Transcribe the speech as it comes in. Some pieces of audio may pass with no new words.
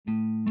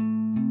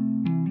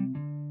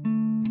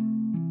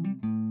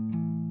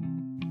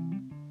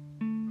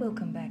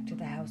Welcome back to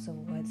the House of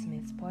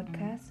Wordsmiths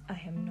podcast. I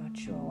am not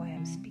sure why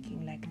I'm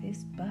speaking like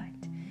this,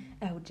 but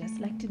I would just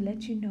like to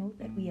let you know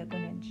that we are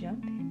going to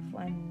jump in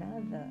for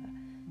another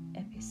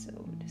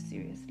episode.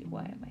 Seriously,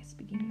 why am I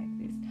speaking like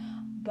this?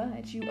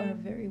 But you are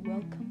very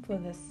welcome for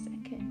the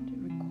second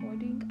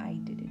recording. I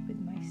did it with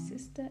my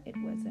sister. It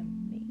was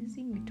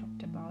amazing. We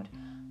talked about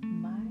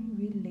my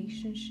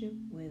relationship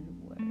with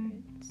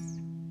words.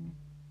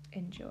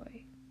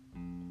 Enjoy.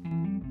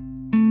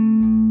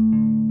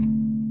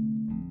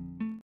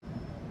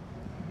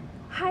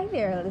 Hi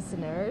there,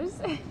 listeners.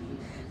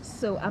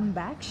 So I'm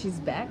back. She's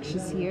back.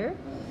 She's here.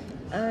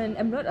 And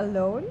I'm not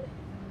alone.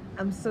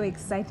 I'm so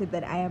excited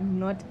that I am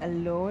not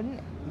alone.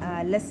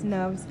 Less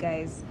nerves,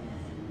 guys.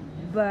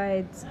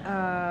 But,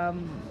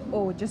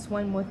 just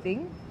one more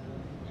thing.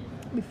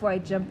 Before I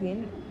jump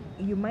in,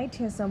 you might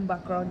hear some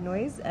background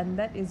noise, and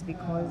that is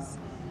because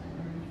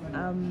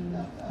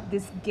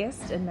this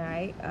guest and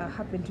I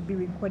happen to be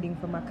recording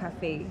from a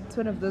cafe. It's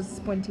one of those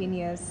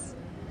spontaneous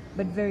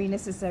but very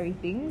necessary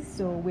things,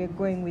 so we're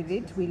going with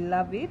it. We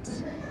love it.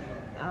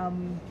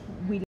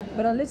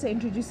 But I'll let her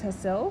introduce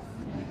herself.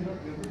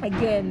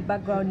 Again,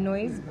 background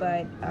noise,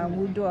 but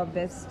we'll do our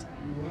best.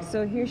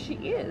 So here she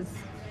is.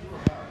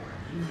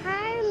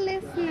 Hi,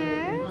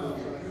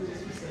 listeners.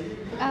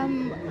 My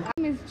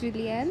name is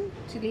Julian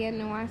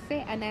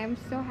Nwase, and I'm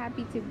so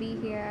happy to be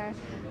here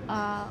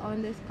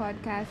on this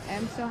podcast.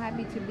 I'm so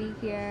happy to be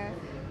here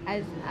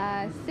as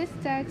a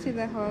sister to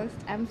the host.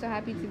 I'm so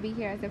happy to be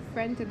here as a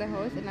friend to the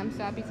host, and I'm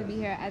so happy to be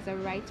here as a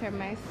writer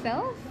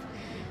myself.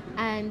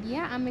 And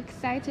yeah, I'm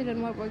excited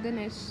on what we're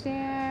gonna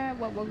share,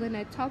 what we're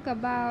gonna talk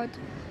about,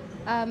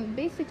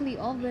 basically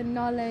all the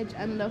knowledge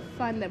and the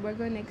fun that we're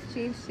going to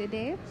exchange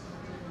today.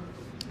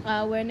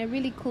 We're in a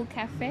really cool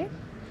cafe,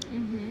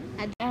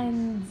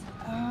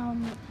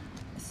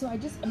 So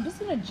I'm just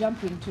gonna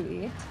jump into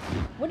it.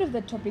 One of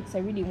the topics I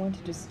really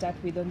wanted to start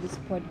with on this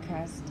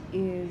podcast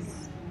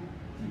is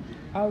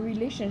our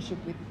relationship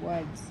with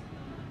words.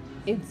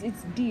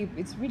 It's deep.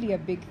 It's really a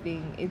big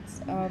thing. It's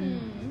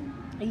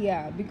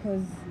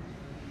because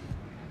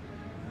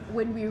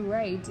when we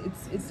write,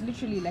 it's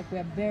literally like we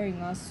are bearing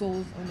our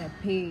souls on a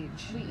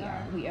page.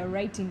 We are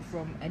writing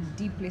from a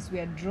deep place. We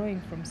are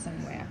drawing from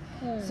somewhere.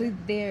 So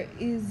there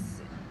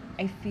is,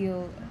 I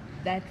feel,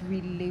 that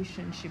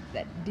relationship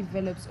that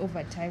develops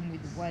over time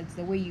with words.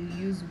 The way you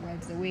use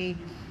words, the way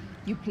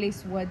you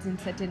place words in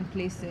certain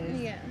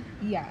places.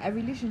 A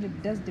relationship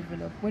does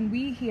develop. When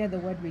we hear the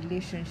word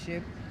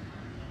relationship,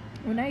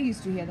 when I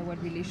used to hear the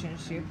word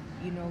relationship,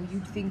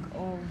 you'd think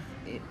of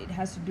it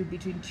has to do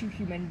between two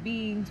human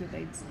beings, whether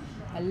it's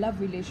a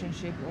love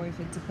relationship or if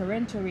it's a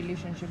parental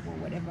relationship or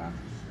whatever.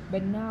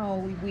 But now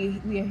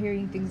we are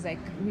hearing things like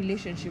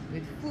relationship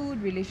with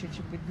food,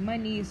 relationship with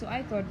money. So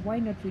I thought, why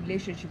not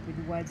relationship with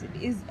words? It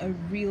is a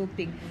real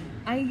thing.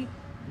 I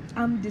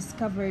am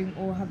discovering,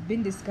 or have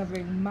been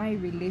discovering, my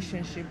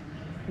relationship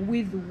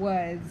with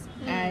words,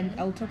 and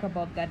I'll talk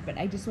about that. But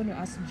I just want to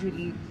ask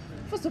Julie.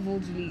 First of all,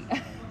 Julie,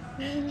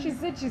 she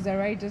said she's a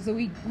writer, so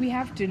we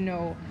have to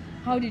know,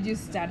 how did you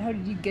start? How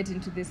did you get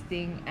into this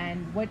thing?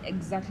 And what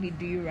exactly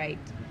do you write?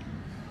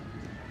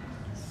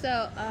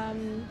 So,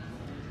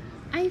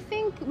 I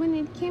think when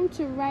it came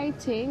to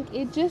writing,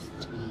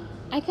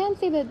 I can't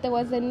say that there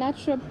was a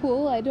natural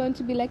pull. I don't want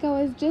to be like I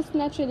was just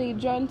naturally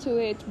drawn to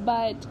it,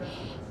 but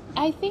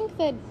I think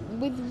that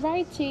with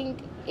writing,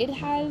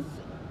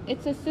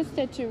 it's a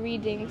sister to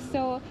reading.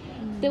 So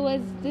there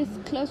was this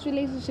close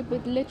relationship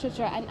with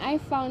literature, and I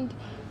found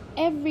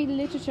every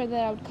literature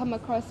that I would come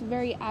across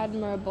very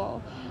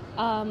admirable.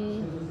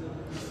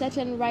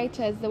 Certain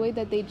writers, the way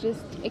that they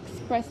just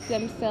express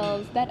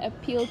themselves, that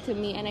appealed to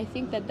me, and I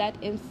think that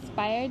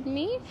inspired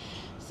me.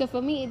 So for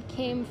me, it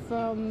came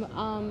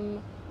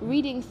from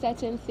reading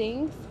certain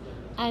things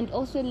and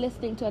also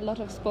listening to a lot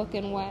of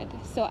spoken word.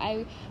 So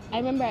I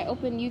remember I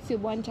opened YouTube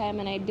one time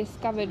and I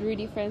discovered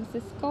Rudy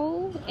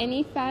Francisco.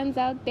 Any fans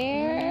out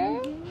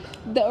there?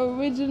 The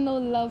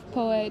original love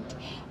poet.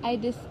 I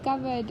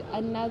discovered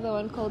another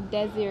one called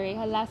Desiree.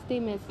 Her last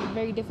name is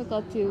very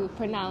difficult to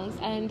pronounce,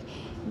 and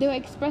they were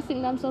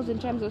expressing themselves in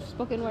terms of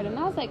spoken word, and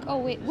I was like, oh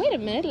wait a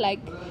minute,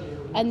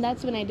 and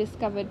that's when I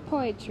discovered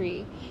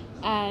poetry.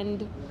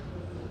 And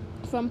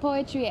from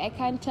poetry, I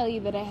can't tell you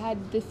that I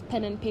had this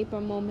pen and paper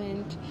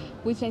moment,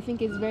 which I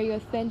think is very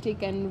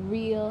authentic and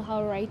real,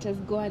 how writers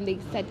go and they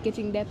start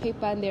getting their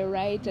paper and they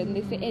write and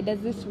they say, hey,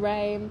 does this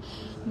rhyme?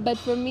 But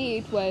for me,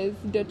 it was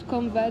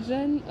 .com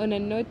version on a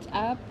note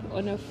app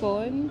on a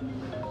phone.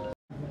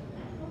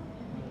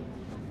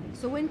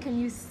 So when can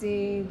you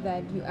say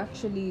that you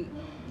actually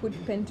put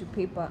pen to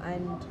paper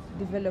and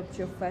developed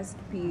your first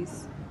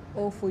piece?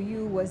 Or for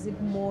you, was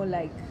it more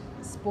like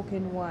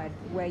spoken word,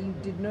 where you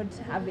did not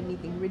have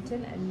anything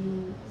written and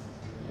you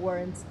were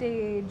on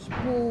stage,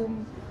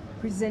 boom,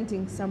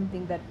 presenting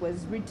something that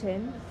was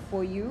written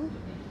for you,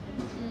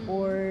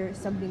 or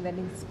something that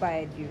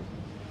inspired you?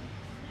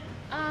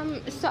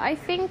 So I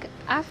think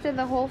after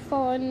the whole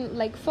phone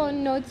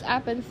notes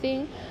app and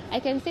thing, I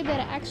can say that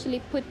I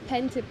actually put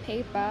pen to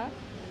paper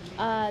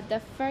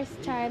the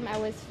first time I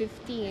was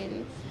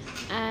 15,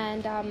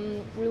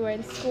 and we were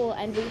in school,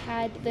 and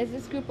there's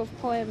this group of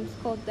poets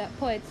called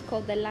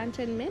the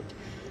Lantern Mint,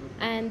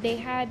 and they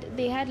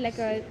had like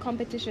a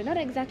competition, not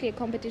exactly a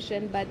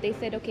competition, but they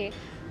said, okay,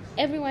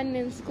 everyone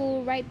in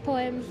school write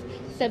poems,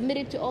 submit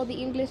it to all the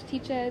English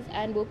teachers,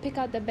 and we'll pick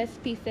out the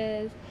best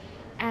pieces.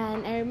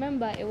 And I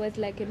remember it was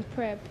like in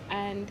prep,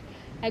 and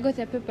I got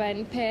a paper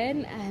and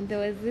pen, and there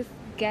was this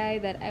guy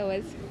that I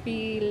was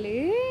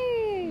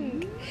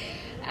feeling.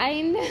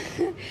 I know.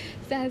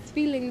 So I was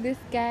feeling this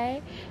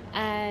guy,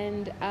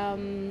 and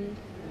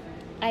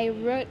I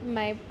wrote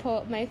my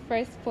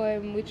first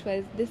poem, which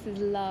was "This is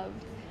Love.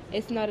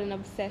 It's Not an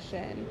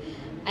Obsession,"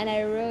 and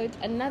I wrote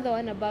another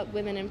one about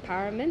women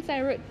empowerment. So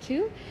I wrote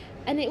two,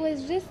 and it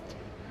was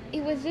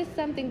just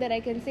something that I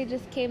can say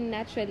just came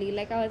naturally.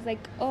 Like I was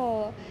like,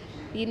 oh.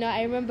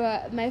 I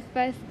remember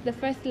the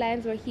first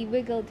lines where he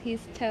wiggled his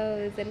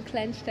toes and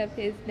clenched up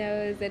his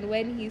nose, and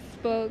when he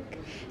spoke,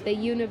 the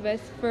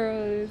universe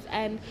froze,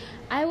 and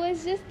I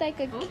was just like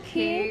a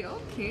kid.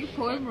 Okay,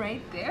 poem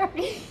right there.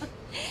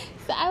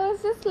 So I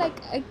was just like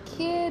a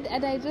kid,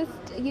 and I just,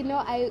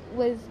 I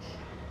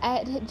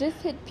had just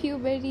hit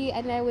puberty,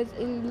 and I was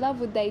in love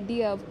with the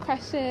idea of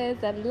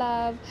crushes and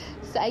love.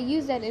 So I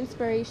used that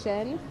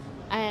inspiration,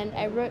 and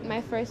I wrote my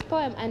first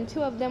poem, and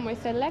 2 of them were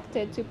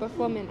selected to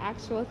perform in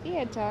actual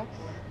theater.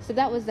 So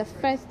that was the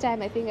first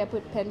time I think I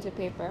put pen to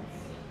paper.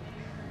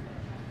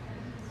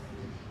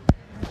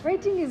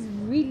 Writing is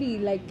really,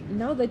 like,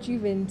 now that you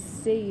even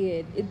say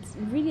it, it's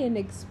really an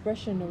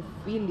expression of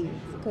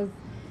feelings, because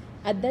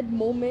at that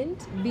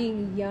moment,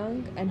 being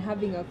young and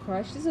having a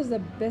crush, this was the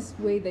best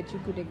way that you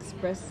could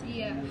express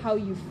how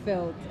you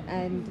felt.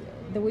 And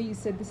the way you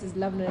said, this is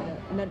love,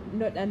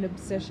 not an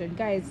obsession.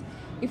 Guys,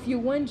 if you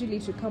want Julie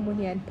to come on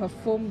here and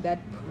perform that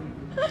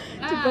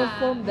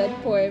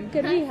poem,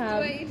 can we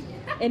have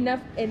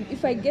enough? And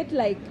if I get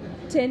like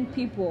 10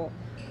 people,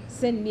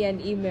 send me an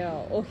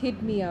email or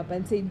hit me up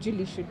and say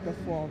Julie should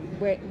perform.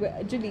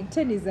 Julie,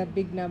 10 is a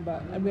big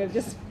number, and we are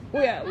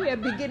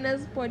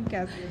beginners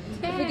podcast.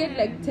 10. If we get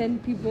like 10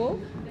 people,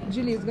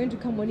 Julie is going to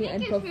come on here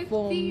and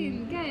perform.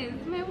 15, guys,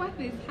 my worth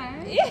is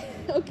high. Yeah,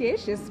 okay,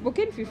 she's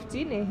spoken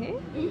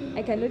 15,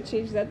 I cannot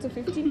change that. So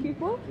 15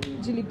 people,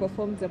 Julie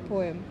performs a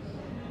poem.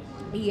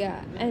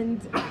 Yeah, and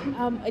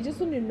I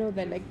just want to know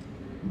that, like,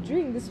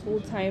 during this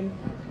whole time,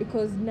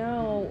 because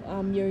now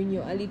you're in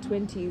your early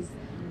 20s,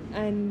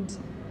 and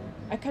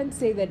I can't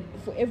say that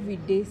for every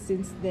day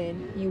since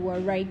then you were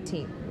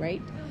writing,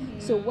 right?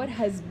 So what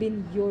has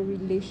been your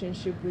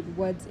relationship with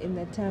words in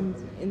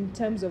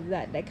terms of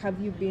that? Like,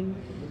 have you been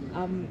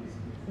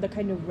the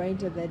kind of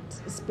writer that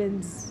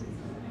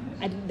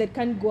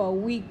can't go a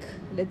week,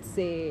 let's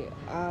say,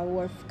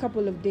 or a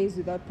couple of days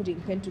without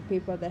putting pen to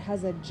paper, that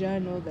has a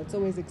journal, that's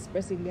always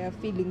expressing their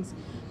feelings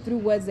through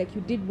words like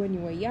you did when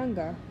you were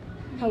younger?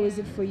 How is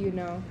it for you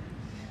now?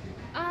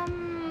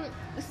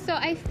 So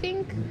I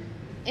think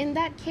in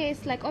that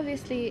case, like,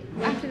 obviously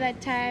after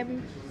that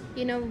time,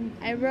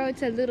 I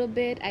wrote a little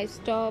bit, I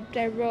stopped,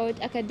 I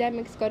wrote,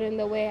 academics got in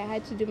the way, I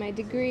had to do my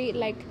degree.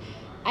 Like,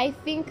 I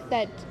think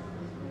that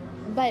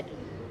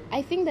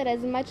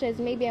as much as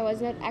maybe I was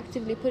not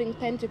actively putting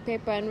pen to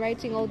paper and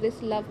writing all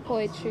this love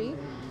poetry,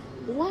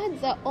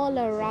 words are all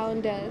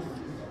around us.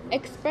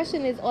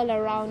 Expression is all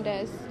around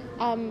us.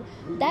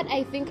 That,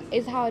 I think,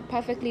 is how I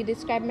perfectly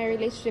describe my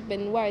relationship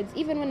in words.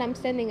 Even when I'm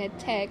sending a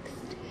text,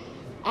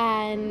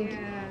 and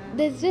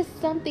there's just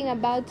something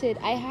about it.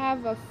 I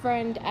have a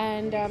friend,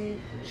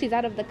 and she's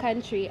out of the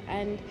country,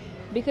 and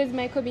because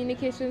my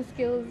communication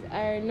skills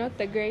are not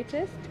the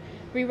greatest,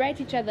 we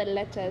write each other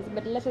letters,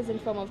 but letters in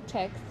form of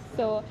text.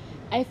 So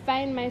I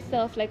find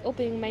myself like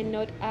opening my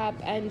note app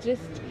and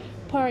just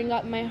pouring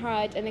out my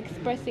heart and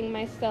expressing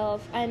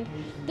myself, and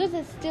those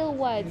are still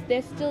words.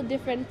 They're still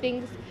different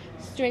things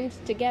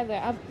stringed together.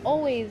 I've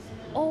always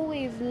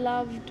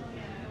loved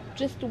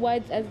just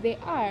words as they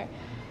are.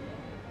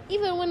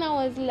 Even when I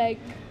was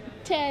like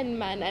 10,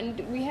 man, and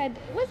we had,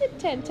 was it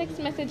 10? Text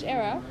message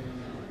era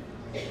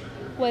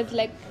was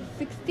like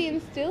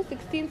 16,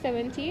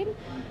 17,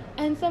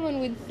 and someone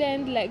would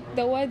send like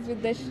the words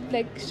with the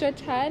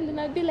shorthand,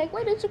 and I'd be like,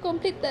 why don't you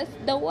complete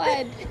the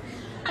word?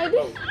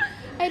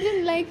 I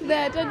didn't like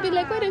that. I'd be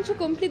like, why don't you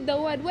complete the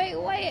word? Why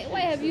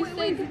have you said?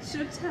 Why is it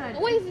shorthand?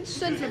 Why is it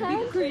shorthand? It's a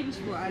big cringe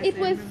for us. It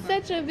was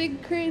such a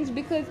big cringe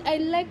because I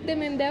liked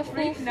them in their full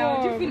right form.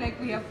 now, do you feel like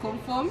we have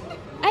conformed?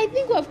 I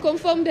think we have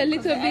conformed a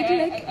little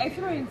bit. I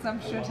throw in some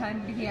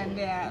shorthand here and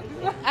there.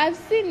 I've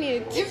seen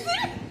it. You've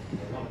seen it?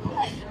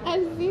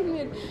 I've seen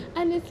it,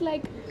 and it's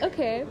like,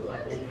 okay,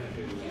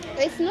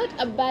 it's not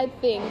a bad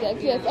thing.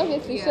 Like, yes,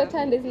 obviously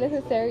shorthand is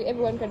necessary,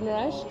 everyone can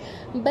rush,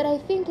 but I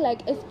think,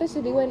 like,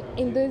 especially when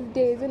in those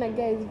days when a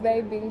guy is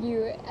vibing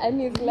you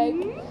and he's like,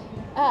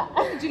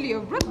 Julie,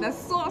 you brought the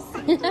sauce.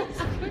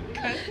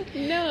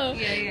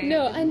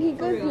 No, and he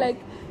goes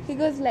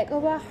like,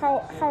 Oba,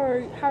 how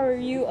are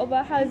you?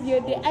 Oba, how's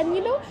your day? And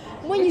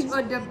when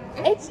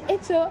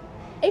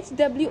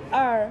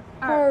HWR.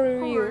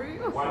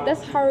 Haru.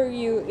 That's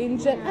Haru in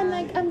gen.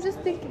 I'm just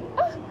thinking,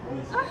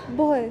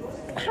 boss,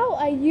 how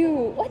are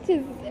you? What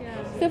is?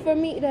 So for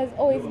me, it has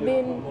always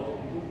been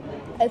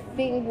a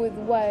thing with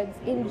words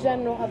in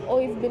general. I've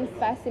always been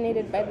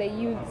fascinated by the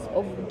use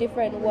of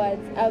different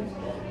words. I've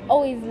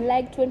always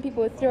liked when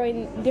people throw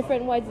in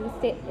different words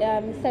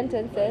in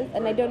sentences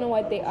and I don't know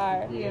what they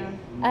are.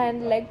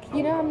 And like,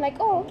 I'm like,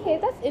 oh, okay,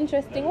 that's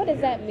interesting. What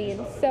does that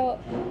mean? So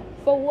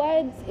for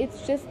words,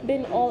 it's just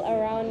been all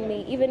around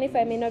me. Even if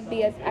I may not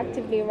be as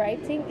actively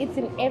writing, it's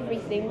in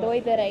everything. The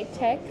way that I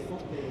text,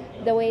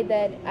 the way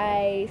that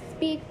I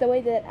speak, the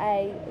way that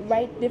I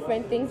write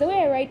different things, the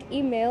way I write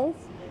emails.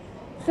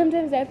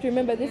 Sometimes I have to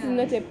remember this is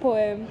not a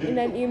poem in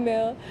an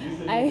email.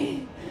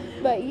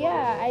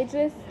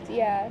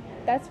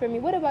 That's for me.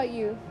 What about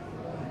you?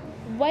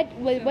 What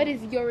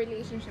is your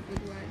relationship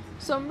with words?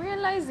 So I'm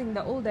realizing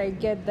the older I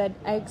get that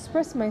I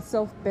express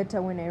myself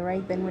better when I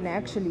write than when I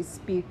actually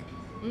speak.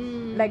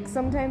 Like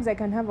sometimes I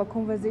can have a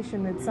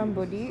conversation with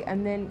somebody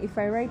and then if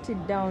I write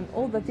it down,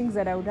 all the things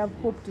that I would have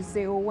hoped to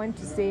say or want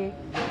to say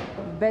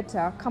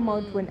better come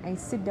out when I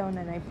sit down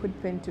and I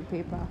put pen to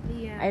paper.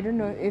 I don't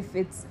know if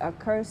it's a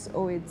curse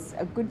or it's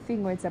a good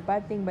thing or it's a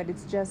bad thing, but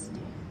it's just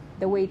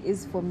the way it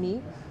is for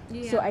me.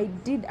 So I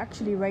did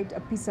actually write a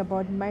piece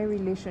about my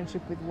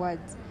relationship with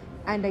words,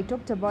 and I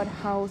talked about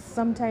how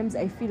sometimes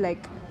I feel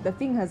like the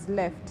thing has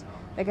left.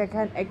 Like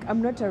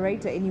I'm not a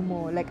writer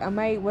anymore. Like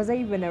was I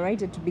even a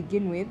writer to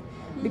begin with?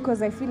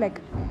 Because I feel like,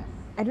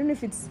 I don't know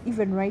if it's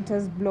even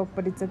writer's block,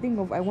 but it's a thing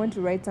of I want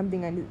to write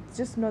something and it's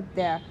just not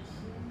there.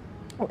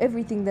 Or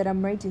everything that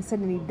I'm writing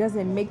suddenly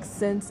doesn't make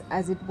sense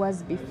as it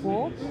was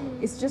before.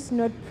 It's just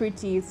not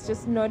pretty. It's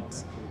just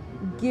not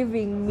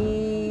giving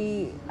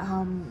me,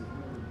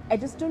 I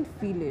just don't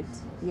feel it.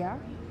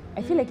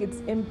 I feel like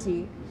it's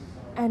empty.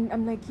 And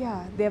I'm like,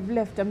 they have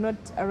left. I'm not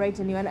a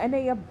writer anymore. And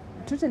I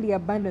totally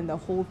abandoned the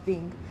whole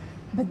thing.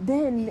 But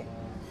then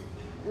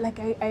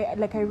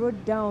I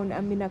wrote down,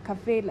 I'm in a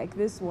cafe like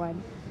this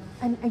one,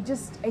 and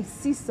I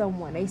see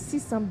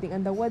something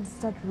and the words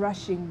start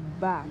rushing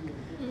back.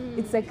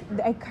 It's like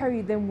I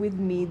carry them with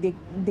me.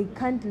 They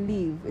can't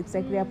leave. It's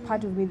like they're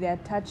part of me. They're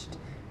attached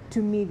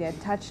to me. They're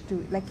attached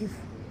to, like,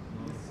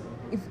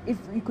 if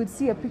you could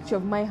see a picture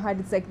of my heart,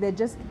 it's like they're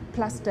just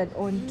plastered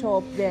on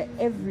top. They're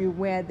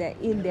everywhere.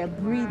 They're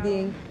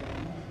breathing.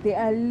 They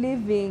are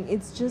living.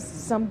 It's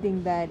just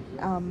something that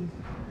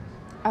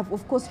I've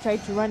of course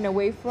tried to run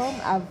away from.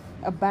 I've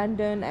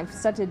abandoned. I've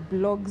started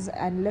blogs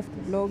and left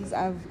blogs.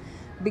 I've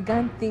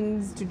begun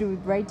things to do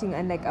with writing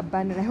and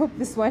abandoned. I hope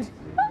this one,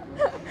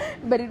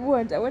 but it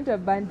won't. I won't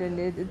abandon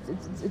it.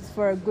 It's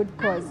for a good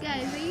cause.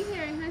 Guys, are you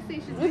hearing her say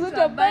she's Is going it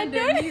to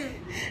abandon you?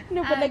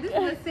 No, but This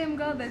is the same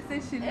girl that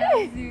said she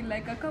loves you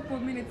like a couple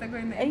of minutes ago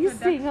in the are you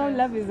introduction. seeing how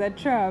love is a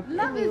trap?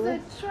 Love is a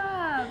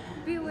trap.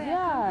 Beware.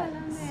 Yeah.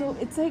 Compel a So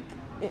man. it's like,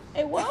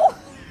 wow.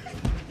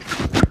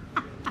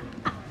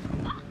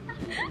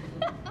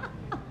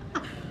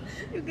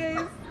 You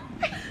guys,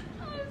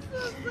 I'm so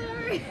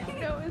sorry.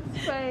 No,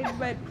 it's fine,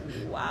 but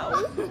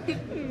wow.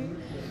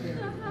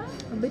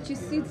 But you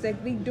see, it's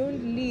like they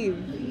don't leave.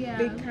 Yeah.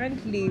 They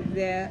can't leave.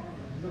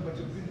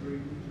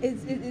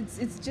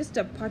 It's just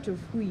a part of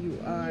who you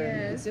are.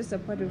 Yes. It's just a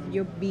part of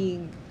your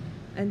being.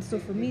 And so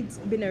for me, it's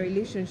been a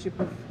relationship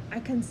of, I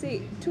can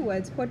say 2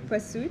 words, hot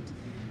pursuit.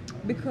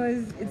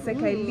 Because it's like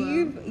I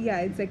leave,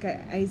 it's like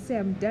I say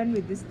I'm done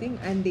with this thing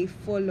and they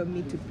follow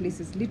me to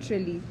places.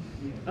 Literally,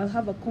 I'll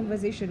have a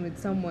conversation with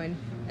someone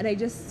and I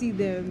just see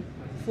them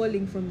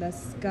falling from the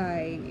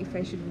sky, if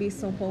I should be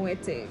so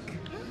poetic.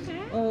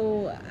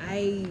 Or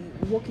I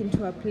walk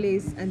into a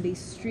place and they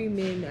stream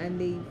in and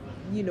they,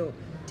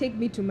 take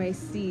me to my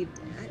seat.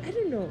 I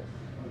don't know.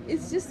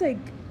 It's just like,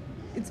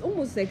 it's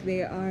almost like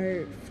they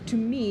are, to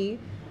me,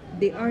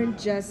 they aren't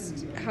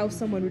just how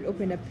someone would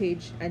open a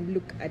page and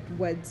look at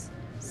words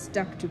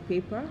stuck to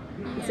paper.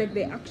 It's like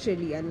they're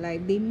actually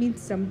alive. They mean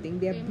something.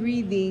 They're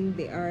breathing.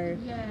 They are.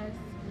 Yes.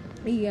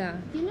 Yeah.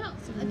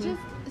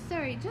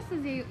 Just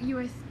as you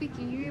were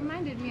speaking, you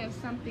reminded me of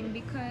something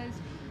because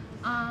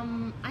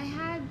I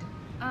had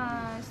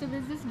so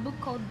there's this book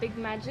called Big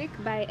Magic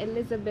by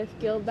Elizabeth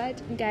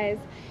Gilbert. Guys,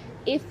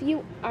 if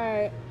you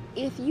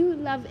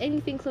love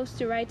anything close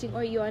to writing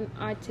or you're an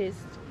artist,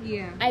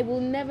 I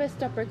will never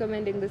stop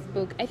recommending this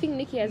book. I think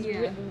Nikki has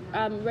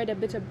read a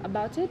bit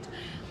about it.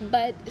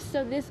 But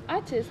so this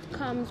artist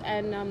comes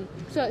and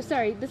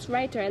this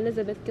writer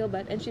Elizabeth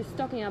Gilbert, and she's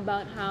talking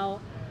about how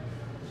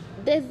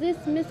there's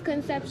this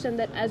misconception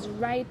that as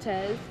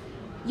writers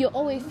you're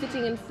always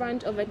sitting in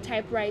front of a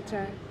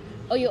typewriter,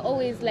 or you're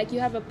always like, you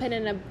have a pen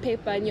and a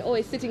paper and you're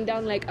always sitting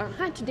down like,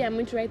 today I'm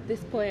going to write this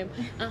poem,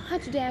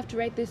 today I have to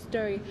write this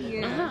story,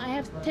 I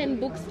have 10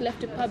 books left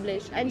to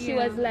publish. And she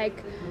was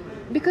like,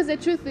 because the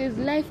truth is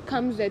life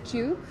comes at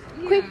you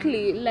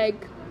quickly.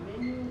 Like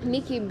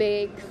Nikki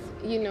bakes,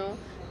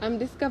 I'm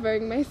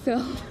discovering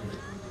myself.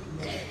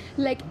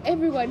 Like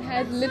everyone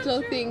has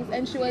little things.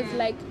 And she was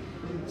like,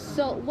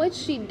 So what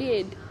she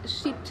did,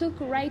 she took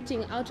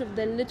writing out of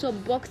the little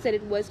box that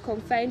it was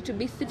confined to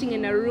be, sitting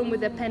in a room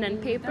with a pen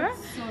and paper.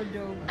 That's so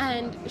dope.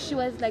 And she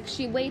was like,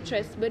 she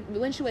waitress, but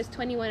when she was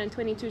 21 and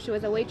 22, she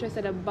was a waitress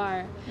at a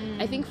bar,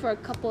 I think for a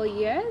couple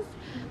years.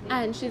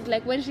 And she's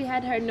like, when she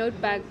had her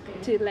notebook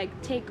to like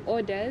take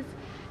orders,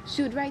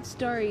 she would write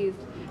stories,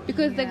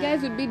 because the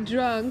guys would be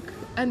drunk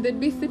and they'd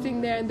be sitting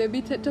there and they'd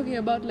be talking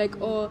about like,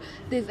 oh,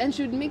 this, and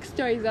she would make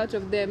stories out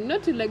of them,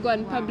 not to like go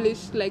and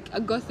publish like a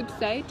gossip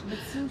site,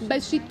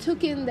 but she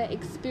took in the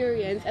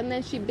experience, and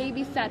then she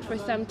babysat for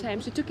some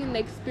time. She took in the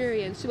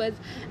experience. She was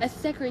a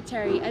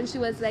secretary, and she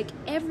was like,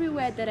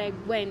 everywhere that I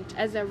went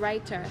as a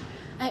writer,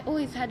 I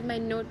always had my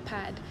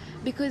notepad,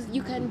 because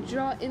you can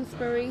draw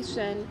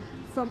inspiration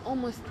from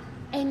almost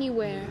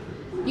anywhere.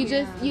 You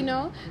just, you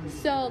know,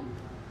 so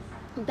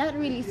that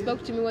really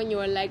spoke to me when you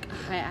were like,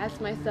 I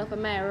asked myself,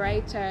 am I a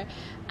writer?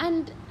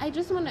 And I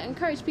just want to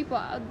encourage people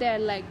out there,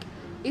 like,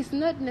 it's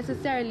not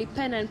necessarily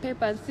pen and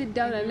paper and sit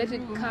down and let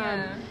it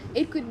come.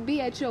 It could be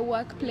at your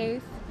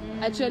workplace,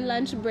 at your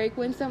lunch break,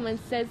 when someone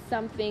says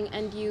something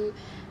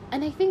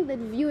and I think that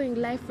viewing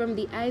life from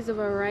the eyes of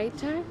a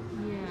writer,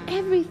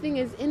 everything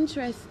is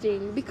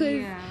interesting,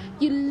 because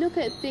you look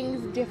at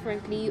things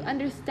differently, you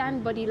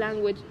understand body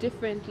language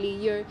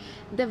differently,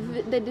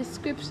 the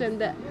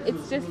description,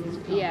 it's just,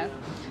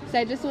 so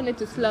I just wanted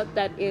to slot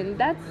that in.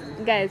 That's,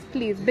 guys,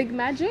 please, Big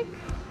Magic,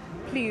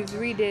 please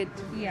read it.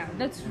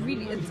 That's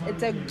really,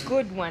 it's a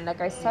good one.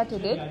 Like, I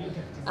started it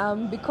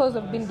because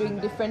I've been doing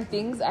different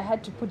things. I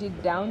had to put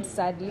it down,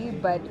 sadly,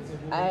 but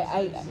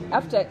I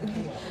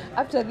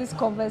after this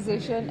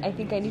conversation, I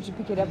think I need to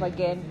pick it up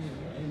again.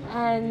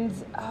 And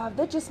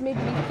that just made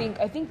me think.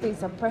 I think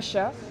there's a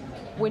pressure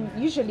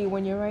usually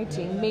when you're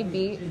writing.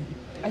 Maybe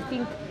I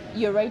think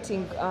you're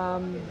writing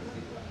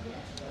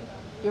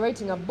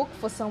a book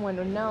for someone,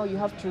 or now you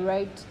have to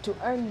write to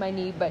earn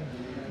money. But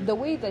the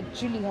way that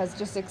Julie has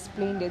just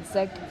explained it's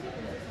like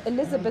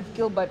Elizabeth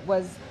Gilbert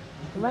was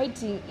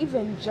writing,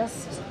 even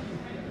just,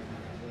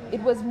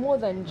 it was more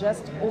than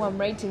just, oh, I'm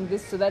writing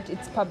this so that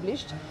it's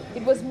published.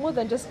 It was more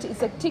than just,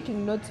 it's like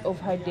taking notes of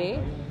her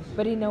day,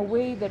 but in a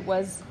way that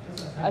was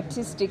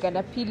artistic and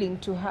appealing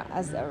to her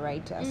as a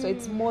writer. So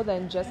it's more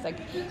than just like,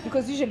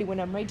 because usually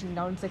when I'm writing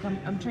down, it's like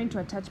I'm trying to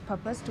attach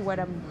purpose to what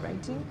I'm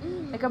writing.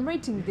 Like, I'm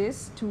writing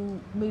this to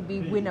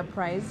maybe win a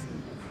prize,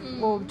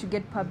 or to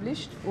get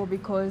published, or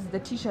because the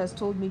teacher has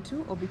told me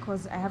to, or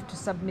because I have to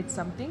submit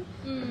something.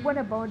 But what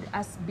about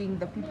us being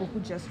the people who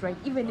just write,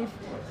 even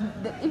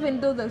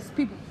though those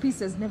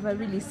pieces never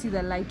really see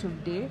the light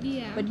of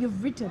day, but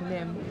you've written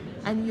them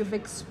and you've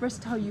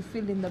expressed how you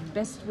feel in the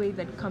best way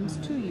that comes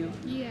to you.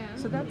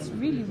 So that's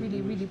really,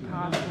 really, really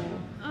powerful.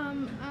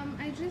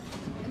 I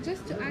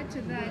just to add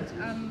to that,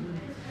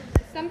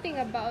 something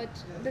about,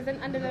 there's an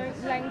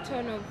underlying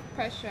tone of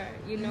pressure,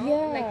 you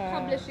know, like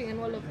publishing and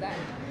all of that.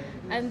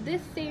 And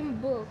this same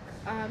book,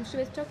 she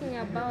was talking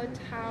about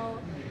how,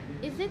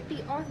 is it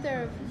the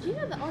author of, do you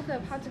know the author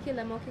of How to Kill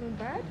a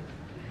Mockingbird?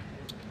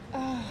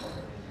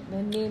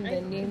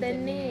 The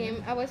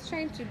name. I was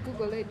trying to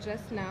Google it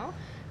just now.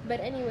 But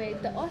anyway,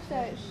 the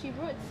author, she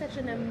wrote such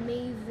an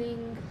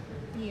amazing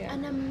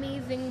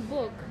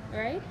book,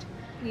 right?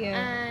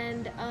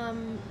 And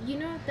you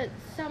know that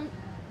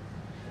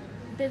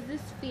there's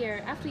this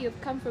fear after you've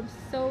come from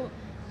so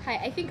high.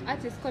 I think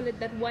artists call it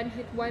that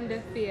one-hit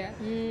wonder fear.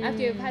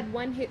 After you've had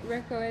one-hit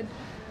record,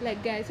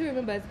 like, guys, who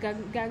remembers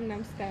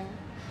Gangnam Style?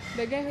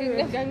 The guy who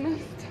wrote Gangnam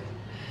Style.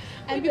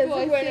 And people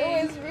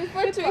always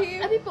refer to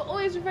him. And people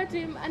always refer to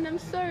him. And I'm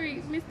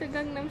sorry, Mr.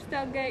 Gangnam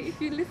Style guy, if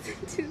you listen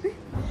to this,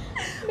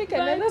 make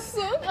another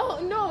song. Oh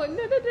no,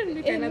 don't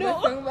make another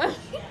song.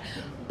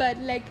 But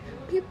like,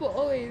 people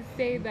always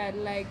say that,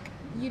 like,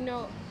 you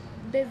know,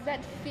 there's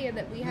that fear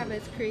that we have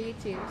as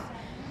creatives.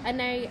 And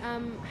I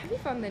have you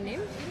found the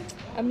name?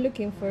 I'm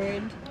looking for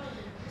it.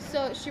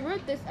 So she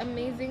wrote this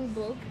amazing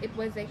book. It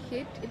was a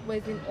hit. It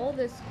was in all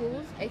the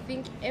schools. I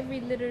think every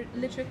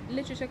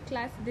literature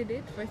class did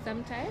it for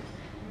some time.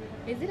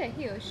 Is it a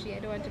he or she? I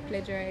don't want to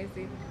plagiarize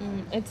it.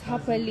 It's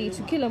Harper Lee,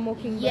 To Kill a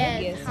Mockingbird.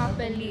 Yes,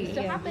 Harper Lee.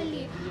 So Harper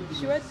Lee,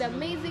 she wrote the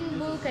amazing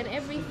book and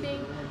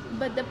everything,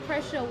 but the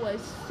pressure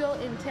was so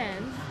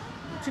intense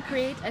to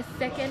create a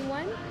second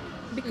one.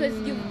 Because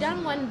you've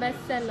done one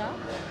bestseller,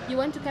 you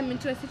want to come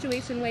into a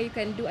situation where you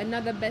can do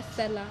another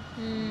bestseller.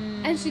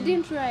 And she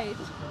didn't write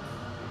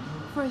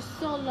for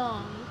so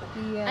long.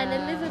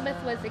 And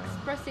Elizabeth was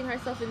expressing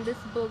herself in this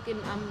book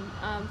in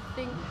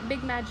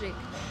Big Magic,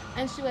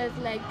 and she was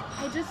like,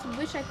 I just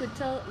wish I could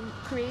tell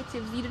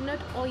creatives, you do not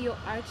owe your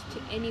art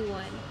to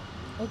anyone.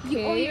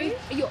 Okay.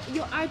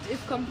 Your art is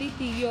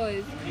completely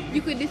yours.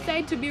 You could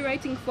decide to be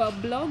writing for a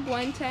blog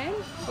one time,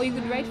 or you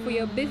could write for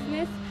your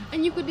business,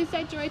 and you could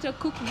decide to write a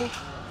cookbook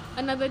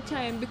another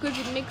time because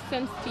it makes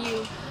sense to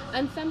you.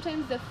 And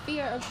sometimes the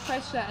fear of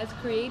pressure as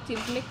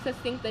creatives makes us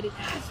think that it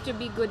has to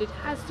be good, it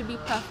has to be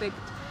perfect.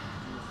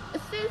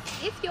 Sis,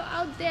 if you're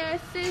out there,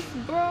 sis,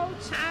 bro,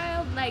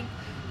 child, like,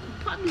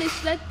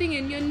 publish that thing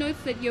in your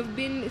notes that you've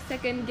been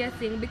second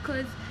guessing,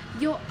 because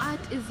your art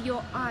is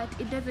your art.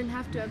 It doesn't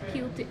have to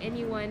appeal to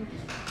anyone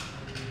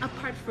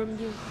apart from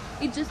you.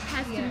 It just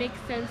has to Yeah. make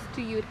sense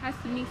to you. It has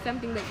to be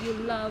something that you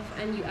love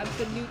and you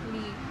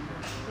absolutely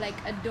like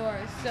adore.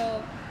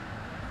 So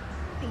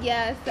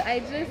yeah, so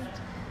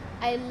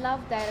I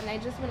love that, and I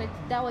just wanted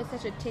that was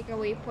such a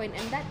takeaway point,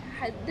 and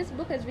this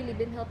book has really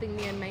been helping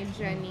me on my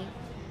journey,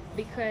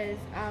 because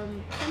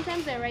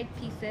sometimes I write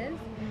pieces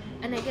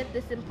and I get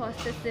this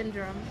imposter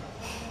syndrome.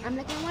 I'm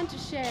like, I want to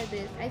share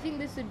this. I think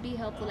this would be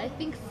helpful. I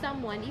think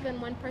someone, even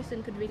one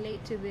person, could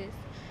relate to this,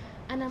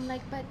 and I'm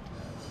like, but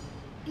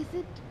is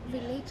it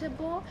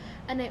relatable?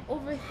 And I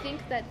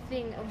overthink that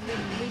thing of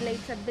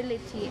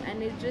relatability,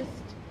 and it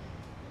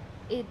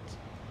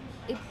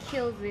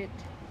kills it.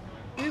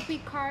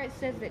 Rupi Kaur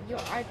says that your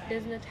art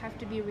does not have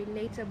to be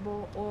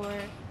relatable or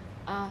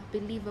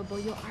believable.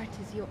 Your art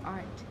is your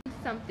art.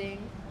 Something,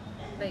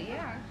 but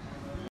yeah.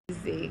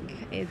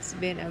 Amazing. It's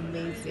been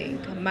amazing.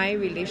 My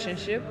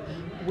relationship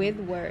with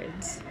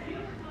words.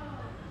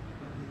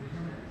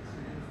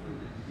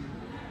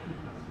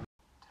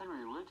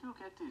 Henry, where do you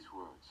get these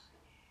words?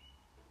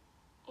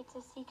 It's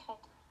a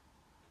secret.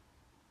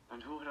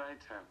 And who would I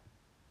tell?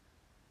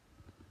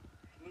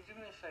 Can you do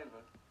me a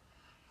favor?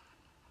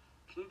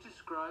 Can you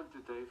describe the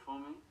day for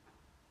me?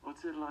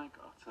 What's it like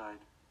outside?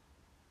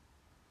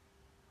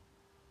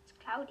 It's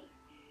cloudy.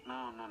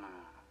 No.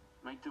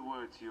 Make the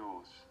words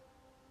yours.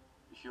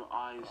 If your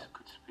eyes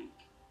could speak,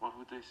 what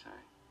would they say?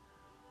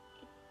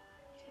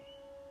 It's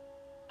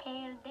a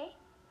pale day.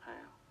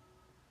 Pale.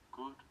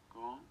 Good,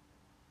 go on.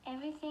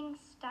 Everything's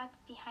stuck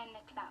behind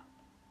the cloud.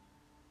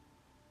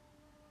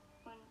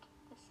 And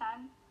the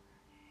sun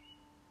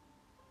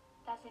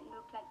doesn't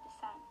look like the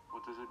sun.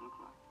 What does it look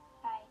like?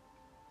 Like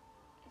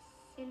a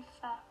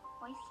silver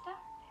oyster.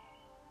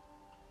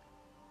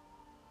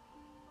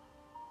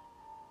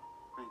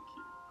 Thank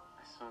you.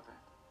 I saw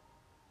that.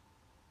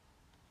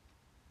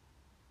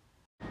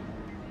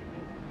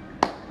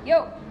 Yo!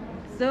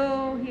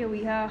 So here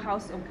we are,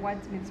 House of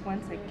Wordsmiths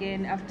once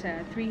again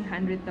after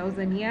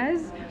 300,000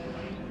 years.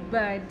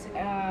 But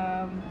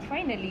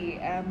finally,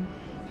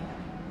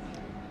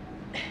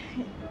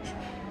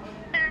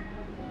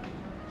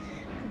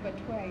 but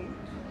why?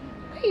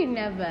 Why are you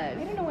nervous?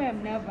 I don't know why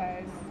I'm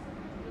nervous.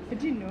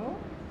 But you know.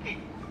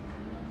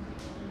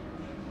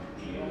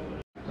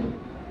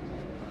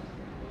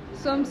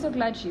 So I'm so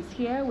glad she's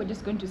here. We're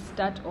just going to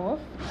start off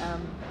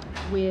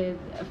with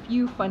a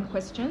few fun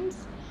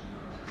questions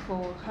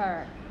for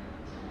her.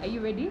 Are you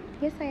ready?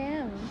 Yes, I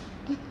am.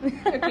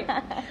 Okay,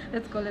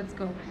 let's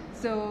go.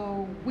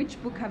 So,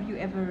 which book have you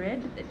ever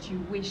read that you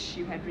wish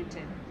you had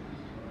written?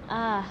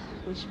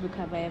 Which book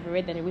have I ever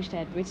read that I wished I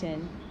had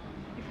written?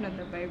 If not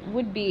the Bible.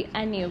 Would be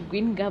Annie of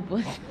Green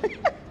Gables.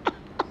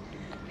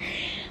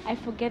 I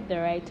forget the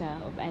writer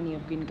of Annie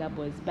of Green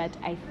Gables, but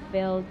I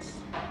felt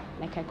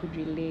like I could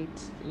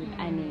relate with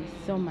Annie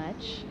so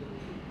much.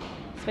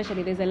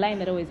 Especially, there's a line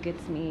that always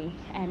gets me.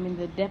 I'm in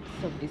the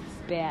depths of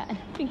despair. And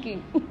I'm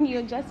thinking,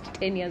 you're just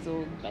 10 years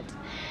old. But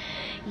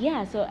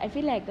yeah, so I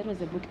feel like that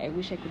was a book I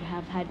wish I could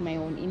have had my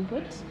own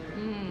input.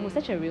 It was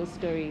such a real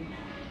story.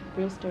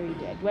 Do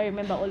I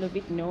remember all of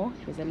it? No.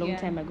 It was a long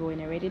time ago when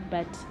I read it,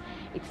 but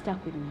it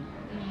stuck with me.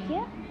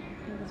 Yeah,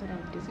 I think that's what I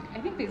would do.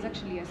 I think there's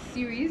actually a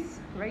series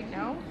right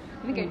now.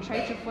 I think I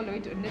tried to follow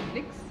it on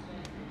Netflix.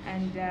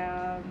 And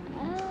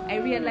I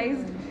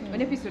realized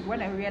on episode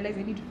 1, I realized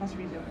I need to first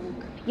read the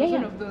book. Yeah,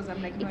 One yeah. of those,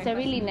 I'm like, no, It's a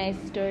really nice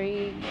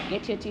story.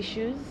 Get your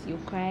tissues, you'll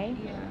cry.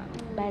 Yeah.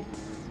 But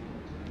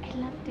I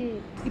loved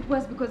it. It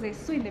was because I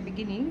saw in the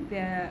beginning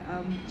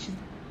she's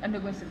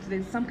undergoing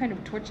there's some kind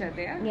of torture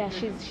there. Yeah,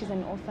 she's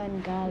an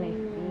orphan girl, I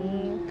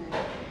think.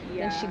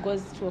 Yeah. Then she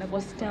goes to a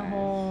foster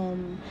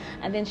home,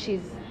 and then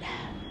she's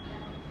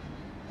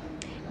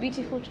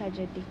beautiful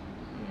tragedy.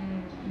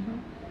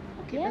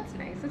 Okay, Yeah. that's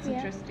nice. That's Yeah.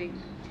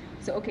 interesting.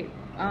 So okay,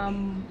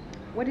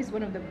 what is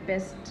one of the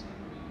best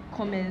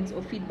comments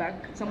or feedback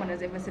someone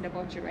has ever said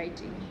about your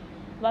writing?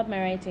 About my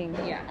writing,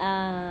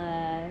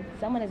 Yeah.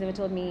 someone has ever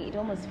told me it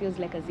almost feels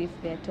like as if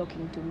they're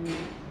talking to me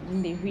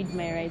when they read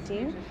my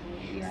writing.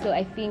 Yeah. So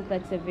I think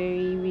that's a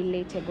very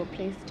relatable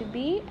place to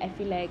be. I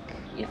feel like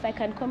if I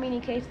can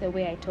communicate the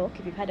way I talk,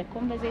 if you've had a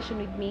conversation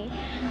with me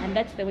and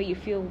that's the way you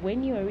feel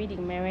when you are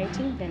reading my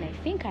writing, then I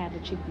think I have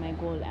achieved my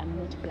goal. I'm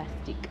not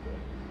plastic.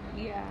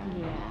 Yeah.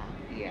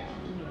 Yeah.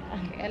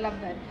 Okay, I love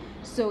that.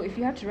 So if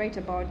you had to write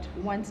about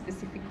one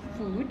specific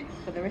food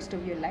for the rest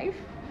of your life,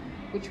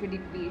 which would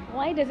it be?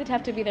 Why does it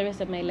have to be the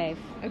rest of my life?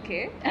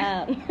 Okay.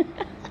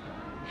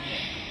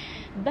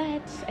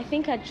 But I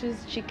think I'd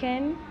choose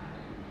chicken.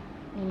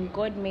 When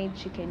God made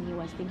chicken, He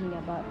was thinking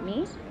about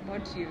me.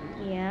 About you.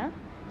 Yeah.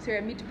 So you're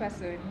a meat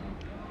person.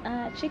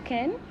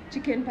 Chicken.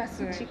 Chicken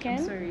person. Chicken.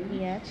 I'm sorry.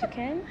 Yeah,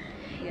 chicken.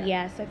 Yeah.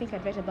 Yeah, so I think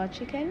I'd write about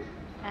chicken.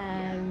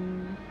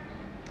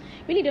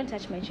 Really don't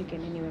touch my chicken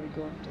anywhere we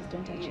go. Just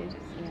don't touch it.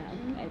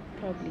 Yeah, I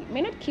probably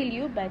may not kill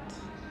you, but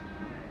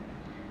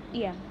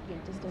yeah,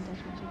 just don't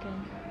touch my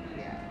chicken.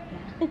 Yeah.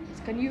 Yeah.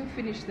 So can you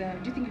finish do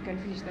you think you can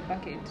finish the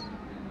bucket?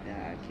 The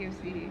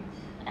KFC?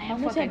 I'm How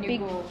not far a can you big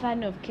go?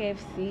 fan of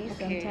KFC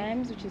Okay.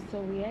 sometimes, which is so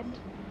weird.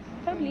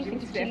 Probably if Jimmy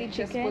it's is the chili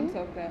official chicken.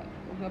 sponsor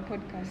of the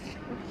podcast.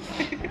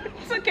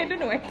 It's okay, I don't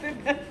know why I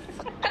said that.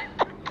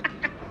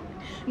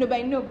 No, but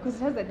I know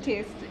because it has a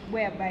taste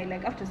whereby,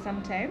 like, after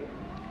some time,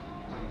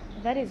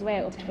 That is why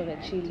I opt for the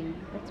chili.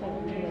 That's why I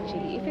opt for the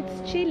chili. If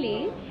it's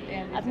chili,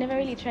 yeah, I've never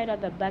really tried out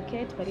the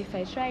bucket, but if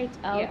I try it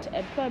out, Yeah.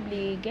 I'd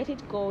probably get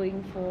it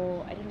going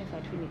for, I don't know if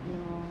I'd really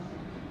know.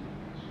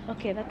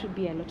 Okay, that would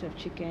be a lot of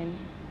chicken.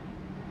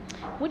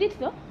 Would it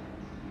though?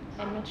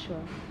 I'm not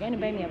sure. You want to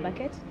buy me a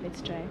bucket?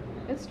 Let's try.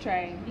 let's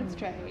try.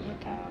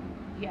 Okay.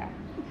 Yeah.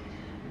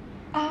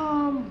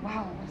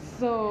 Wow.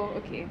 So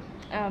okay.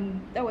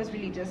 That was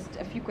really just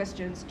a few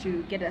questions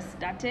to get us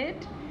started.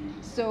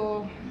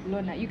 So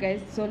Lona,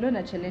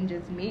 Lona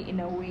challenges me in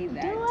a way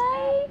that Do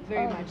I?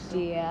 very Oh, much so.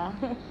 dear.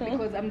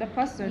 Because I'm the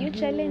person You who-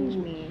 challenge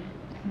me.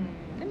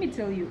 Let me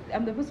tell you,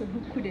 I'm the person who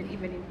couldn't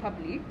even in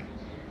public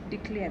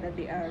declare that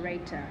they are a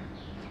writer.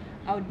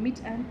 I would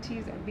meet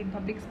aunties, I would be in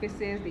public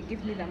spaces, they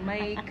give me the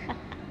mic,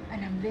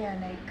 and I'm there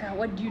like,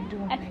 what do you do?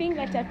 I'm I like, think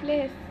at a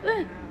place.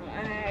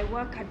 I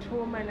work at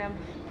home and I'm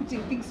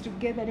putting things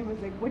together, and it was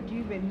like, what do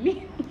you even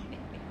mean?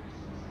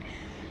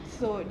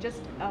 So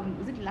just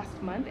was it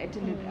last month I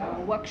attended a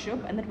workshop,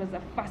 and that was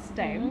the first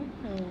time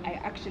I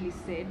actually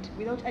said,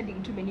 without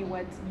adding too many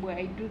words, where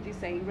I do this,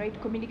 I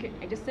write, communicate,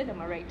 I just said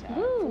I'm a writer.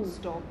 Full Ooh.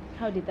 stop.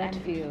 How did that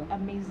And feel?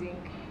 amazing,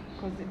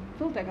 because it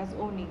felt like I was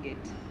owning it.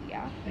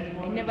 Yeah,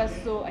 I never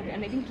saw,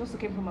 and I think it also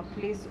came from a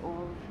place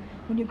of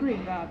when you're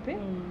growing up.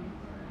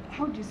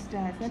 How do you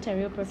start? It's not a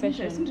real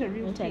profession. It's not a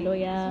real Not a thing.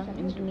 lawyer, It's not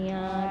a real engineer,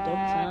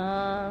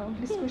 Ah, doctor.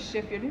 Let's go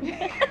chef. You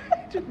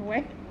know,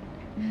 why?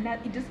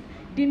 It just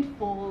didn't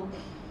fall.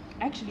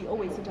 I actually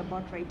always thought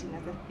about writing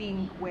as a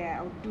thing where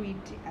I would do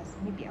it as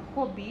maybe a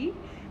hobby,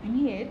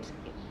 and yet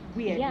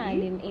weirdly, Yeah,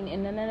 and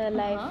in another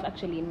life, Uh-huh.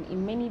 actually,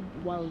 in many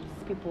worlds,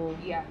 people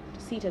yeah.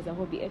 see it as a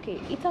hobby.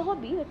 Okay, it's a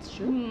hobby, that's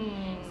true.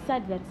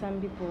 Sad that some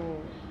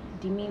people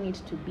demean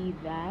it to be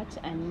that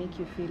and make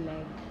you feel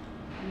like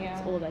Yeah.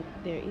 it's all that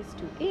there is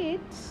to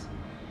it.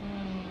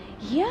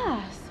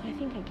 Yeah, so I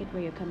think I get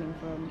where you're coming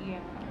from. Yeah.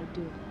 I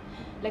do.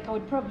 Like I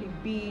would probably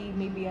be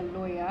maybe a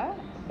lawyer,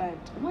 but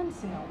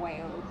once in a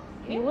while,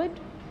 You would?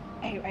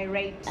 I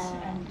write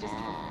and just for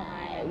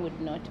I fun.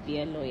 would not be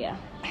a lawyer.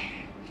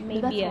 No,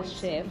 Maybe that's a what-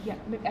 chef, Yeah,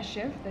 maybe a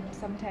chef that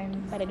sometimes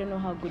but I don't know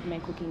how good my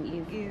cooking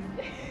is. is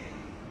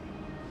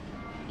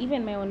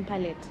Even my own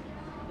palate,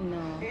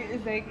 no.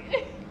 is like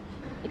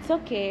It's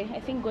okay. I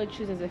think God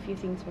chooses a few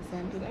things for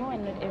some people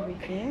and not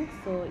everything.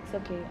 So it's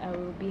okay. I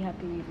will be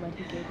happy with what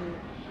He gave me.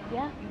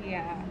 Yeah.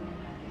 yeah.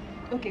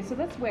 Okay, so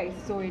that's where I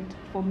saw it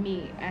for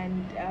me,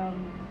 and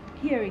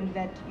hearing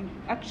that you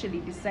actually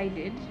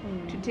decided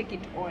to take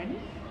it on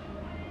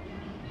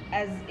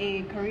as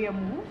a career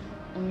move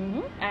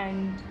Mm-hmm.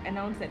 and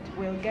announce that,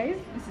 well, guys,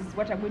 this is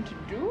what I'm going to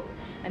do,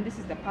 and this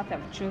is the path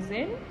I've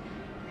chosen.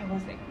 I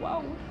was like,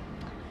 wow.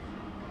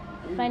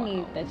 Funny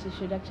Wow. that you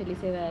should actually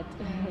say that.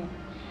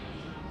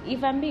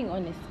 If I'm being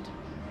honest,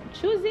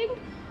 choosing,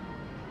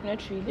 not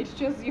really. It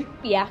shows you.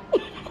 Yeah.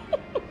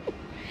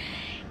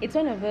 It's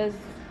one of those,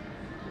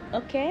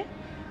 okay,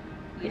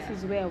 this Yeah.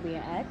 is where we're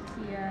at,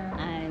 Yeah.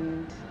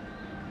 and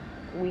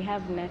we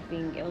have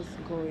nothing else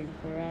going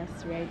for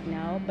us right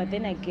now. But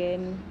then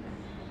again,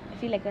 I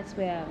feel like that's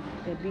where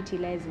the beauty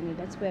lies in it.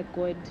 That's where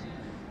God.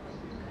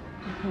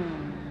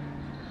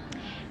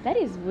 That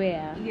is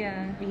where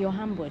Yeah. you're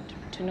humbled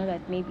to know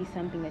that maybe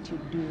something that you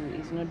do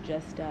is not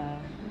just by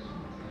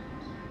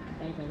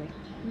the way.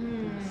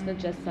 It's not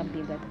just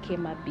something that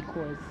came up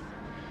because.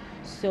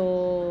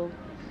 So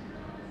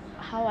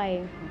how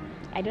I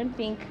don't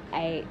think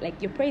I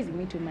like you're praising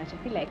me too much. I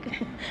feel like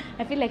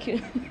I feel like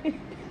you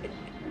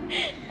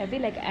I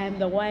feel like I'm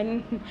the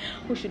one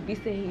who should be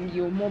saying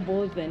you're more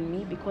bold than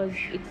me, because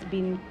it's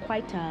been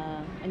quite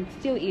and it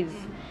still is.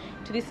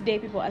 To this day,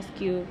 people ask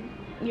you,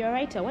 "You're a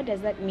writer. What does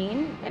that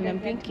mean?" And I'm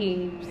does that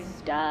thinking, mean?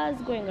 stars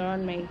going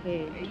around my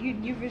head. You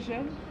new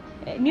vision?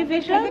 New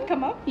vision? Has it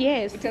come up?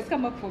 Yes. It has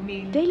come up for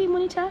me. Daily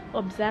Monitor,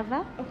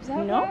 Observer.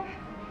 Observer? No.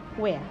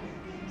 Where?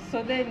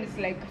 So then it's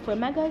like, For a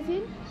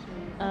magazine?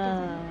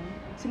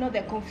 so now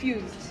they're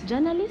confused.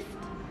 Journalist?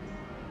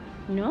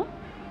 No.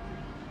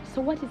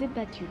 So what is it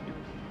that you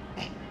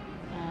do?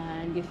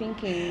 And you're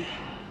thinking,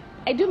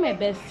 I do my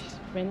best,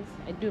 friends.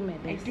 I do my I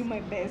best. do my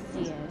best.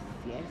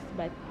 Yes.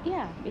 But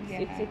yeah,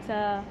 Yeah. it's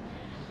a.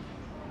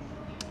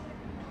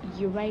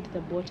 You ride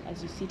the boat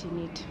as you sit in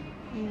it.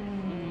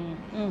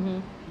 Mm-hmm.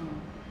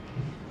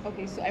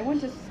 Okay, so I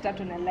want us to start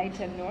on a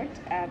lighter note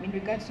in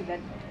regards to that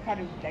part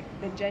of like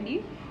the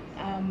journey.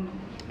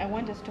 I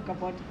want us to talk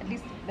about at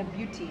least the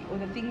beauty or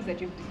the things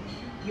that you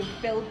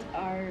felt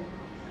are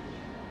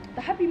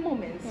the happy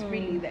moments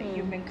really that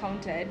you've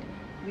encountered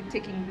with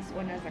taking this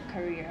on as a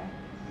career.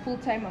 Full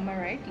time, am I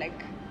right?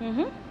 Like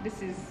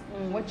this is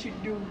what you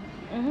do.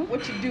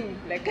 What you do,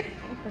 like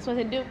That's what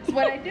I do. it's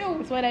what I do.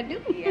 That's what I do.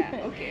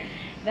 Yeah, okay.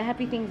 The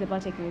happy things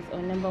about taking this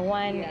on. Number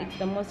one, Yeah. it's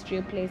the most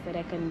real place that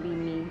I can be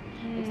me.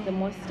 It's the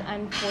most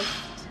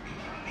unforced,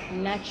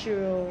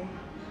 natural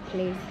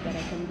place that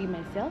I can be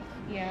myself.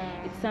 Yeah.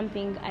 It's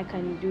something I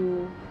can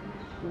do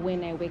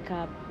when I wake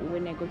up,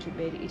 when I go to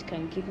bed. It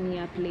can keep me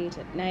up late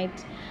at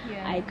night.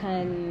 Yeah. I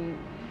can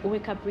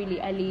wake up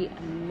really early.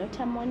 I'm not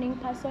a morning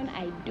person.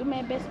 I do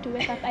my best to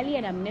wake up early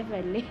and I'm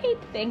never late.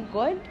 Thank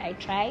God. I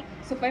try.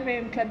 So 5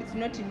 a.m. club is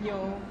not in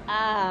your...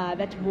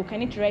 That book. I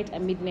need to write a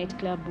midnight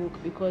club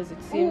book because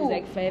it seems Ooh,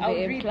 like 5 I'll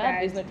a.m. read club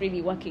that. is not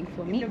really working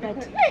for me. No, But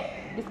because-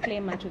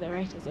 disclaimer to the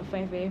writers of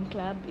 5 a.m.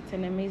 club, it's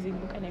an amazing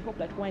book and I hope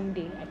that one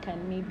day I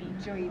can maybe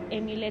Enjoy it.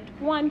 emulate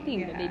one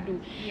thing that they Yeah.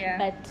 do. Yeah.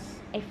 But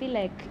I feel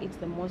like it's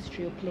the most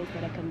real place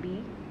that I can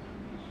be.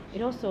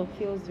 It also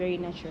feels very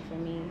natural for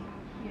me.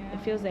 Yeah.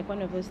 It feels like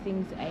one of those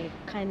things I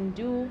can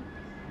do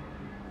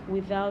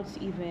without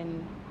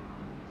even,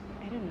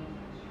 I don't know.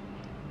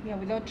 Yeah,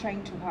 without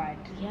trying too hard.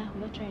 Yeah,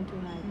 I'm not trying too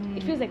hard.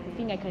 It feels like the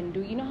thing I can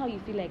do. You know how you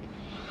feel like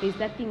there's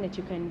that thing that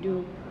you can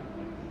do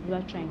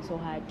without trying so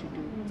hard to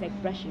do. It's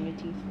like brushing your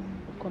teeth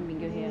or combing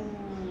your hair.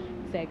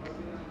 It's like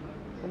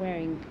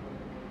wearing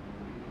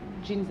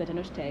jeans that are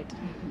not tight.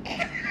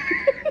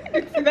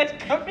 See that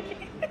coming?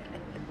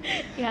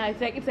 Yeah,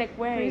 it's like Praise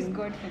wearing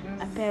God for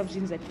those. a pair of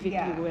jeans that fit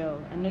Yeah. you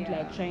well and not Yeah.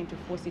 like trying to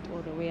force it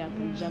all the way up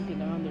and jumping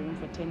around the room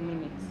for 10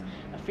 minutes.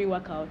 A free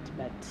workout,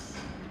 but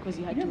because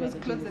you had You to know wear those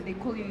the clothes jeans. that they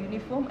call you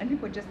uniform, and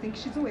people just think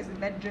she's always in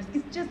that dress.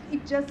 It just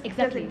Exactly.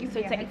 doesn't give So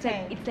me it's a like, hard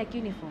time. it's like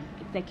uniform.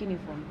 It's like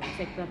uniform. It's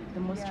like the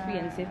most free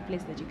and safe Yeah.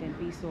 place that you can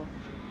be. So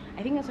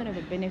I think that's one of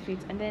the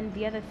benefits. And then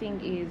the other thing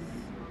is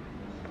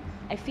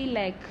I feel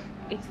like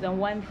it's the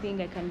one thing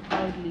I can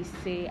proudly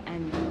say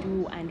and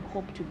do and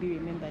hope to be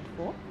remembered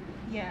for.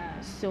 Yeah.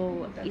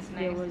 So That's if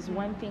there nice. was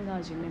one thing I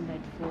was remembered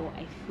for,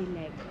 I feel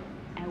like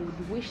I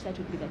would wish that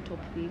would be the top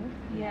thing.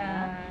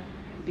 Yeah.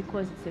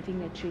 Because it's the thing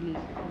that truly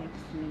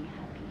makes me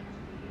happy.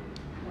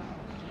 Wow.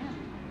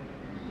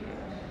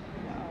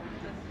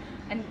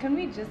 And can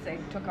we just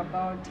talk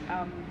about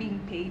being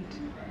paid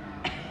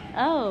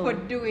Oh. for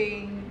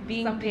doing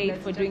Being something paid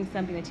that's for just- doing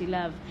something that you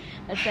love.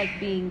 That's like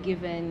being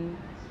given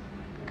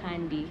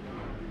candy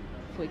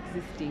for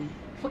existing.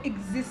 for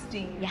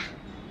existing? Yeah.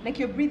 Like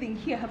you're breathing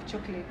here, have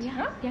chocolate.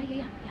 Yeah.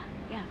 Yeah.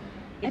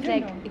 I It's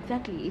don't like know.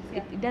 exactly.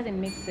 Yeah. It doesn't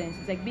make sense.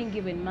 It's like being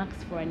given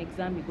marks for an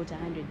exam you got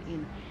 100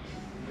 in.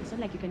 It's not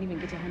like you can even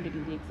get 100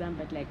 in the exam,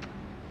 but like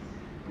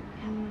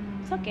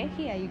it's okay.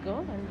 Here you go,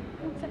 and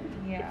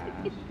Yeah.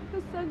 it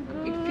feels so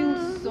good. It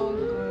feels so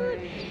good.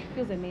 It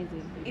feels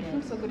amazing. It Yeah.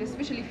 feels so good,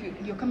 especially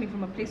if you're coming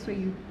from a place where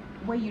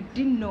you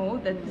didn't know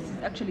that this is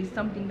actually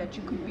something that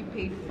you could be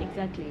paid for.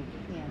 Exactly.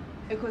 Yeah.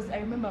 Because I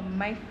remember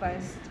my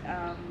first,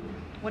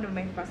 one of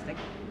my first like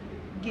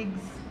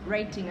gigs,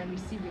 writing and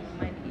receiving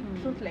money. It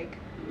felt like,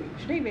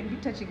 should I even be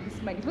touching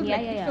this money? It felt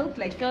like it felt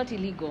like, it felt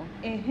illegal.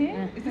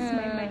 is this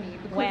my money?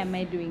 Why am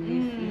I doing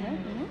this? Mm. Yeah.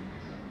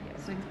 Yeah,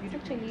 so it's beautiful.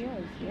 Actually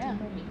yours. Getting Yeah.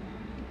 money.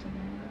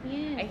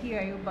 Yeah. I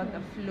hear you about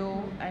the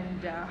flow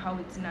and how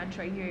it's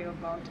natural. I hear you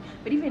about,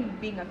 but even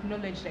being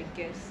acknowledged, I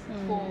guess,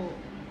 for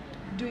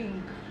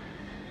doing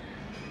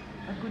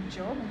a good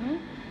job.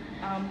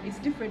 It's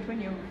different when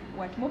you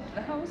mopped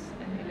the house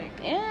and you're like,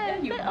 Yeah,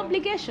 you it's an mop.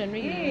 obligation,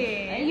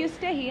 really. Yeah. And you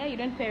stay here, you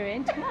don't pay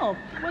rent. No,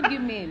 what do you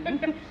mean?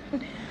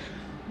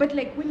 But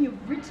like when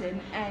you've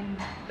written and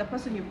the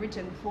person you've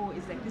written for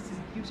is like, this is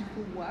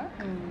beautiful work.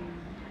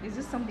 There's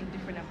just something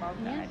different about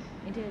Yeah, that.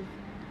 it is.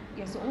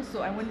 Yeah. So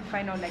also I want to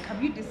find out, like,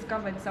 have you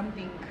discovered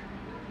something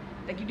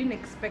like you didn't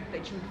expect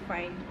that you would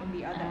find on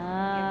the other?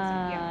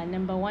 Yeah.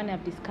 Number one,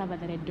 I've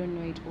discovered that I don't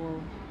know it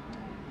all.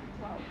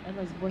 Wow. That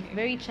was both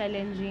very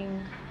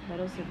challenging, but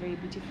also very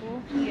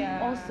beautiful.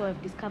 Yeah. Also,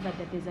 I've discovered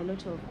that there's a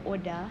lot of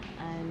order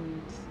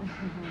and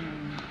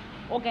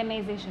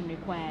organization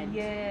required.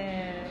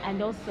 Yeah.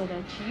 And also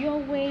that your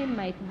way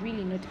might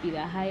really not be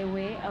the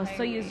highway. I was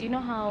so used, you know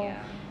how,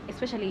 Yeah.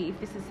 especially if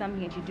this is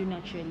something that you do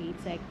naturally,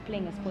 it's like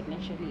playing a sport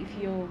naturally.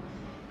 If you're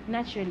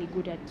naturally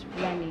good at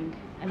running,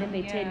 and then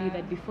they tell you Yeah.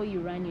 that before you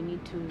run, you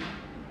need to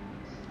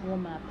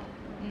warm up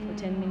for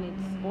 10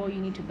 minutes, or you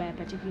need to buy a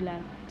particular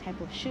type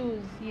of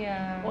shoes,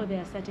 Yeah. or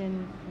there are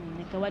certain,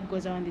 like the word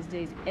goes around these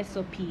days,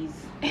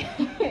 SOPs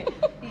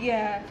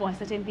Yeah. for a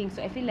certain thing.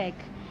 So I feel like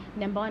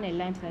number one, I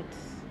learned that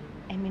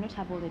I may not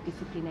have all the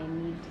discipline I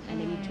need,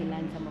 and I need to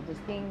learn some of those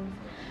things.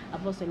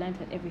 I've also learned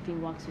that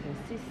everything works with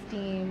a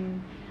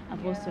system.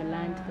 I've also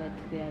learned that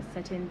there are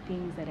certain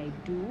things that I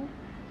do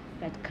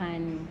that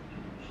can,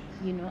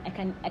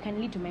 I can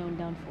lead to my own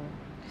downfall,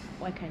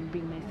 or I can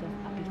bring myself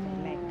up if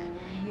I like.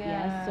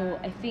 Yeah. So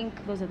I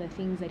think those are the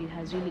things that it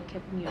has really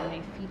kept me on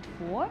my feet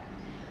for,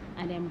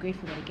 and I'm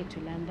grateful that I get to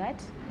learn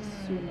that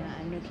sooner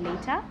and not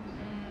later.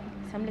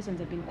 Some lessons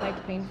have been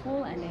quite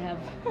painful, and I have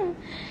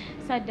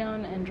sat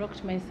down and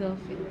rocked myself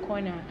in the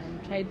corner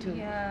and tried to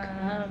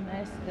calm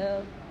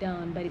myself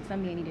down, but it's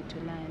something I needed to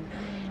learn.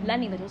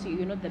 Learning that also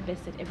you're not the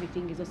best at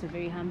everything is also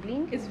very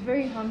humbling. It's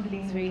very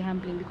humbling. It's very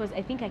humbling because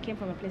I think I came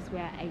from a place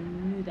where I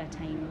knew that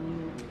I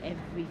knew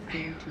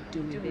everything to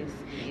do with this.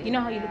 You know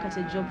how you look at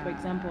a job, for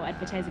example,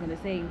 advertising, and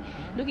they're saying,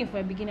 looking for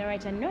a beginner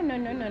writer. No.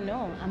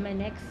 I'm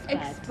an expert.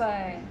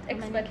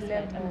 I'm an expert.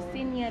 level. I'm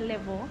senior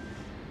level.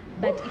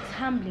 But it's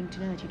humbling to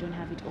know that you don't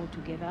have it all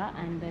together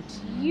and that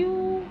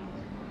you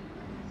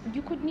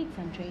you could need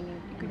some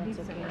training. You could and need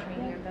that's some okay.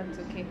 training, Yeah. and that's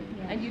okay.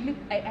 Yeah. And you look.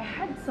 I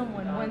had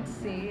someone once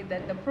say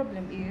that the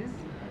problem is,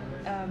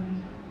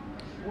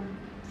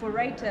 for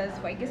writers,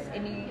 for I guess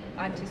any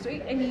artist or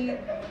any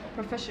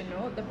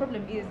professional, the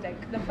problem is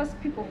like the first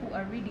people who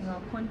are reading our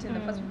content,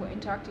 the first people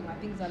interacting with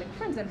things are like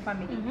friends and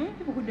family.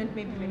 People who don't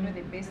maybe even know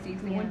the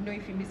basics. They Yeah. won't know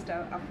if you missed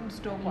a full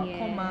stop or a Yes.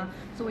 comma.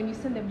 So when you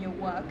send them your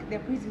work, they're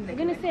praising like I'm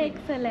gonna like, say like,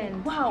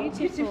 excellent. Wow,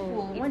 beautiful.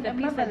 beautiful. It's One- the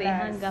piece that they hang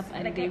marvelous. up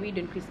and Like they I- read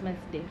on Christmas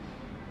Day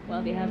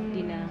while they have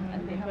dinner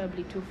and they they're have-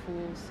 probably too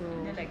full. So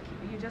They're like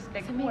you just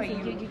like it's who are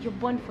amazing. you? You're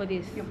born for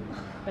this, You're-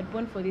 but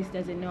born for this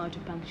doesn't know how to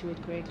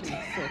punctuate correctly.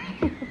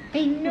 So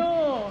I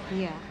know.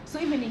 yeah. So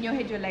even in your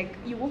head, you're like,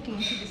 you're walking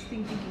into this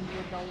thing thinking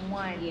you're the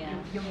one. Yeah,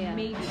 You've yeah.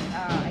 made it.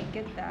 I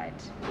get that.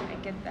 I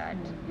get that.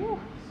 Woo,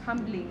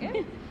 humbling,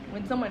 eh?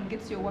 When someone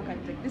gets your work and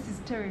it's like, this is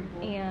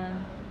terrible. Yeah,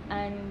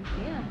 and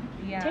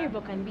Yeah.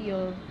 terrible can be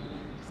your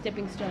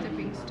stepping stone.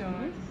 Stepping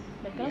stone.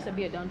 But can also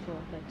be a downfall.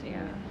 But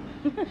Yeah.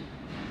 anyway.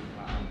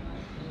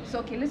 So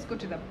okay, let's go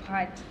to the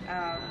part.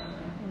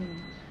 Mm.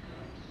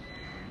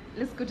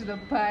 Let's go to the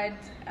part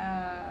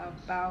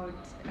about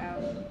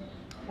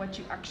what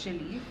you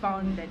actually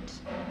found that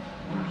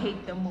you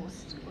hate the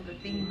most, or the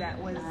thing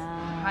that was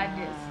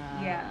hardest.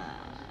 Yeah.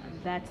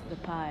 That's the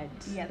part.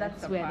 Yeah,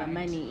 that's the where part. the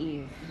money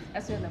is.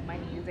 That's where the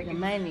money is. Like The it's-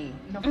 money.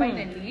 No,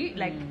 finally,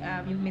 like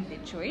you've made the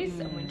choice.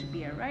 I'm going to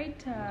be a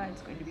writer.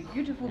 It's going to be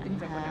beautiful.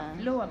 Things are going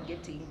to flow. I'm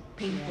getting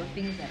paid for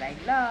things that I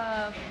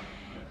love.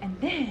 And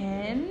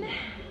then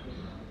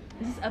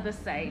this other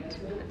side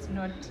that's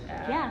not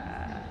not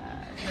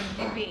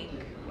giving.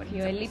 What If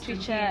you're a it's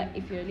supposed to literature,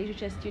 give. if you're a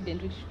literature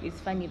student, which is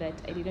funny that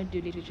I did not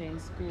do literature in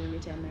school,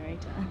 yet I'm a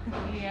writer.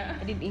 Yeah.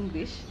 I did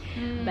English,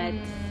 but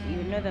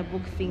you know the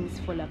book things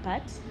fall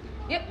apart.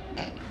 Yep.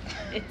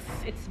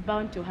 It's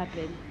bound to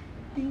happen.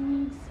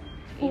 Things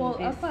fall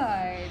this-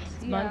 apart.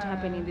 It's bound to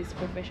happen in this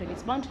profession.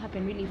 It's bound to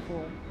happen really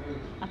for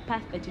a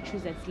path that you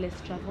choose that's less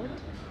traveled.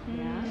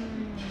 Yeah.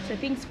 So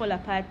things fall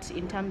apart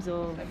in terms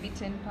of A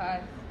beaten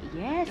path.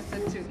 yes, Just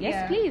the two, yes,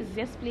 yeah. please,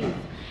 yes, please.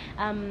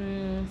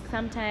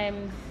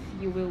 Sometimes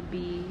you will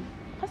be.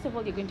 First of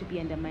all, you're going to be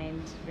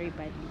undermined very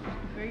badly.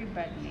 Very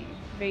badly.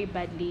 Very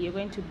badly. You're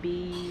going to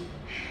be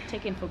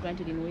taken for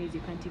granted in ways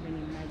you can't even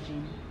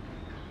imagine.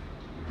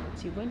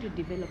 So you're going to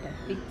develop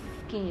a thick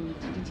skin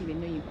that you didn't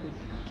even know you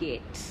could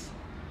get.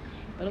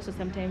 But also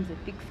sometimes the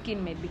thick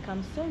skin might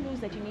become so loose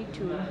that you need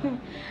to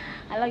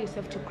allow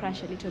yourself to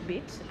crash a little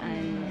bit.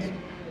 And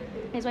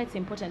that's why it's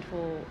important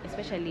for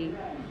especially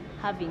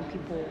having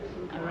people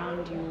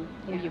around you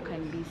who you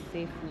can be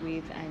safe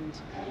with and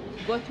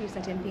go through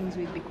certain things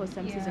with, because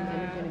some seasons are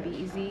not going to be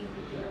easy.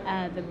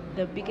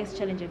 The biggest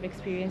challenge I've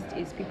experienced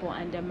is people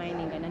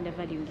undermining and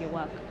undervaluing your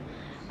work.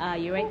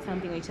 You write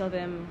something, you tell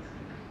them,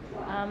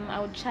 I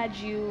would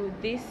charge you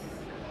this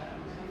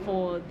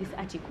for this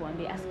article, and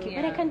they ask you,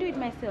 but I can do it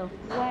myself.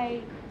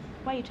 Why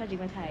are you charging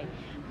that high?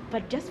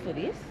 But just for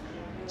this,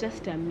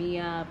 just a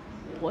mere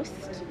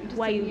post,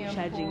 why are a you mere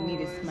charging me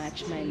this post.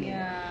 much money?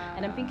 Yeah.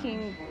 And I'm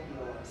thinking,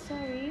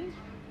 sorry,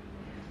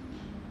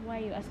 why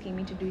are you asking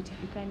me to do it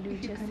if you can't do it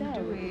If you yourself?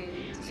 can do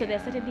it. So there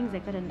are certain things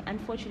like that, and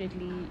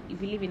unfortunately,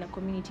 we live in a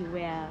community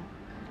where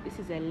this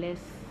is a less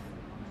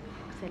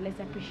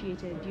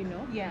appreciated,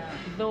 Yeah.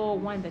 though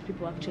one that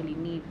people actually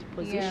need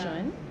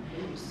position.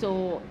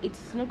 So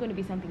it's not going to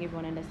be something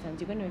everyone understands.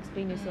 You're going to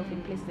explain yourself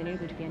in places and you're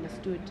going to be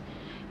understood.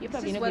 You're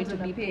probably just not going words to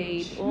on be a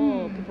paid. page.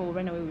 Or people will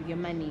run away with your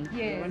money. Yes.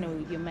 They'll run away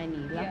with your money.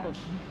 Lack Yeah. of.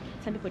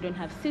 Some people don't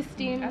have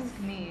systems. Ask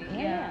me.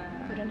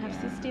 People don't have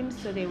Yeah.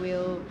 systems, so they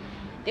will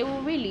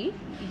really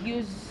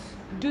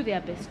do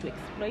their best to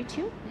exploit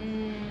you.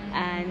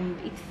 And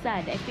it's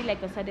sad. I feel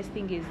like the saddest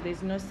thing is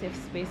there's no safe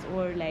space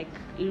or like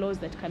laws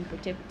that can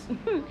protect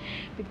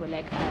people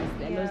like us.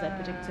 There are laws that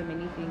protect so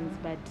many things,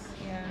 but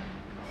Yeah.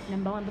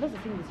 number one, but those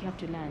are things that you have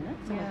to learn. Some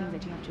of the Yeah. things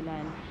that you have to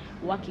learn.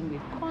 Working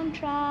with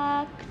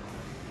contracts,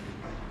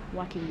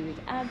 working with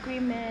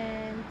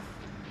agreements.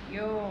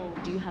 Yo.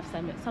 Do you have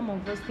some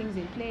of those things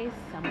in place?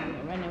 Some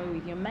will run away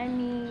with your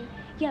money.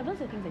 Yeah,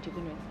 those are things that you're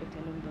going to expect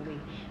along the way.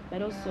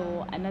 But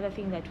also another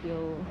thing that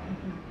will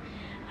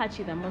hurt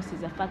you the most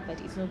is the fact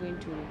that it's not going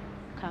to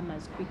come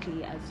as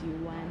quickly as you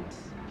want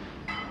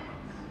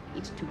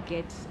it to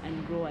get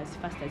and grow as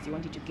fast as you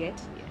want it to get.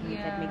 If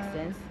that makes Yeah.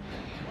 sense.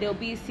 There'll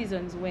be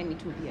seasons when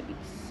it will be a bit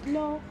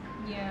slow.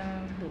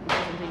 Yeah. There'll be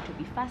seasons when it will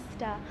be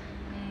faster.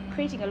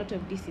 Creating a lot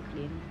of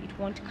discipline. It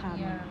won't come,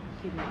 Yeah.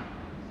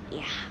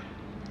 Yeah.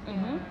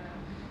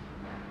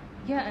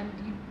 Yeah, and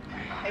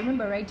I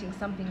remember writing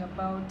something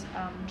about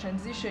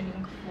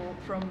transitioning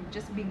from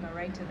just being a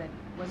writer that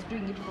was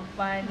doing it for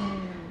fun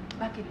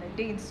back in the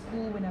day in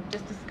school when I've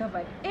just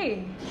discovered,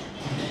 hey,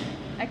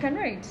 I can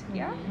write,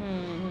 yeah?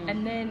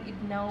 And then it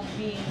now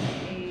being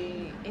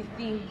a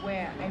thing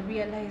where I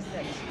realize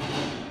that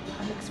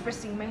I'm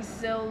expressing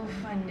myself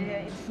and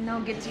it's now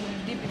getting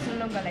deep. It's no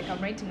longer like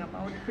I'm writing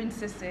about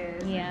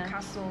princesses Yeah. and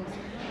castles.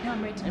 Now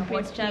I'm writing And about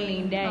Prince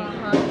Charming kings.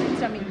 dying. Prince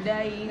Charming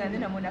dying, and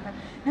then I'm on a,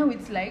 now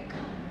it's like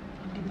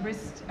I'm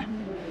depressed.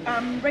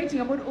 I'm writing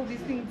about all these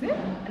things,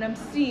 and I'm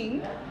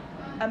seeing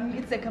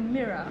it's like a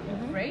mirror,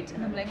 right?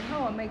 And I'm like,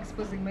 how am I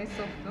exposing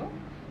myself though?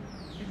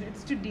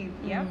 It's too deep,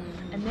 yeah.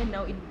 And then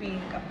now it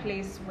being a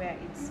place where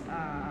it's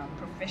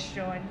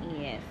profession,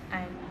 Yes.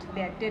 and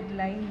there are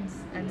deadlines,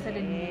 and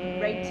suddenly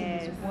writing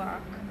is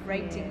work.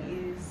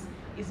 Writing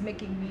is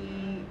making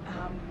me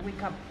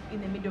wake up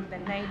in the middle of the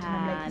night, and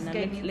I'm like, this Now guy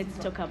let's, needs let's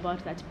to- talk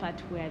about that part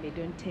where they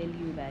don't tell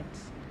you that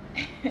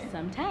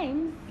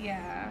sometimes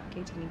Yeah.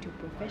 getting into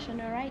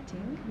professional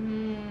writing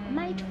Mm.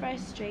 might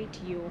frustrate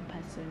your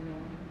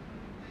personal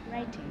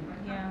writing.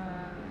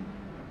 Yeah.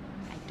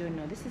 I don't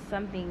know. This is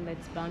something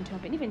that's bound to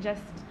happen. Even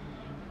just,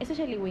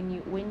 especially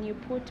when you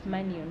put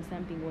money on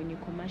something, when you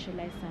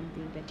commercialize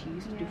something that you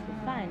used to do for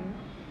Yeah. fun.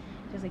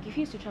 Just like if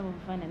you used to travel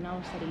for fun and now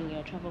suddenly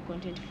you're a travel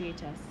content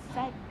creator,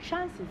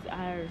 chances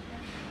are,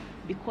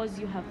 because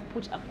you have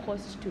put a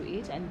cost to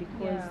it and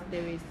because Yeah.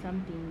 there is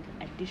something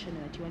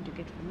additional that you want to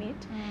get from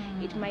it,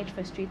 it Mm. might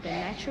frustrate the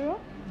natural,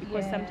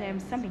 because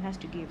sometimes Yes. something has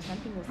to give,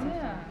 something will suffer.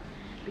 Yeah.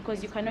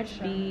 Because you cannot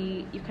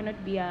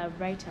be a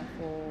writer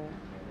for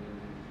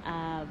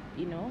a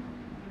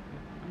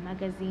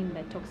magazine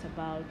that talks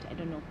about, I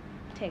don't know,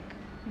 tech,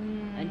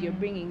 and you're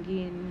bringing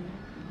in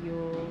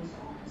your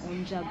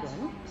own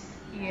jargon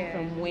Yeah.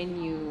 from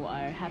when you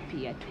are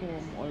happy at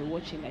home or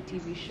watching a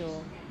TV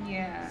show,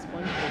 Yeah.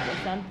 SpongeBob or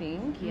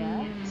something,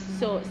 yeah.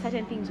 So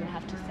certain things will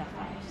have to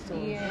suffer. So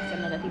Yeah. it's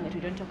another thing that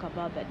we don't talk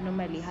about that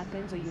normally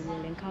happens or you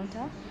will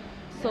encounter.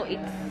 So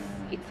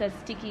it's a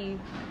sticky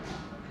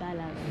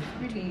balance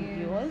between is.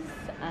 yours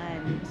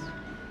and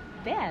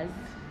theirs,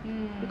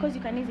 because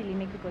you can easily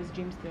make people's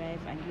dreams thrive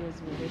and yours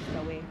will waste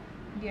away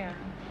Yeah.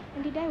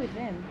 and you die with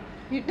them.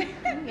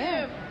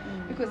 Yeah.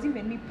 Because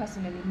even me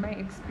personally, my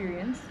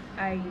experience,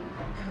 I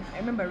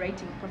remember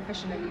writing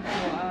professionally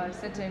for a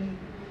certain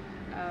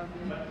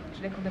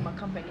should I call them a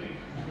company,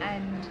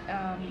 and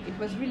it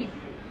was really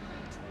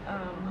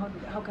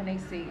how can I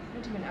say,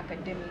 not even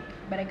academic,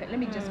 but let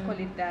me just call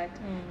it that.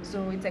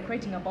 So it's like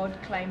writing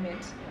about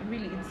climate.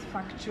 Really, it's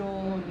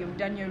factual. You've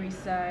done your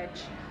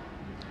research.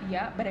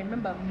 Yeah, but I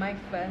remember my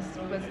first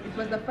it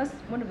was the first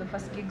one of the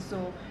first gigs.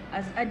 So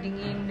as adding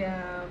in,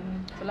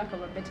 for lack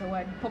of a better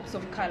word, pops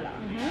of color,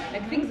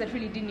 like things that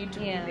really didn't need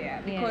to Yeah, be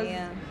there, yeah, because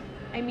yeah.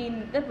 I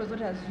mean that was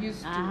what I was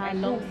used to. I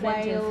Long go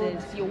wild.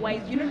 sentences. You're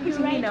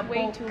putting me in a write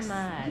way box. too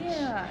much.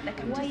 Yeah,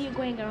 like I'm Why are just you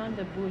going around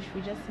the bush?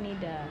 We just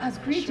need a as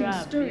creating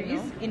shrub, stories you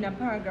know? in a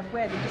paragraph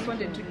where they just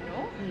wanted to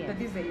know Yes. that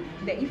this is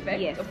the effect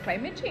Yes. of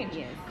climate change.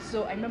 Yes.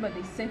 So I remember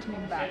they sent me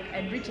back.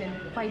 I'd written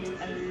quite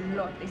a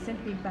lot. They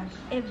sent me back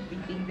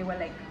everything. They were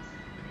like,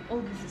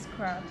 "Oh, this is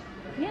crap.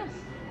 Yeah.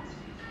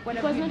 What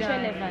It have was you not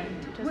done?"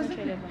 relevant. It was not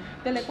relevant.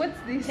 They're like, "What's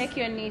this?" Take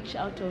your niche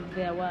out of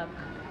their work.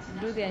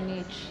 Do their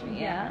niche.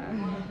 Yeah.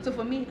 So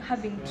for me,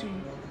 having to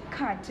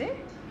cut,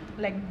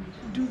 like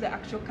do the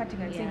actual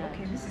cutting and saying, Yeah.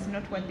 okay, this is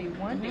not what they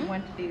want. They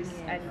want this,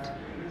 Yes.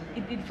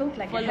 and it felt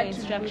like Follow I had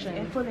instructions.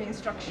 to follow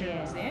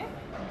instructions. Yes.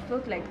 It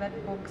felt like that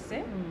box.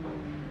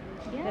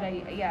 Yeah. That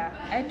I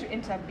had to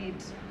enter a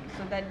bit,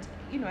 so that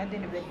at the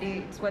end of the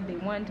day it's what they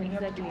want and you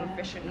have to be Exactly.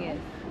 professional. Yes.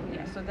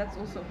 Yeah, so that's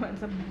also when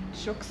something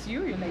shocks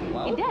you, you're like,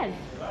 wow. It does.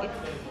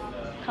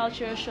 It's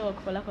cultural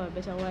shock, for lack of a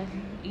better word.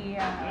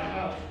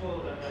 Yeah.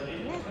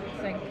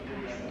 It's like,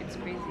 it's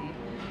crazy.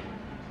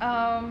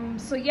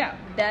 So yeah,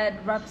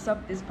 that wraps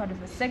up this part of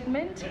the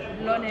segment.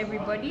 Learn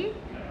everybody.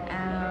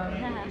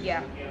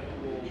 Yeah.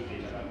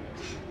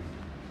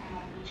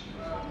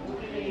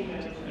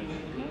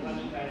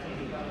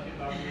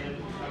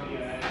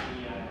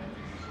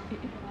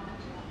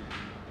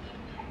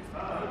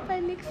 I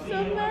panic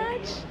so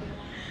much.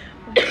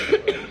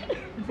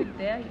 Is it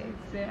there? Yeah,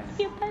 it's there.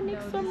 You panic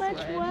No, so this much.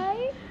 one.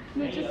 Why?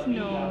 No, just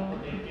no.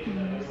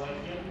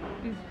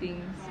 These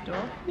things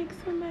stop. Panic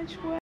so much.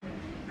 Why?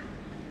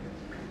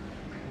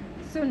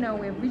 So now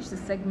we've reached the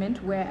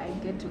segment where I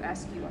get to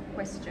ask you a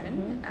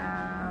question.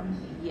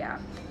 Yeah,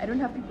 I don't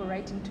have people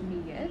writing to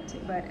me yet,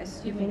 but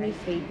assuming Even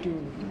if they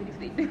do. even if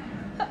they do,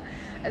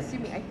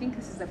 assuming I think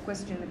this is a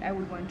question that I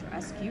would want to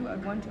ask you. I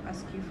want to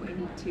ask you for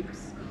any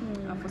tips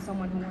for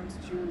someone who wants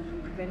to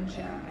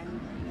venture and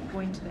go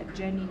into that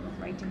journey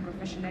of writing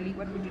professionally.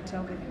 What would you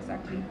tell them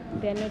exactly?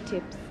 There are no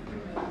tips.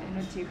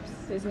 No tips.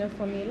 There's no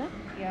formula.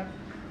 Yeah,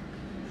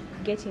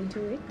 Get into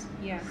it.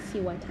 yeah, See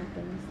what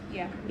happens.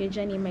 yeah. Your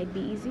journey might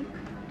be easy.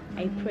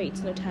 I pray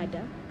it's not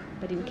harder.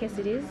 But in case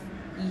it is,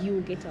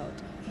 you get out.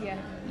 Yeah,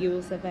 You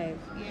will survive.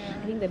 yeah,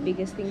 I think the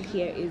biggest thing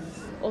here is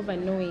over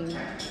knowing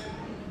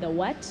the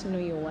what, know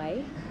your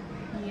why.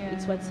 yeah.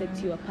 It's what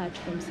sets you apart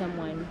from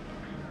someone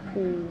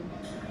who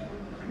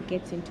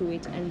gets into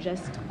it and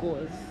just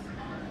goes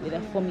with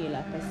a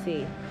formula per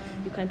se.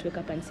 You can't wake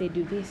up and say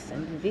do this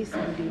and do this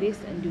and do this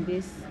and do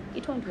this.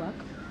 It won't work.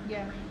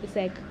 Yeah, It's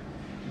like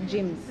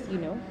gyms,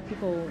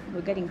 people,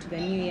 we're getting to the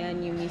new year,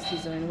 new me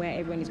season where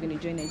everyone is going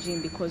to join a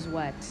gym because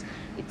what?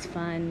 It's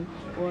fun,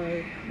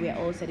 or we're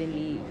all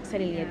suddenly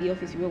at the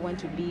office, we all want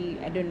to be,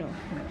 I don't know,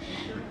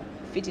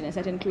 fit in a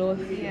certain cloth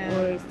Yeah.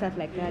 or stuff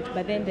like that.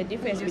 But then the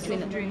difference Yourself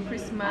between during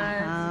Christmas,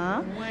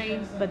 Uh-huh.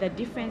 wine. But the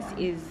difference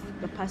is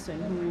the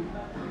person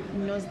who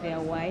knows their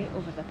why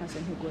over the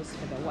person who goes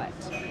for the what.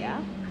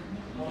 Yeah.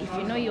 If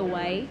you know your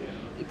why,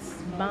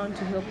 it's bound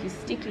to help you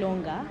stick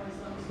longer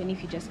than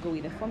if you just go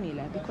with the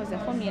formula. Because the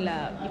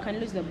formula, you can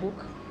lose the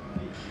book.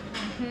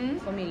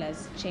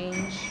 Formulas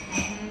change.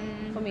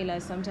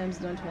 Formulas sometimes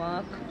don't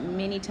work.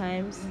 Many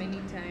times,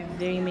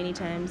 very many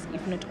times,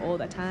 if not all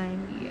the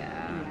time.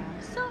 Yeah.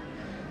 So,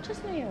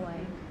 just know your why.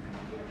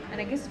 And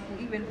I guess it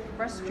will even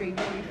frustrate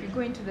you if you go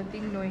into the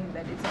thing knowing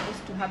that it's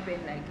supposed to happen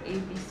like A,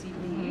 B, C,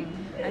 D,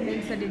 and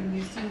then suddenly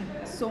you see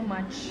so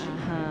much,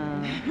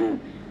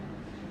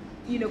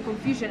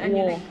 confusion, and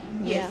you're War. like,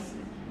 yes.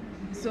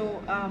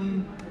 So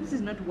this is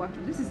not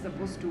working. This is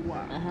supposed to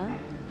work.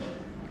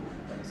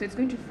 So it's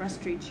going to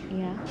frustrate you.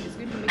 Yeah. It's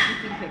going to make you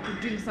think like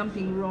you're doing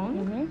something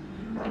wrong,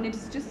 and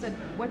it's just that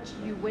what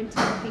you went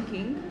in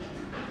thinking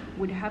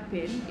would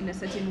happen in a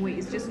certain way.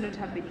 It's just not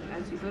happening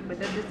as you thought, but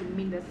that doesn't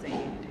mean that's the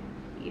end.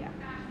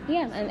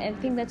 Yeah, and I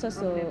think that's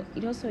also,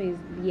 it also is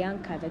the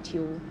anchor that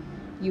you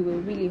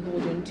will really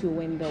hold on to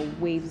when the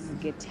waves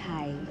get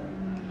high.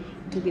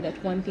 To be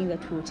that one thing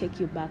that will take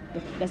you back,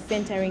 the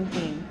centering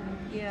thing.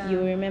 Yeah. You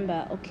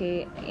remember,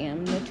 okay, I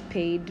am not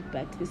paid,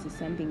 but this is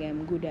something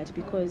I'm good at,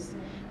 because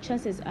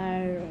chances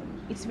are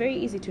it's very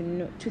easy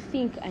to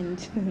think, and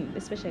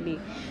especially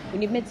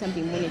when you've made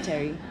something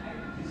monetary,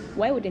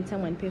 why wouldn't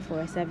someone pay for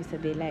a service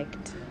that they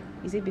liked?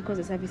 Is it because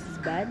the service is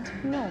bad?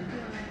 No,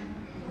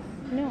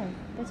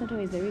 that's not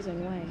always the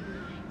reason why.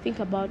 Think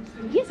about,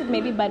 yes, it may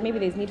be bad, maybe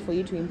there's need for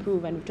you to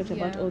improve, and we've talked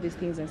about all these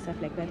things and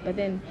stuff like that, but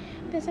then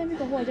there's some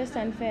people who are just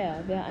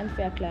unfair. They're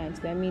unfair clients,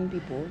 they're mean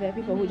people, there are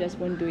people who just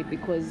won't do it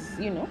because,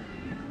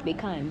 they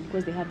can,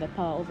 because they have the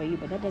power over you,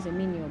 but that doesn't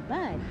mean you're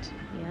bad.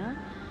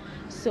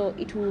 So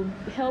it will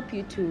help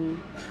you to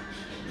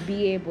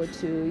be able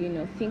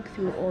to, think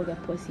through all the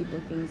possible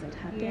things that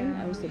happen,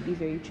 and also be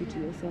very true to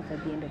yourself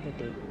at the end of the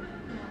day.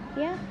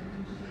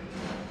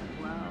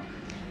 Wow.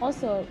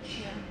 Also,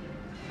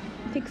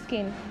 thick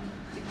skin.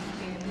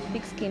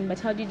 But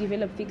how do you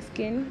develop thick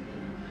skin?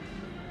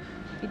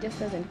 It just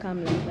doesn't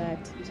come like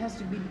that. It has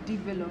to be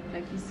developed,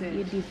 like you said.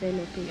 You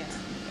develop it.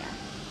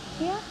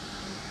 Yeah.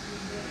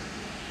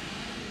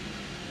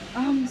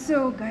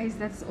 So guys,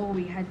 that's all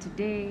we had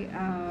today.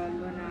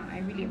 Lorna, I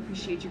really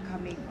appreciate you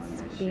coming on the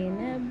show. It's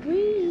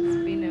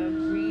been a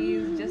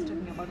breeze. Just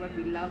talking about what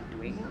we love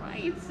doing,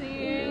 right? So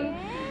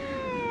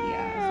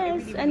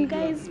Yes. And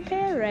guys,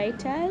 pair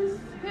writers,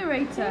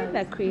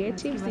 the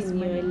creatives in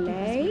your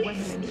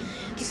life,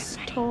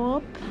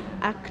 stop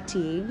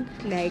acting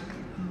like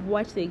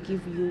what they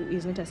give you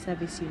is not a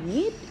service you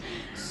need.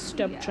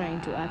 Stop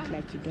trying to act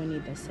like you don't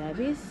need the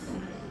service,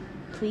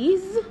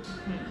 please.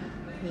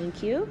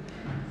 Thank you.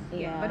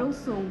 But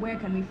also, where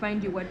can we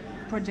find you? What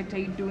project are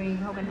you doing?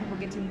 How can people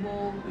get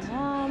involved?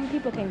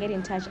 People can get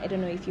in touch. I don't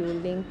know if you will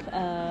link.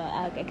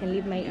 I can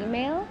leave my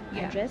email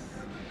address,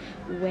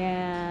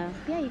 where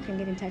you can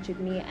get in touch with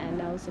me,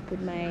 and I'll also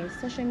put my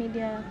social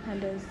media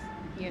handles.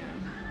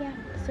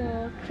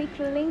 So click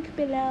the link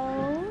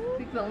below.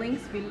 Click the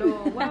links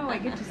below. Wow, I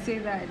get to say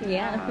that.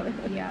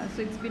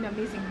 So it's been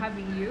amazing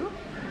having you,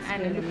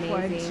 and I look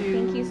forward to.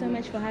 Thank you so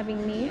much for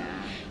having me.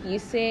 You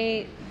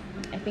say,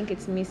 I think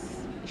it's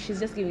she's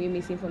just giving you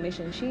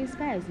misinformation. She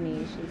inspires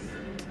me.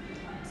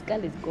 This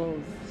girl is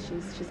gold.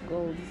 She's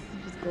gold.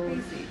 She's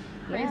gold.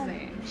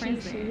 Crazy.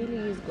 She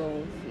really is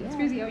gold. It's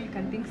crazy how you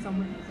can think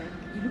someone is like,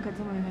 you look at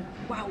someone and like,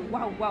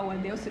 wow,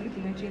 and they're also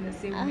looking at you in the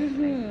same way.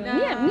 Me,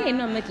 I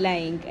know I'm not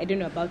lying. I don't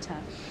know about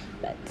her,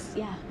 but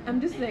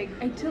I'm just like,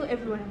 I tell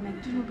everyone, I'm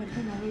like, do you know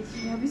Katrina? Wait,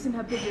 have you seen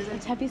her pages?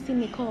 But have you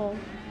seen Nicole?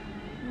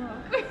 Wow.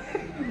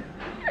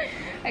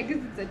 I guess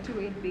it's a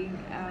two-way thing.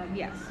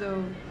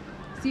 So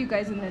see you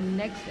guys in the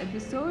next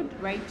episode.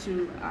 Write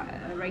to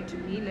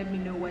me. Let me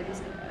know what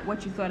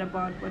you thought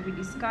about what we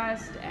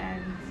discussed,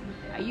 and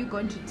are you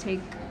going to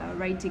take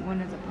writing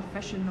on as a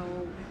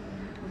professional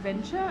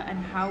venture, and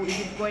how is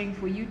it going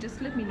for you?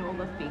 Just let me know all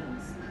the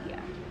things.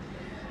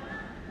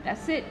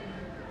 That's it.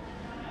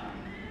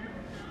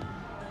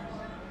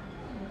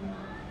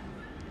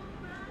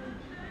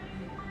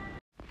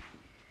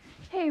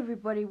 Hey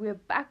everybody, we're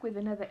back with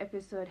another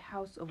episode,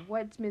 House of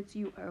Wordsmiths.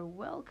 You are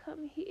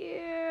welcome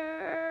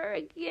here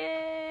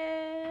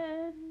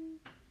again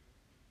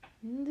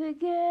and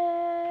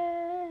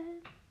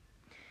again.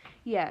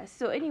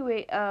 So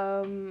anyway,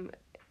 I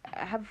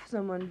have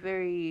someone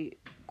very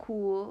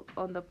cool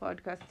on the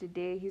podcast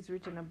today. He's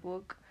written a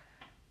book.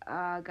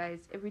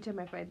 Guys, every time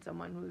I find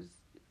someone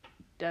who's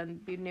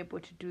been able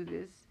to do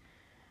this,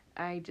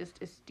 I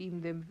just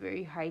esteem them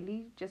very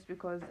highly, just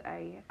because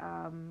I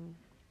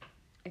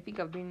think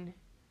I've been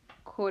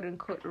quote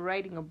unquote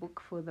writing a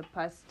book for the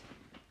past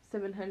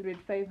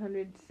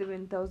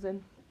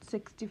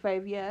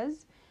 7,65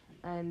 years,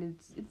 and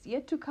it's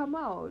yet to come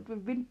out.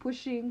 We've been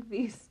pushing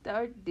the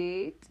start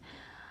date,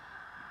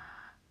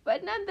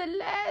 but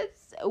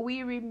nonetheless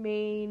we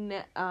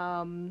remain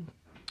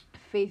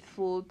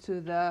faithful to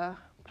the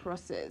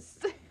process.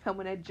 I'm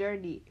on a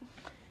journey.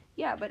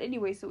 But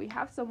anyway, so we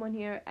have someone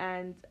here,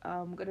 and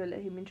I'm gonna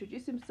let him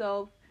introduce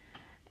himself,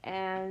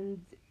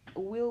 and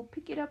we'll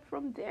pick it up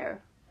from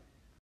there.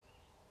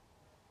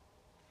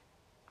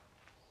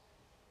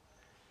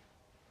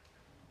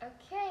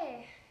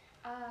 Okay.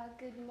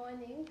 Good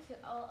morning to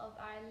all of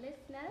our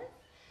listeners.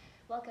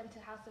 Welcome to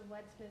House of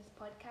Wordsmiths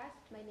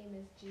podcast. My name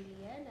is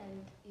Julian,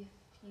 and if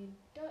you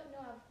don't know,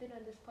 I've been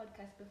on this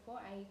podcast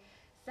before. I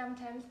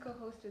sometimes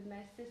co-host with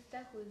my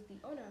sister, who is the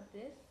owner of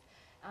this,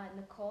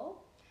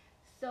 Nicole.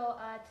 So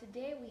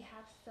today we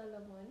have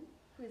Solomon,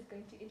 who is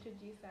going to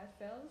introduce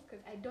ourselves,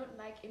 because I don't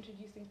like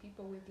introducing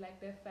people with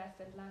like their first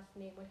and last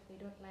name. What if they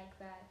don't like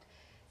that?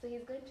 So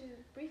he's going to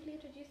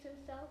briefly introduce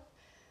himself,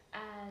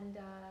 and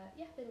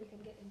then we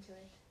can get into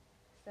it.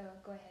 So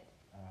go ahead.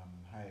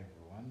 Hi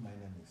everyone, my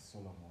name is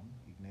Solomon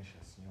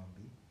Ignatius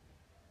Nyombi.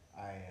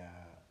 I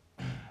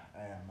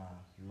am a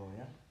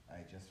lawyer.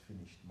 I just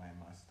finished my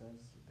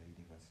master's at the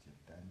University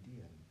of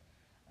Dundee, and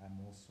I'm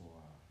also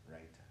a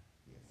writer.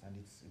 Yes, and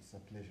it's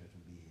a pleasure to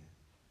be here.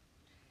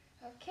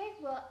 Okay,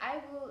 well, I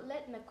will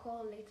let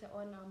Nicole later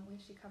on, when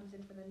she comes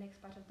in for the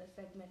next part of the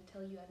segment,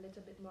 tell you a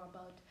little bit more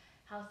about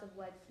House of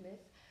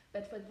Wordsmiths.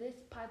 But for this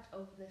part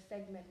of the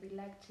segment, we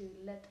like to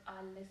let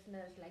our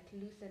listeners like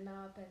loosen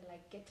up and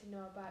like get to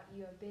know about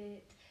you a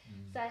bit.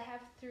 So I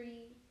have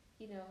three,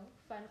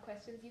 fun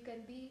questions. You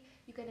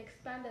can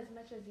expand as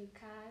much as you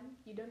can.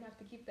 You don't have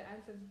to keep the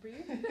answers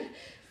brief.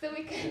 So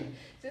we can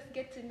just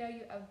get to know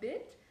you a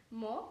bit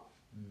more.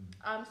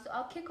 So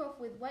I'll kick off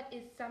with, what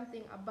is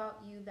something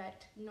about you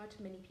that not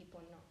many people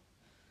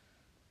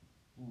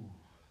know? Ooh,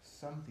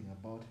 something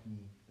about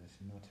me that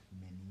not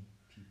many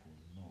people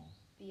know.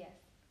 Yes.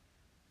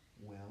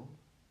 Well,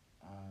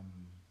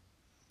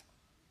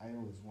 I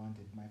always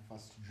wanted, my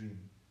first dream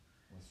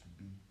was to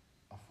be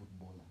a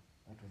footballer.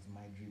 That was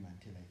my dream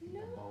until I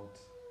think about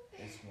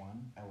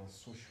S1. I was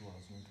so sure I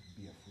was going to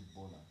be a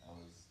footballer.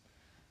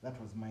 That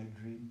was my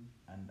dream,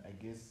 and I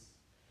guess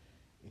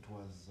it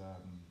was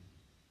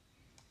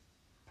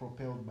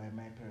propelled by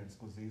my parents,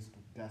 because they used to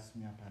gas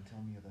me up and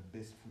tell me, you're the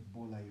best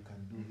footballer, you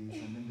can do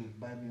this, and then they'd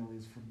buy me all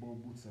these football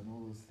boots and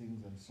all those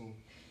things. And so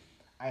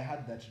I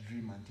had that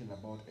dream until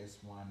about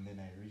S1.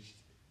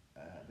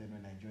 Then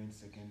when I joined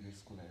secondary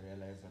school, I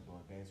realized that there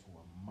were guys who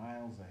were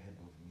miles ahead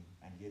of me,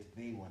 and yet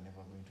they were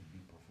never going to be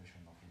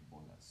professional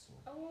footballers. So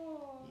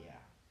yeah.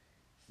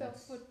 So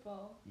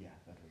football. Yeah,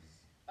 that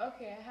was.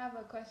 Okay, I have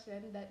a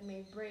question that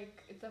may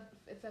break. It's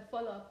a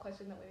follow-up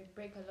question that may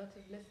break a lot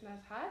of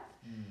listeners' hearts.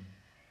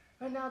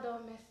 Ronaldo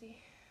or Messi?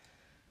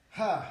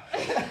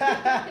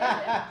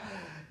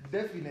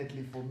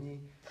 Definitely for me,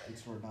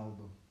 it's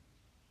Ronaldo.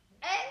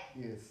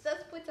 Yes.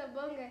 Just put a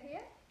bonga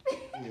here.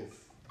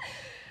 Yes.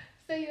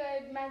 So you are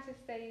at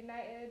Manchester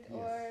United, Yes.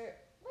 or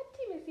what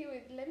team is he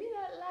with? Let me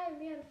not lie,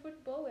 me and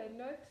football we're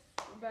not,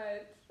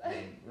 but...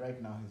 Right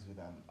now he's with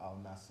Al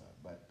Nassr,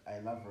 but I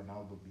love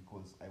Ronaldo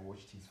because I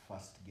watched his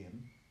first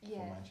game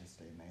for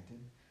Manchester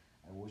United.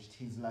 I watched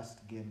his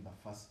last game the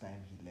first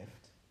time he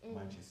left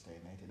Manchester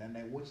United, and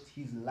I watched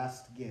his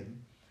last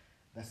game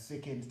the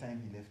second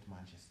time he left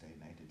Manchester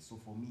United. So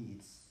for me,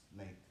 it's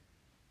like,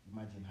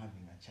 imagine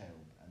having a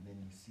child and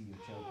then you see your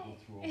child go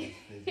through all these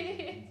phases and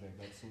things like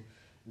that. So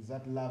there's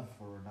that love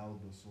for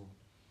Ronaldo. So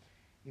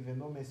even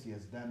though Messi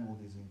has done all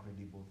these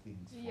incredible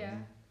things, for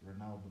me,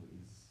 Ronaldo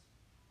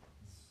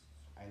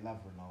I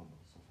love Ronaldo.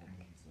 So for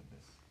me, he's the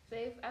best. So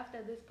if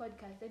after this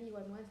podcast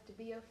anyone wants to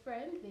be your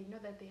friend, they know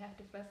that they have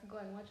to first go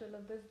and watch all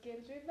of those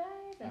games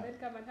revive and then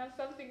come and have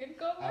something in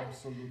common.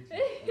 Absolutely.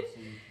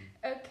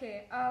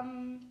 Okay.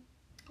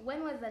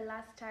 When was the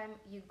last time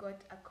you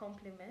got a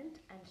compliment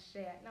and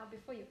share? Now,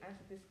 before you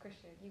answer this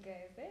question, you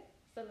guys,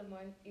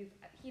 Solomon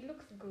he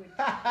looks good.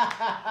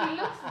 He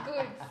looks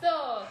good.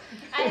 So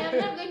I am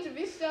not going to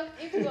be shocked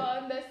if you're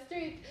on the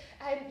street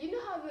and you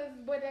know how those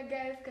border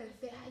guys can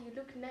say, you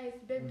look nice,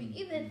 baby.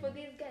 Even for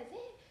these guys,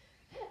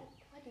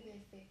 what do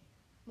they say?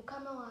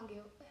 Mukama wange.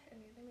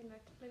 Let me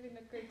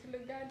not go into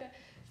Luganda.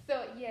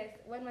 So yes,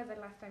 when was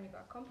the last time you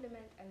got a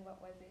compliment and what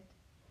was it?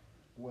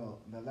 Well,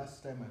 the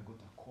last time I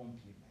got a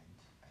compliment,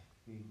 I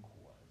think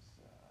was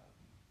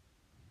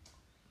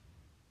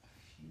a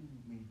few,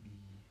 maybe.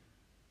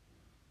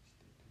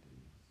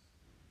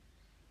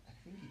 I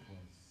think it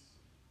was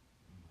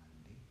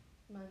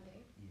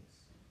Monday.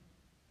 Yes.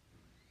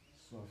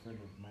 So a friend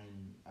of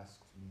mine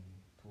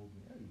told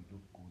me, "Oh, you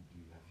look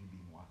good. Have you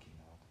been working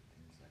out and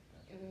things like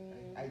that?"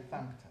 I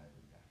thanked her.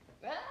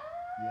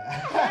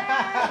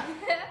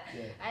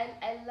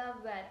 I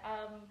love that.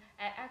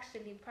 I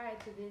actually, prior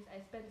to this, I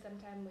spent some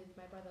time with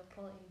my brother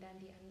Paul in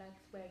Dundee, and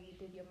that's where you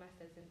did your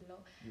masters in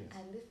law. Yes.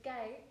 And this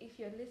guy, if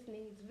you're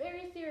listening, is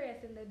very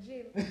serious in the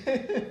gym.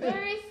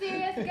 Very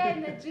serious guy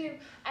in the gym.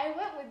 I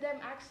went with them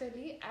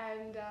actually,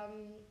 and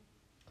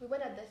we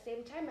went at the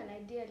same time, and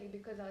ideally,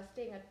 because I was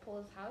staying at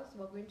Paul's house,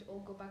 we're going to all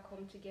go back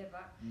home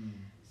together.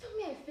 So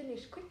I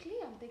finished quickly.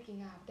 I'm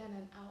thinking, I've done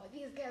an hour.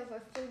 These guys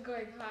are still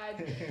going hard.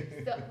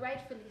 So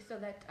rightfully so,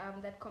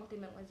 that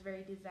compliment was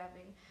very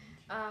deserving.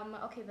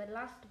 Okay, the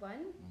last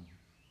one,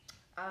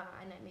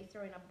 and I may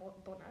throw in a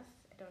bonus,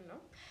 I don't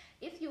know.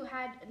 If you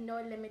had no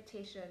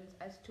limitations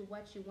as to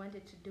what you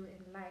wanted to do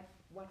in life,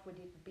 what would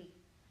it be?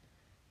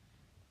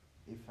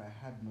 If I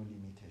had no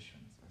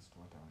limitations as to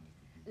what I wanted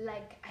to be.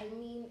 Like, I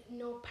mean,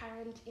 no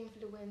parent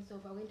influence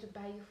over going to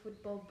buy you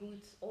football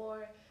boots,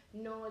 or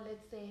no,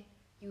 let's say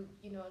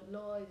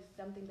law is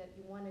something that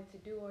you wanted to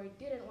do or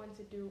didn't want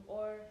to do,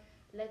 or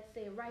let's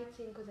say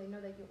writing, because I know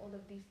that you're all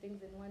of these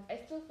things in once. I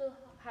still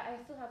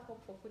have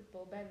hope for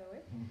football, by the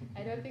way.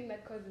 I don't think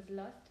that cause is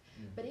lost.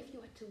 Yeah. But if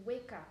you were to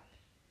wake up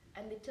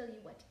and they tell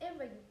you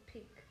whatever you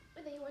pick,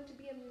 whether you want to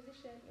be a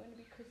musician, you want to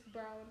be Chris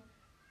Brown,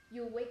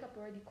 you wake up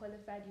already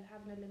qualified, you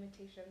have no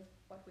limitations,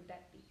 what would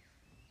that be?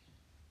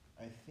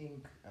 I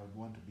think I would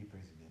want to be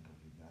president of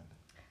Uganda.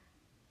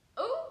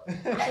 Oh,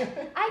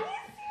 are you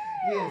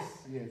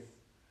serious? Yes.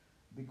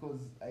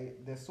 Because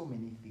there's so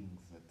many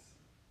things that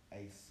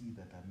I see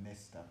that are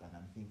messed up, and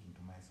I'm thinking to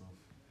myself,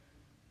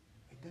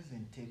 it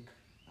doesn't take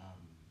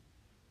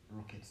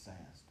rocket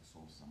science to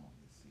solve some of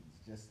these things.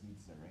 It just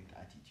needs the right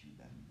attitude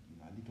and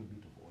a little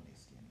bit of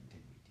honesty and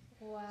integrity.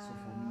 Wow. So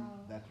for me,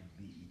 that would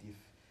be it. If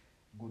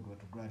God were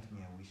to grant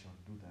me a wish, I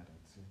would do that.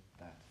 I'd say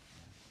that.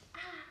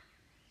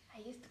 I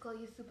used to call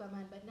you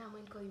Superman, but now I'm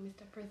going to call you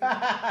Mr. President.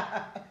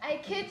 I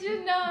kid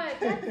you not.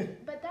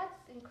 But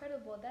that's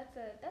incredible. That's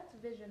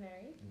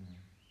visionary.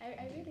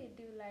 I really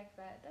do like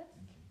that. That's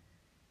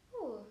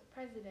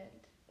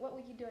president. What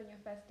would you do on your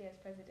first day as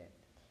president?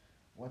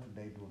 What would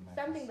I do on my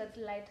Something first?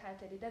 that's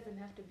light-hearted. It doesn't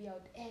have to be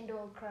out end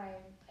all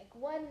crime. Like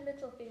one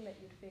little thing that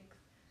you'd fix.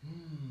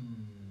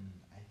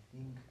 I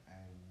think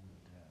I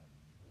would.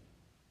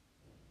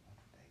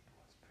 What would I do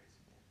as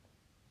president?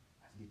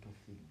 A little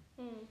thing.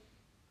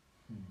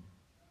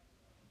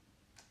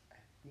 I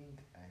think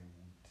I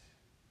would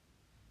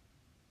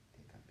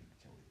take a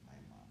picture with my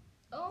mom.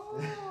 Oh,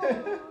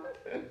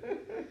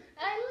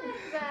 I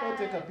like that. I'll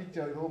take a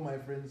picture with all my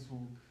friends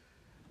who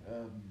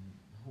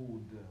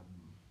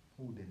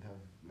wouldn't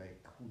have,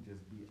 like, who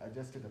just be. I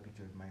just take a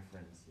picture with my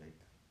friends, like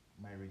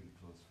my really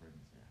close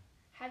friends. Yeah.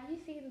 Have you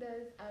seen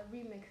those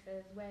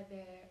remixes where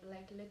they're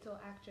like little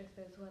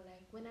actresses who are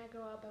like, when I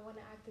grow up, I want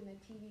to act in a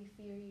TV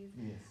series?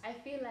 Yes. I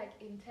feel like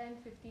in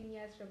 10, 15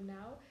 years from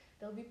now,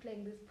 they'll be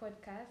playing this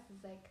podcast.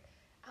 It's like,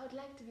 I would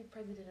like to be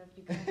president of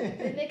Uganda.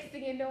 The next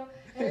thing you know,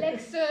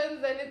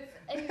 elections, and it's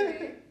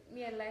anyway.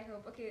 Me and I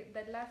hope. Okay,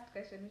 that last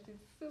question, which is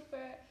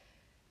super,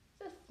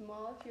 just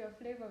small. If you're a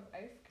flavor of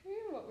ice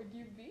cream, what would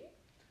you be?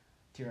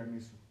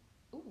 Tiramisu.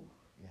 Ooh,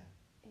 Yeah.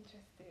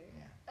 interesting.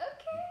 Yeah.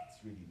 Okay. It's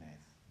really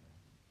nice.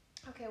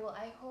 Okay, well,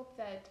 I hope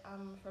that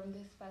from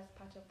this first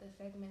part of the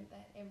segment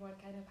that everyone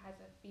kind of has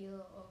a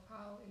feel of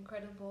how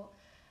incredible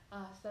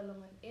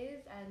Solomon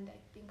is, and I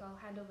think I'll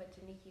hand over to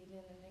Nikki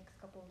in the next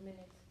couple of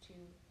minutes to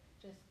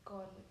just go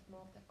on with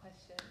more of the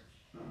questions.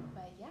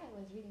 But yeah, it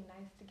was really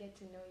nice to get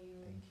to know you.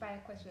 Thank you. Fire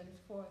questions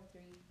 4 or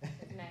 3.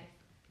 It's nice.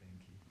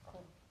 Thank you.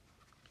 Cool.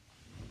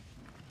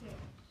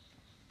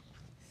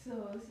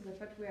 So this is the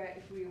part where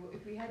if we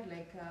had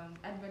like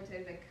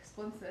advertise like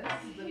sponsors,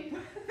 the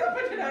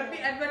part where I'd be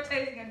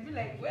advertising and be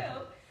like,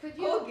 well, Could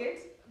you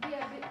Colgate. be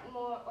a bit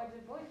more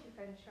audible if you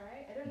can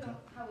try? I don't know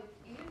how it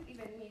is,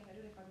 even me, I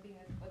don't know if I'm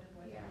being as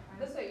audible as Yeah, I can.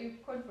 that's why you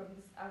come from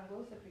this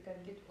angle so that we can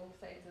get all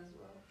sides as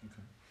well.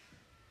 Okay.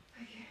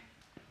 Okay.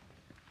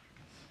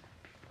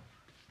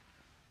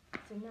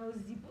 So now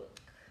the book.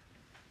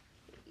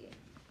 Yeah.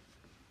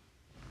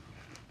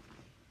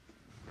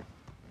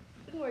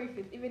 Don't worry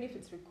even if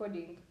it's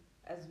recording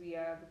as we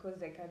are,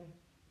 because I can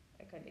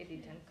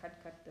edit and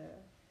cut the.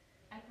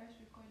 I press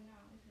record now,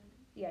 isn't it?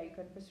 Yeah, you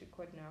can press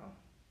record now.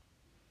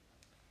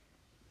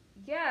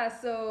 Yeah,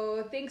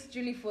 so thanks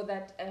Julie for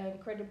that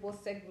incredible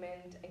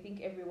segment. I think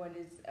everyone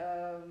is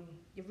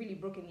you've really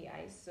broken the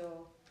ice,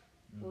 so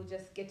we'll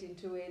just get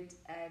into it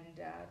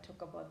and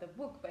talk about the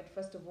book. But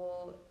first of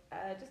all,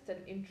 just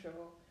an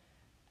intro.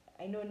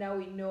 I know now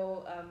we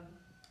know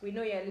you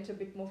a little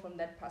bit more from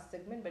that past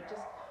segment, but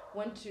just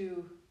want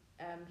to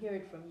hear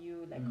it from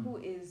you. Like, who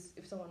is,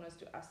 if someone was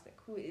to ask, like,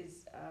 who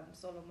is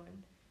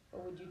Solomon?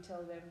 What would you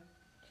tell them?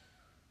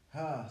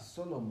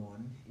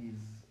 Solomon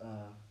is,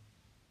 I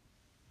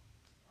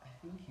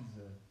think he's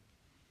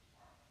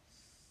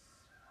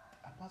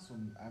a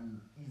person.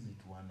 I'm easy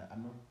to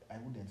understand. I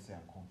wouldn't say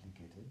I'm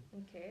complicated.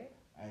 Okay.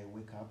 I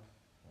wake up,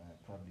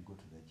 probably go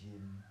to the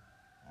gym.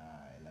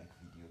 I like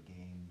video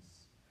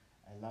games.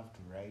 I love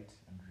to write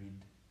and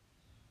read,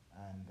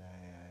 and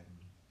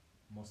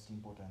most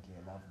importantly,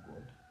 I love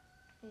God.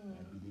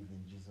 I believe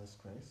in Jesus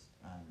Christ,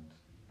 and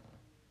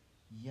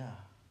yeah,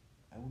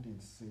 I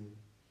wouldn't say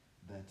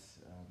that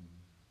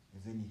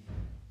there's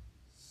anything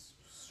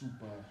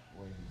super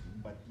or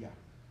anything, but yeah,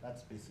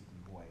 that's basically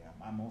who I am.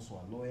 I'm also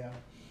a lawyer.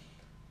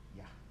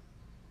 Yeah.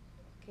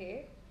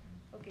 Okay,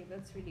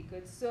 that's really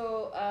good.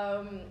 So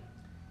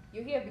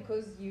you're here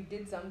because you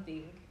did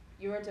something.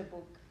 You wrote a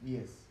book.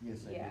 Yes, I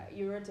Yeah, did.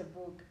 you wrote a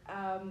book.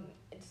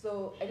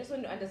 So I just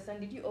want to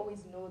understand, did you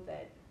always know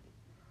that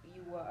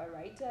you were a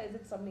writer? Is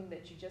it something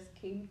that you just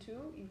came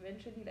to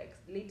eventually, like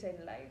later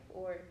in life?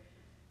 Or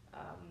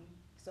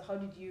so how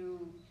did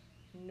you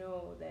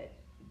know that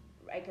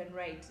I can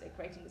write, like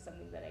writing is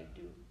something that I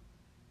do?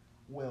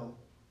 Well,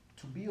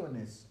 to be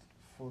honest,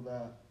 for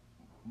the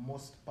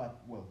most part,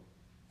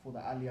 for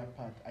the earlier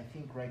part, I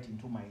think right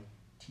into my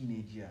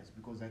teenage years,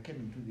 because I came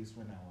into this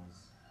when I was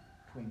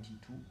 22.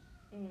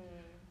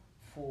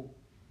 For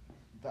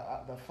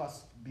the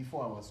first,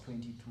 before I was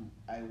 22,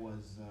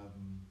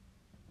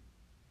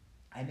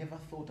 I never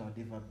thought I'd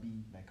ever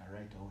be like a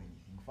writer or anything.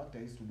 In fact, I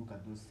used to look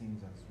at those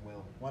things as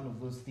well. One of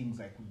those things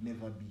I could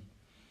never be.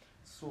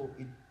 So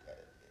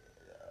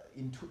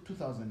in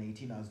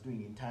 2018, I was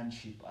doing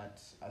internship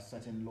at a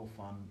certain law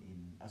firm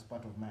as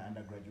part of my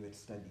undergraduate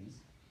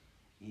studies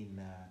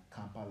in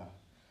Kampala.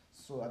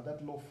 So at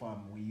that law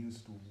firm,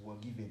 were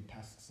given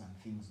tasks and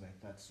things like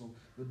that. So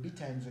there'd be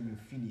times when you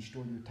finished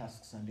all your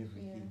tasks and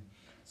everything.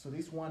 So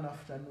this one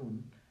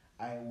afternoon,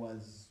 I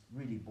was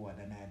really bored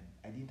and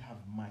I didn't have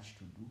much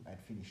to do. I'd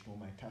finished all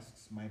my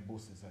tasks. My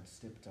bosses had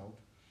stepped out.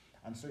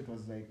 And so it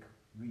was like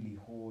really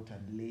hot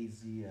and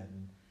lazy,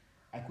 and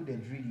I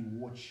couldn't really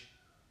watch,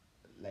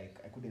 like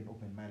I couldn't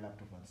open my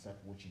laptop and start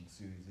watching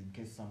series in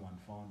case someone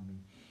found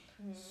me.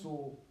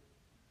 So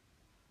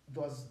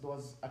there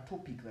was a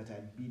topic that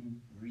I'd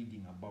been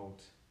reading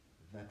about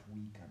that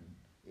week, and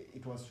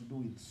it was to do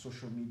with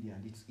social media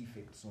and its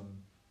effects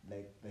on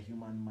like the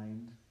human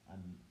mind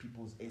and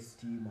people's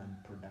esteem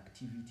and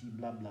productivity,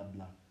 blah blah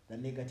blah, the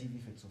negative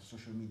effects of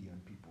social media on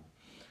people.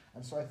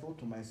 And so I thought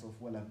to myself,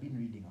 well, I've been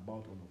reading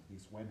about all of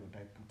this, why don't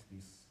I put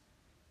this,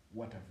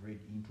 what I've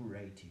read, into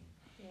writing?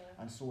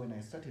 And so when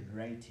I started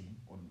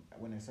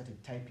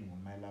typing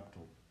on my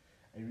laptop,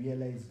 I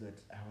realized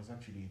that I was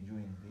actually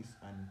enjoying this,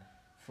 and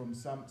from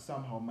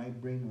somehow my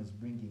brain was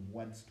bringing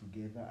words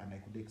together and I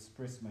could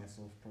express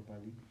myself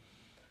properly.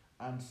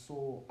 And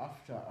so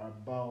after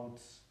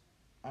about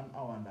an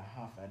hour and a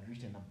half,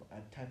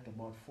 I'd typed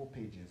about 4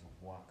 pages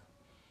of work.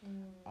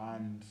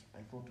 And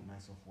I thought to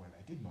myself, well,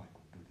 I didn't know I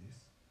could do this.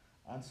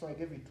 And so I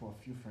gave it to a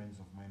few friends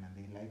of mine and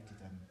they liked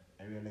it, and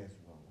I realized,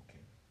 well,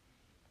 okay.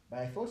 But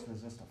I thought it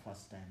was just a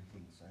first time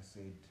thing, so I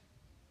said,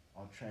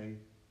 I'll try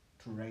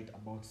to write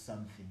about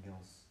something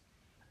else.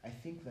 I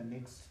think the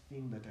next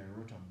thing that I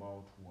wrote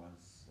about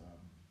was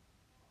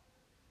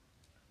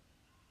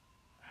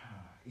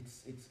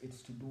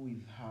it's to do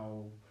with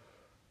how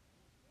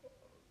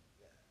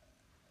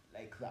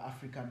like the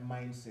African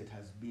mindset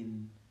has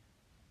been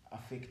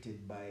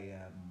affected by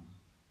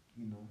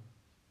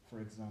for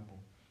example,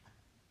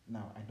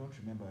 now I don't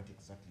remember what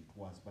exactly it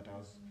was, but I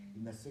was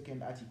in the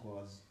second article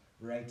I was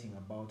writing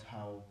about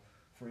how,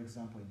 for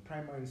example, in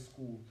primary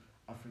school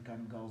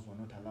African girls were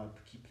not allowed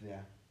to keep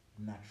their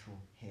natural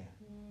hair,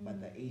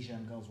 but the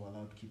Asian girls were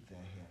allowed to keep their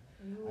hair.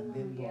 And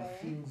then there were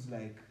things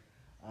like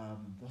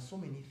there were so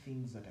many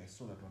things that I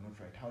saw that were not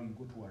right. How you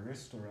go to a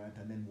restaurant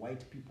and then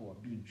white people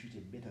are being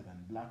treated better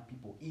than black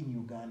people in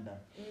Uganda.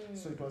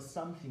 So it was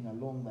something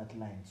along that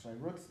line. So I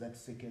wrote that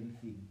second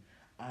thing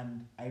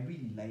and I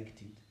really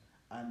liked it,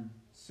 and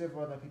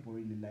several other people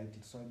really liked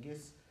it. So I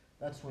guess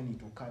that's when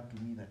it occurred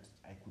to me that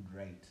I could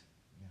write.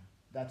 Yeah,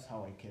 that's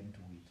how I came to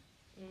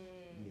it.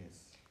 Yes.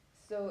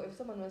 So if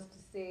someone was to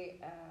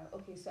say,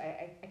 okay, so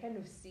I kind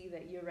of see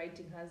that your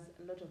writing has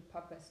a lot of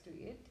purpose to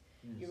it.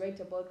 Yes. You write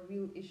about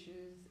real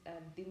issues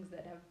and things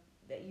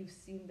that you've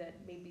seen that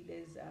maybe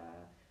there's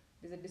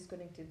a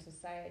disconnect in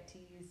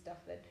society,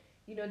 stuff that,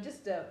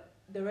 just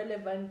the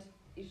relevant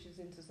issues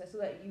in society, so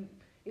that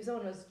if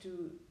someone was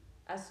to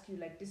ask you,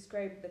 like,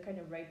 describe the kind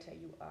of writer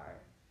you are,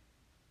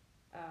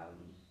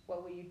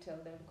 what will you tell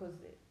them? Because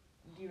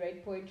do you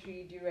write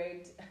poetry? Do you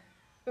write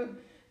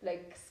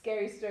like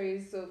scary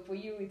stories? So for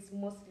you, it's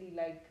mostly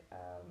like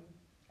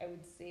I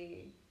would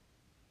say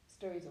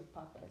stories of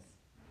purpose.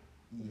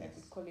 If I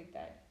could call it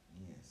that.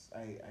 Yes,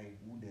 I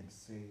wouldn't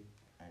say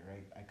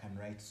I can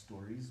write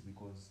stories,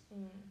 because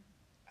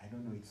I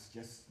don't know, it's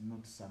just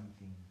not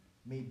something.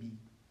 Maybe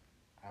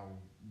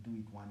I'll do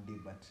it one day,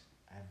 but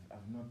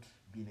I've not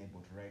been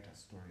able to write a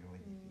story or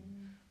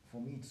anything. For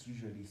me, it's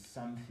usually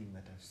something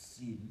that I've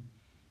seen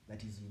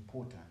that is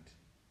important,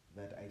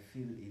 that I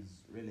feel is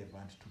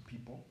relevant to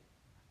people,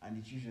 and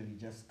it usually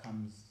just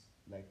comes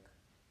like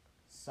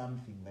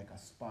something like a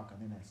spark,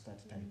 and then I start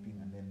typing,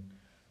 and then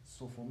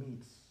so for me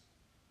it's,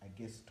 I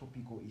guess,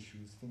 topical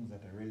issues, things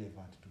that are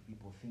relevant to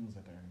people, things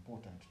that are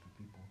important to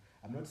people.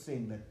 I'm not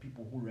saying that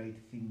people who write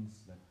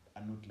things that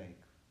are not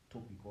like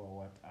topical or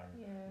what are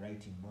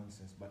writing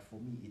nonsense, but for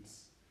me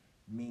it's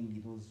mainly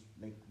those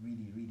like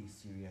really, really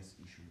serious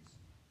issues.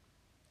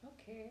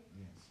 Okay.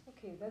 Yes.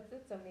 Okay,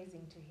 that's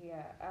amazing to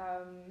hear.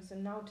 So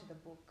now to the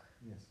book.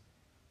 Yes.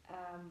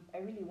 I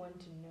really want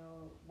to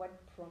know what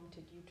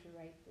prompted you to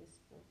write this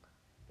book,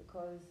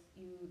 because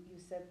you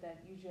said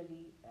that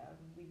usually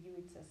with you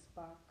it's a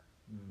spark,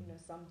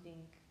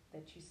 something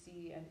that you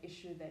see, an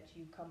issue that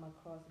you come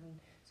across. I mean,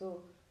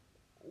 so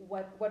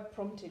what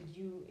prompted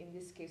you in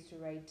this case to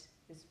write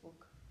this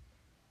book?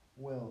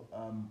 Well,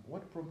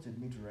 what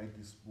prompted me to write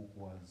this book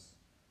was,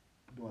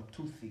 there were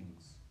 2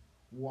 things.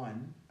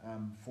 One,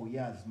 for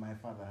years my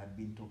father had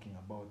been talking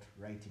about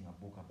writing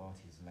a book about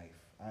his life,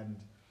 and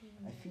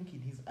I think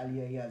in his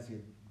earlier years he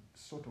had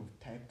sort of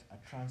typed a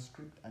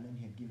transcript and then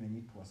he had given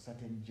it to a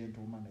certain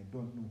gentleman, I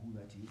don't know who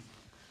that is,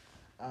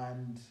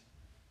 and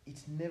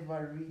it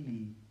never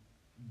really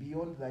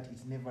beyond that,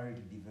 it never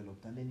really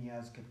developed. And then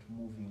years kept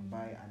moving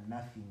by and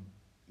nothing.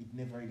 It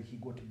never really, he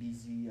got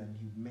busy and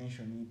he would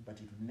mention it, but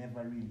he would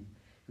never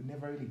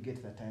really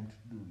get the time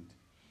to do it.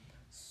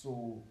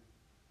 So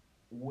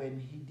when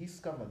he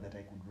discovered that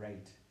I could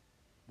write,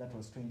 that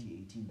was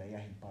 2018, the year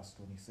he passed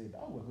on, he said,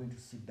 oh, we're going to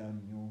sit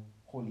down in your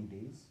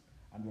holidays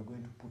and we're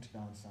going to put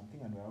down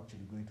something and we're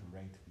actually going to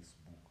write this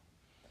book.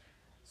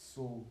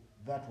 So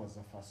that was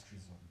the first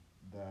reason,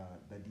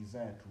 the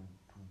desire to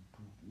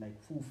like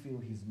fulfill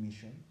his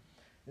mission.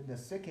 Then the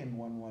second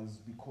one was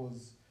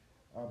because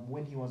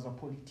when he was a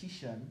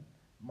politician,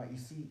 you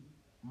see,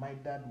 my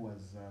dad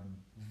was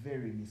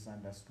very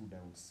misunderstood,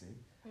 I would say.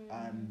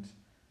 And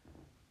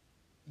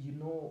you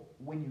know,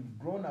 when you've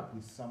grown up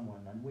with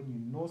someone and when you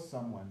know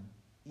someone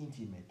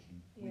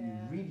intimately, when you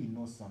really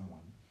know someone,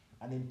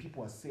 and then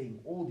people are saying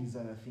all these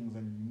other things,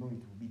 and you know it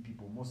will be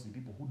people, mostly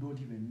people who don't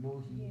even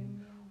know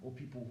him, or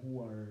people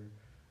who are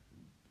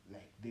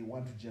like, they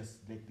want to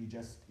just, like,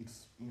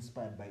 it's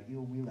inspired by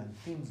ill will and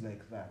things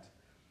like that.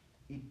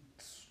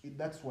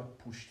 That's what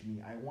pushed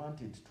me. I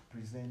wanted to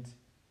present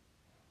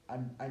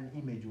an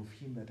image of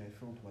him that I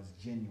felt was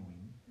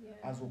genuine,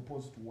 as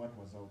opposed to what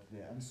was out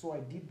there. And so I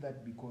did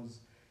that because,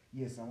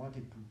 yes, I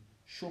wanted to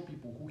show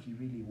people who he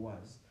really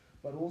was,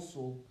 but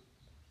also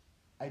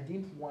I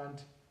didn't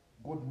want,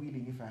 God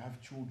willing, if I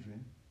have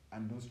children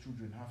and those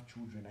children have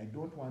children, I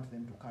don't want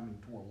them to come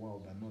into a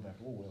world and know that,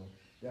 oh well,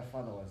 their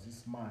father was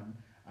this man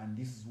and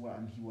this is what,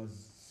 and he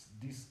was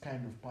this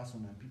kind of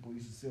person and people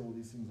used to say all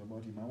these things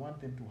about him. I want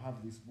them to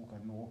have this book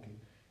and know, okay,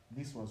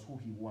 this was who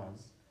he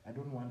was. I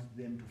don't want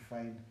them to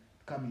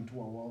come into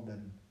a world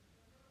and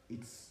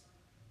it's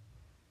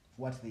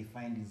what they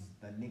find is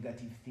the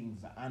negative things,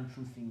 the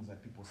untrue things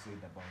that people said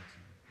about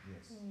him.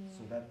 Yes.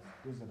 So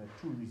those are the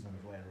two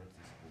reasons why I wrote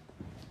this book.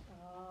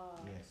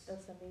 Yes.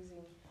 That's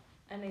amazing.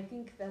 And I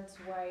think that's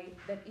why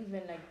that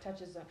even like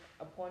touches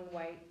upon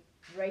why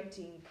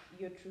writing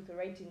your truth or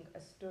writing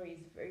a story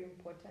is very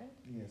important.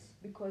 Yes.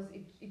 Because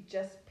it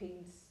just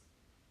paints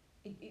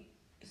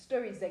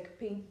stories like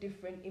paint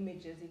different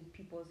images in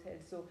people's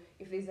heads. So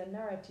if there's a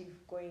narrative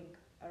going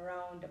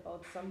around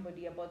about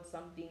somebody, about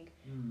something,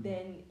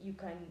 then you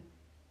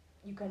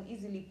can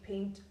easily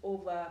paint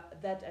over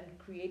that and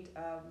create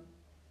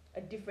a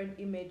different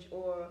image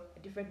or a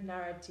different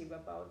narrative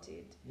about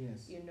it.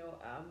 Yes. You know,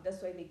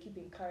 that's why they keep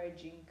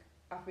encouraging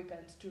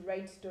Africans to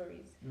write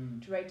stories,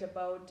 to write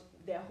about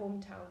their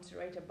hometowns, to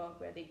write about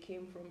where they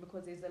came from,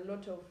 because there's a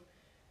lot of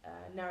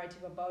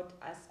narrative about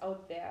us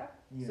out there.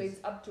 Yes. So it's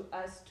up to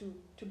us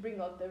to bring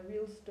out the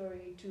real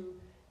story, to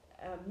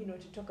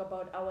to talk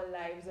about our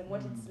lives and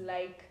what it's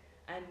like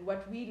and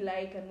what we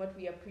like and what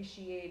we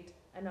appreciate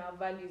and our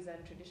values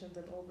and traditions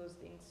and all those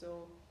things.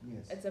 So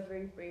yes, it's a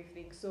very brave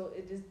thing. So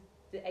it is,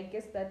 I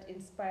guess, that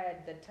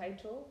inspired the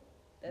title.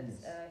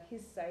 That's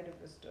his side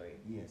of the story.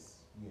 Yes,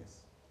 yes.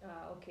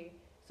 Okay.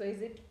 So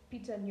is it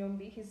Peter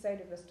Nyombi, his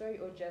side of the story,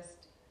 or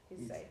just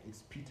his side?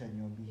 It's Peter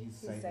Nyombi, his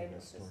side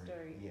of the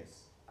story.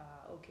 Yes.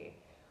 Okay.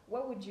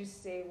 What would you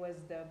say was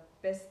the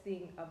best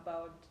thing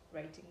about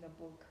writing the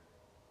book?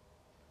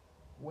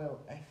 Well,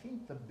 I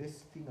think the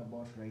best thing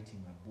about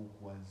writing a book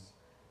was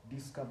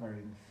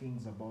discovering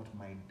things about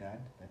my dad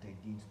that I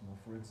didn't know.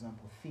 For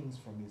example, things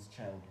from his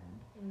childhood,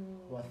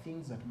 or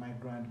things that my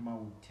grandma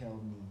would tell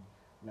me,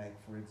 like,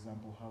 for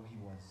example, how he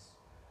was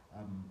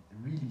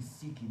really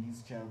sick in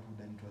his childhood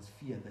and it was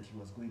feared that he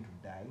was going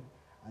to die,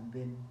 and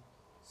then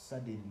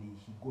suddenly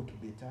he got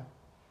better.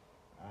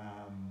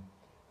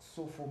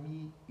 So for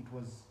me, it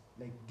was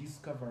like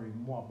discovering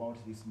more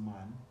about this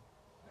man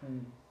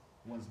who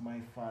was my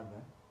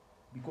father,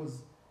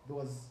 because there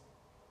was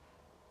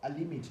a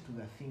limit to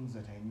the things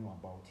that I knew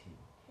about him.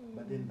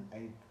 But then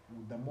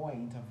the more I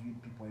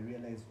interviewed people, I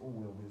realized, oh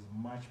well, there's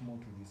much more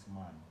to this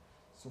man.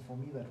 So for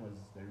me, that was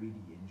the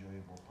really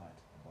enjoyable part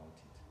about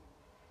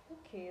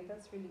it. Okay,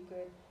 that's really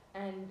good.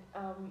 And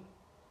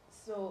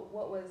so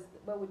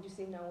what would you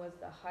say now was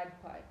the hard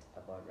part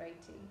about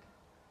writing?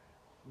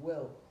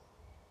 Well,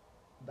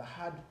 the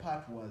hard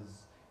part was,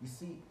 you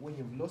see, when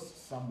you've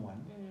lost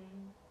someone,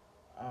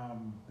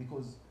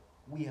 because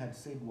we had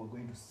said we were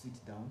going to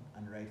sit down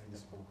and write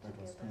this book, that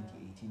was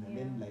 2018, and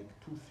then like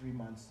 2-3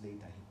 months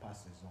later he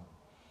passes on.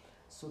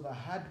 So the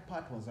hard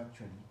part was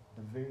actually,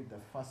 the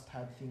first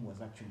hard thing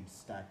was actually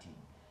starting,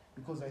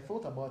 because I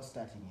thought about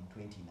starting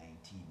in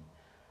 2019,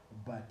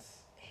 but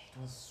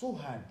it was so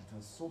hard,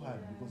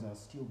 because I was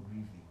still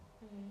grieving.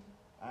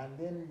 And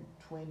then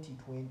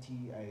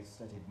 2020 I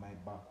started my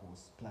back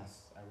course,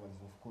 plus I was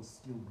of course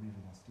still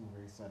grieving, I was still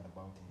very sad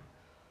about it.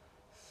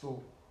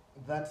 So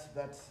that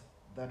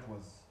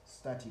was,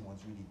 starting was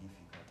really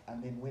difficult.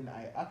 And then when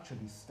I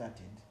actually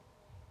started,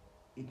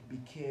 it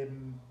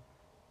became,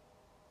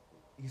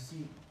 you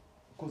see,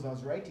 because I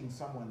was writing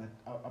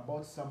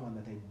about someone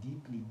that I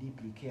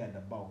deeply cared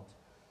about.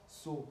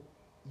 So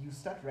you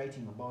start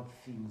writing about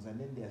things, and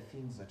then there are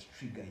things that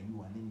trigger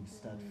you, and then you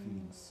start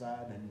feeling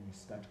sad, and then you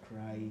start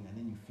crying, and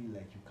then you feel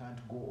like you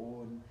can't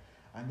go on,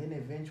 and then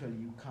eventually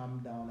you calm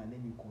down, and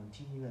then you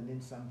continue, and then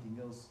something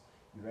else,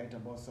 you write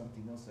about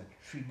something else that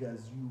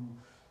triggers you.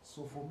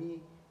 So for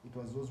me, it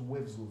was those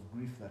waves of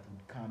grief that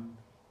would come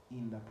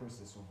in the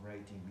process of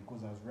writing,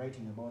 because I was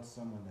writing about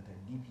someone that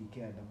I deeply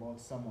cared about,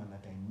 someone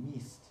that I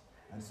missed,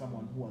 and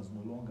someone who was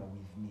no longer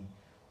with me.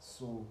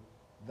 So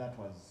that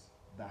was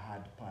the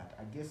hard part.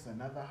 I guess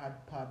another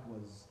hard part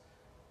was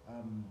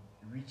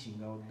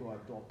reaching out. There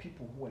are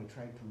people who I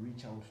tried to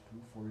reach out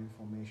to for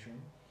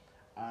information,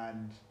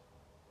 and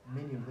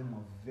many of them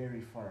are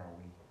very far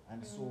away.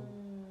 And so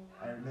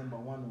I remember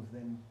one of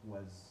them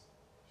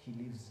he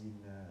lives in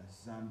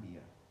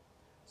Zambia.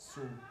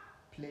 So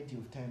plenty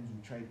of times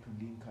we tried to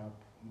link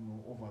up,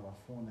 over the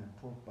phone and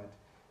talk, but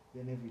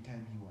then every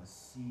time he was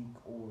sick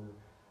or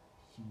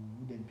he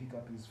wouldn't pick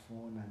up his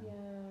phone, and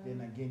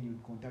then again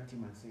you'd contact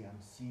him and say,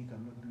 I'm sick,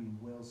 I'm not doing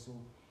well. So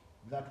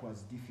that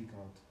was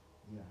difficult.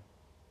 Yeah.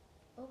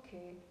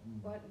 Okay,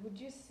 but would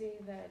you say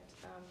that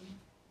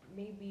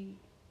maybe,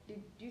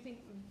 do you think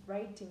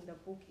writing the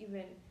book,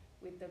 even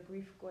with the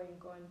grief going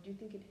on, do you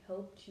think it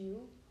helped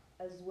you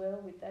as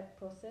well with that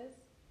process?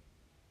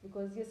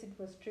 Because yes, it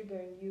was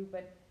triggering you,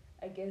 but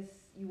I guess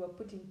you were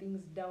putting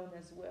things down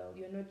as well.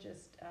 You're not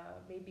just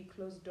maybe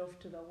closed off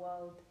to the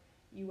world.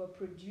 You were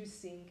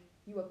producing,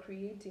 you were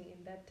creating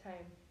in that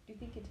time. Do you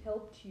think it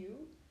helped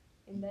you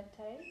in that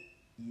time?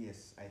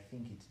 Yes, I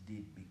think it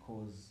did,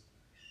 because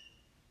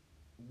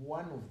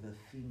one of the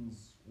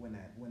things when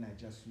I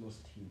just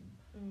lost him,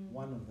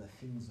 one of the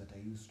things that I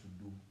used to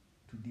do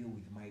to deal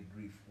with my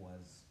grief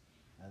was,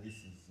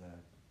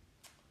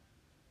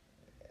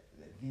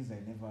 these I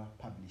never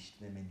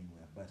published them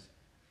anywhere, but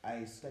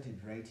I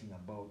started writing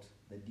about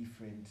the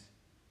different,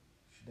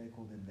 should I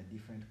call them the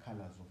different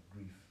colors of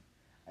grief.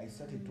 I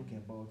started talking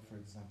about, for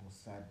example,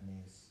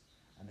 sadness,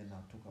 and then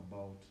I'll talk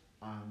about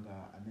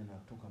anger, and then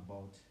I'll talk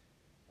about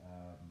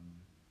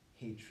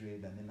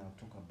hatred, and then I'll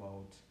talk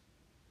about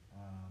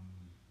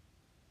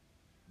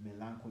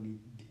melancholy,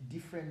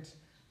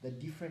 the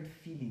different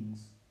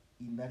feelings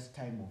in that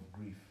time of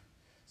grief.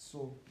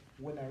 So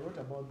when I wrote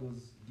about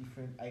those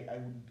different,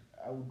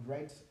 I would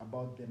write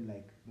about them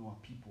like they were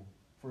people.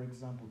 For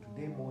example,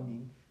 today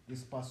morning,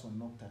 this person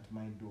knocked at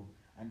my door,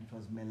 and it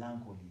was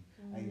melancholy.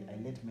 I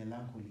let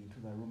melancholy into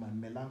the room, and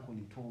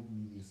melancholy told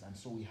me this, and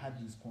so we had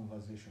these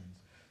conversations.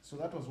 So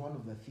that was one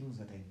of the things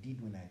that I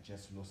did when I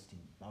just lost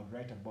him. I would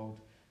write about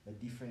the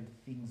different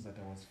things that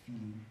I was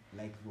feeling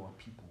like they were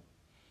people.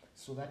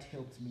 So that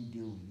helped me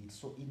deal with it.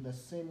 So in the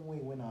same way,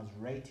 when I was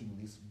writing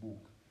this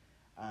book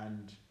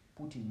and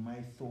putting my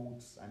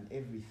thoughts and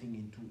everything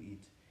into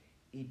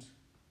it,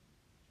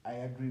 I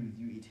agree with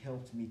you, it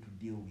helped me to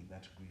deal with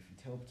that grief.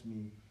 It helped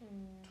me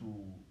to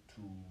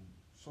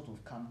sort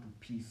of come to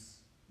peace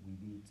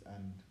with it,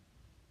 and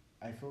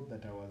I felt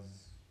that I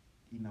was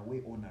in a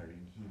way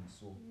honoring him.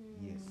 So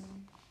yes,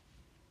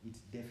 it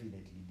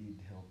definitely did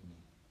help me.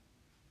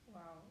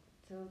 Wow.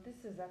 So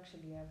this is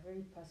actually a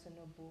very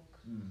personal book.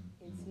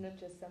 It's not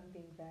just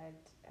something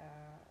that,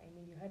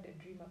 you had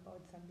a dream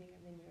about something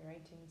and then you're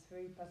writing. It's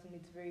very personal.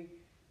 It's very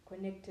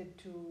connected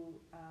to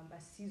a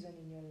season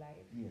in your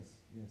life.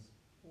 Yes.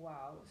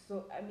 Wow.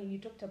 So, you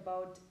talked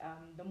about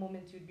the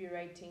moments you'd be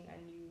writing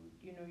and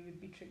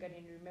you'd be triggered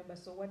and you remember.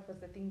 So what was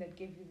the thing that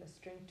gave you the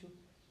strength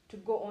to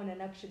go on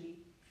and actually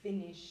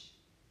finish?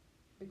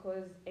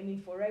 Because,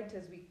 for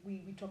writers,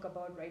 we talk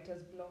about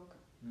writer's block.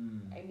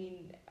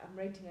 I'm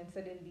writing and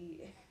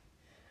suddenly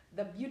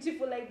the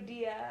beautiful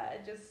idea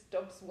just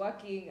stops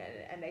working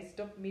and I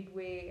stop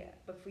midway.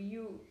 But for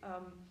you,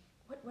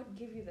 what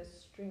gave you the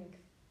strength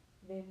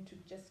then to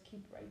just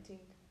keep writing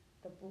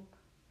the book?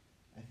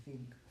 I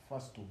think,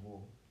 first of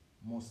all,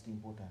 most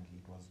importantly,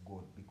 it was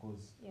God,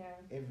 because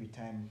every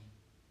time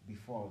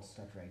before I would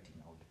start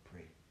writing, I would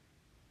pray.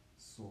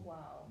 So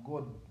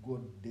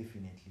God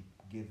definitely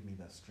gave me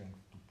the strength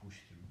to push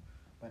through.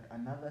 But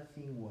another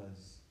thing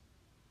was,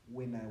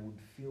 when I would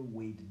feel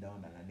weighed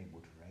down and unable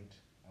to write,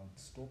 I would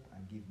stop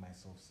and give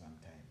myself some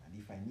time. And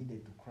if I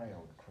needed to cry, I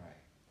would cry.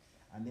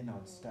 And then I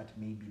would start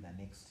maybe the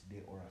next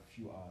day or a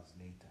few hours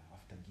later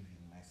after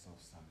giving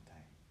myself some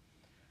time.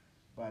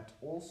 But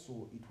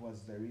also it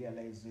was the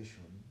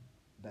realization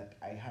that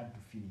I had to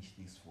finish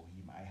this for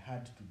him. I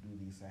had to do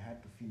this. I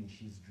had to finish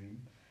his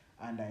dream.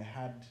 And I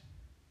had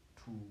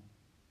to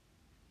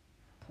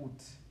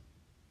put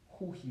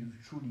who he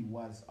truly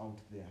was out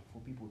there for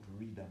people to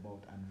read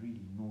about and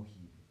really know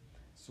him.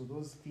 So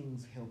those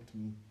things helped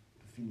me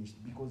to finish,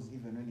 because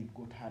even when it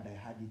got hard, I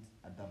had it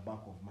at the back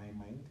of my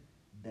mind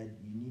that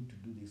you need to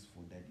do this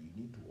for Daddy,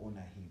 you need to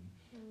honor him,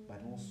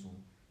 but also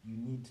you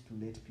need to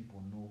let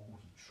people know who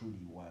he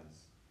truly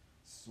was.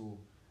 So,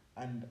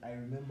 and I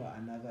remember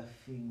another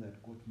thing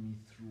that got me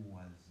through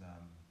was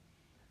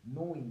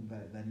knowing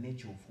the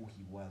nature of who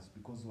he was,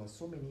 because there were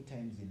so many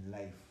times in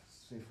life,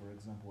 say for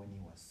example when he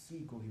was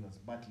sick or he was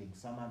battling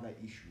some other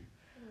issue,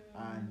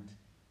 and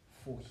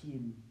for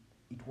him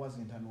it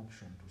wasn't an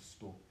option to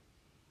stop.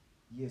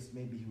 Yes,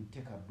 maybe he would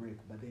take a break,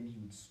 but then he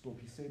would stop.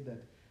 He said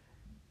that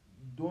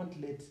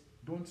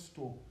don't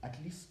stop, at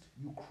least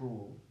you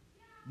crawl.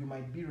 You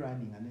might be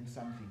running and then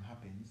something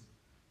happens,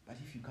 but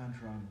if you can't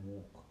run,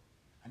 walk.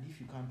 And if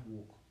you can't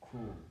walk,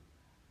 crawl.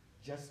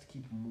 Just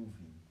keep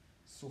moving.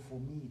 So for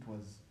me, it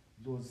was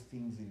those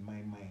things in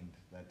my mind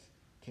that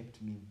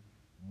kept me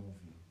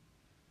moving.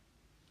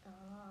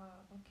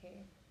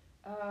 Okay.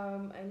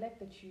 I like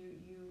that you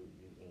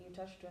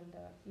touched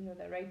on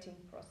the writing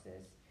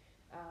process.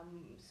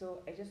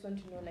 So I just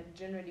want to know, like,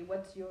 generally,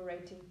 what's your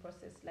writing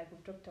process like?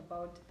 We've talked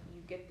about,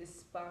 you get this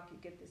spark, you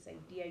get this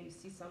idea, you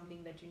see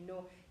something that you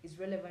know is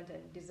relevant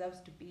and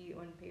deserves to be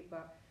on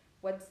paper.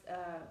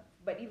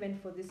 But even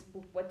for this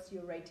book, what's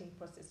your writing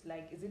process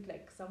like? Is it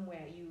like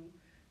somewhere you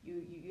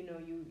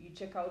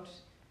check out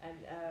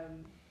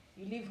and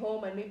you leave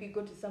home and maybe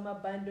go to some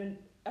abandoned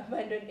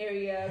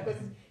area?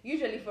 Because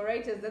usually for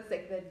writers that's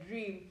like the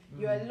dream.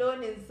 You're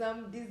alone in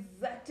some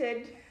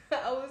deserted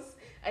house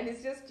and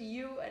it's just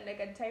you and like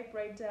a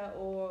typewriter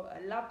or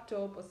a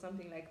laptop or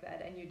something like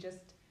that, and you're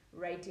just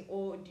writing.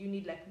 Or do you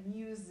need like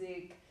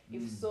music?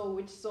 If so,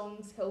 which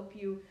songs help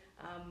you?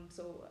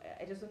 So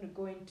I just want to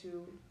go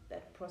into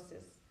that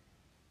process.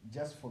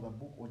 Just for the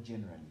book or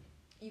generally?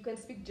 You can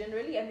speak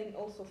generally and then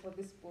also for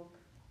this book.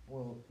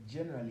 Well,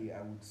 generally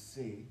I would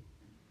say,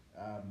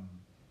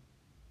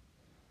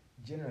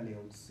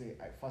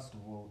 first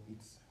of all,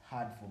 it's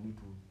hard for me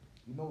to,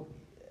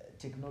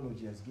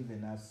 technology has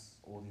given us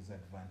all these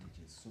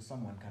advantages. So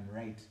someone can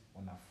write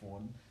on a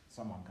phone,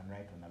 someone can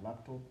write on a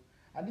laptop,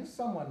 and if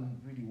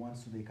someone really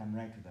wants to, they can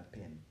write with a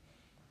pen.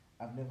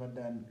 I've never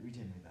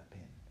written with a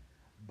pen,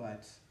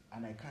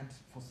 and I can't,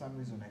 for some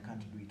reason, I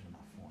can't do it on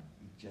a phone.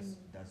 It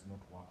just does not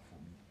work for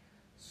me.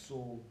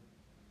 So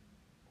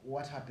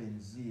what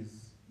happens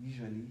is,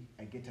 usually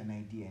I get an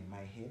idea in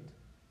my head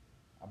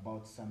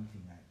about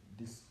something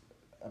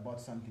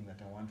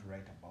that I want to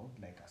write about,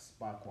 like a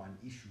spark or an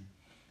issue.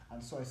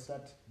 And so I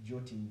start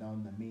jotting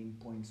down the main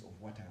points of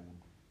what I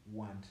would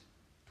want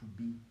to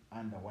be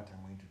under what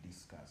I'm going to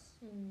discuss.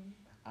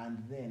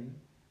 And then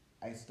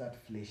I start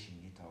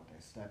fleshing it out. I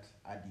start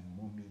adding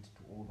more meat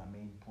to all the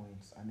main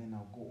points, and then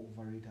I'll go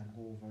over it and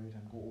go over it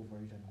and go over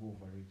it and go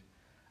over it.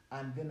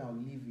 And then I'll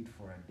leave it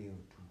for a day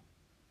or two.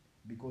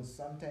 Because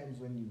sometimes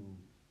when you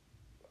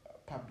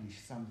publish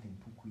something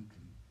too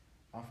quickly,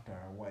 after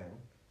a while,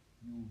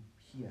 you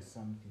hear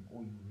something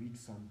or you read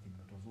something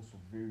that was also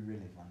very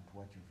relevant to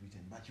what you've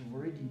written, but you've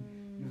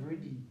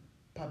already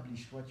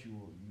published what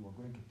you are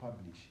going to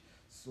publish.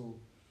 So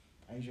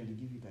I usually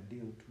give it a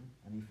day or two,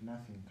 and if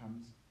nothing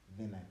comes,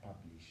 then I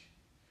publish.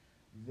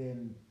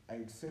 Then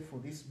I'd say for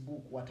this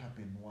book, what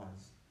happened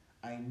was,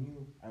 I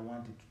knew I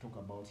wanted to talk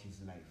about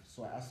his life.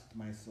 So I asked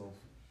myself,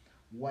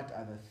 what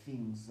are the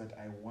things that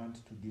I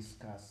want to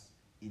discuss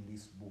in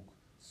this book?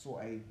 So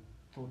I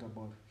thought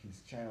about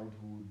his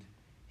childhood,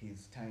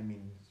 his time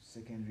in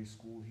secondary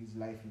school, his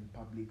life in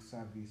public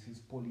service, his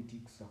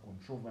politics, the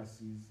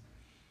controversies,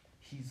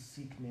 his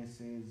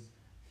sicknesses,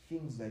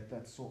 things like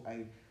that. So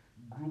I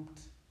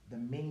grouped the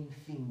main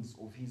things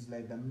of his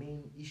life, the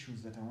main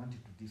issues that I wanted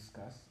to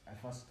discuss. I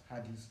first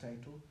had his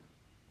title,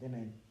 then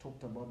I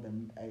talked about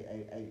them.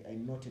 I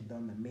noted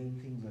down the main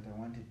things that I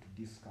wanted to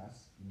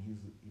discuss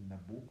in the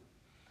book,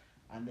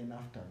 and then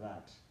after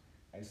that,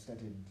 I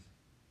started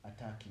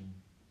attacking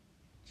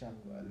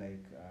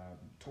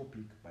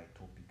topic by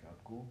topic.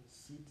 I'd go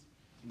sit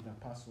with a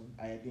person.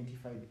 I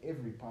identified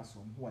every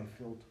person who I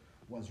felt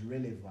was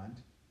relevant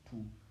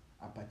to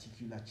a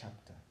particular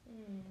chapter.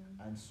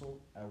 And so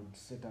I would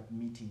set up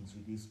meetings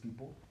with these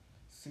people,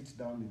 sit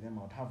down with them.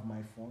 I would have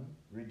my phone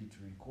ready to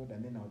record,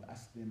 and then I would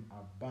ask them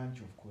a bunch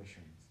of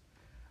questions.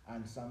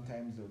 And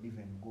sometimes they would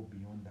even go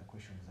beyond the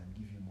questions and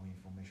give you more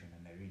information,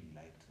 and I really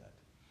liked that.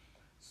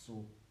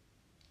 So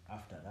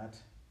after that,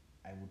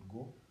 I would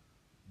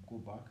go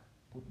back,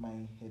 put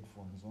my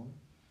headphones on,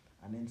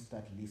 and then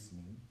start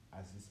listening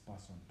as this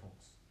person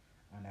talks.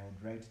 And I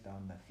would write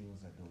down the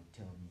things that they would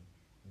tell me.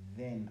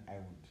 Then I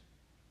would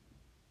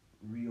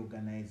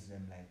reorganize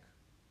them,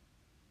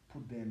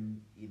 put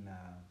them in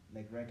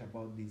write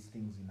about these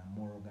things in a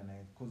more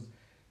organized, because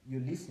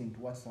you're listening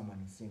to what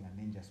someone is saying and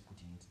then just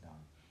putting it down.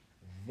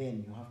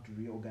 Then you have to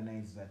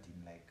reorganize that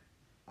in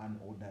an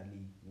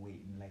orderly way,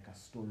 in a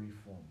story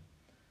form.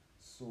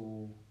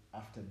 So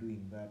after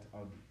doing that, I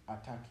would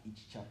attack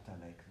each chapter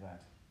like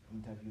that,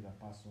 interview the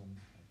person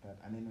like that,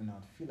 and then when I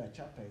would feel a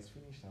chapter is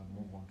finished, I would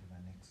move on to the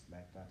next,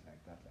 like that.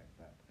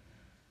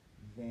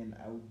 Then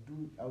I would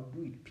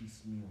do it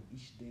piecemeal.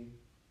 Each day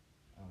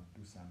I would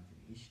do something.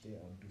 Each day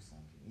I would do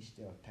something. Each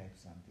day I would type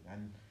something.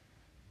 And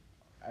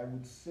I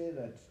would say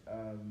that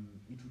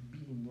it would be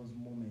in those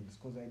moments,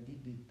 because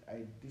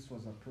this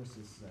was a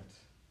process that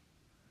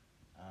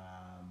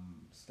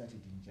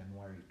started in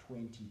January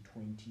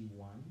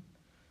 2021.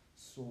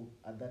 So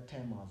at that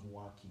time I was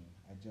working.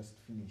 I just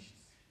finished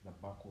the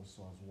back course,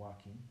 so I was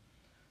working.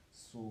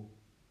 So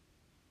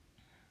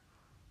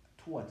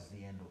towards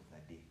the end of the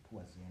day,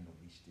 towards the end of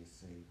each day,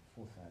 say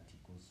 4:30,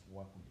 because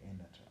work would end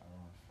at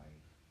around 5,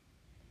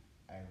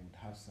 I would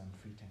have some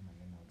free time,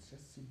 and then I would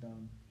just sit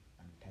down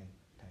and type.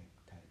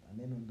 And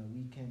then on the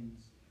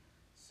weekends,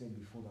 say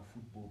before the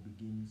football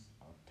begins,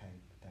 I would type,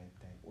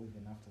 or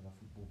even after the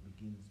football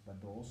begins. But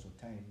there were also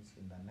times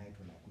in the night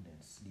when I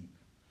couldn't sleep,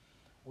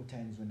 or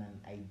times when an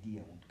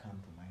idea would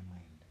come to my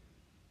mind.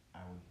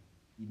 I would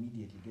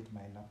immediately get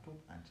my laptop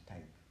and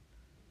type.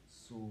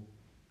 So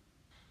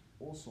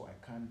also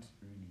I can't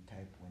really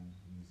type when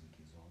music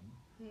is on.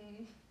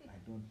 I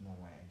don't know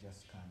why, I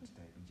just can't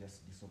type. It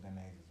just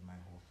disorganizes my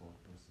whole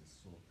thought process.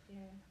 So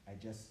Yeah. I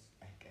guess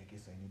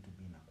I need to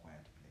be in a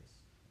quiet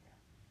place.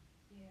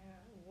 Yeah.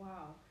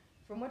 Wow.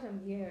 From what I'm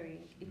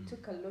hearing, it Mm.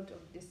 took a lot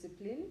of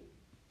discipline,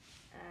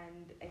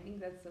 and I think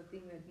that's the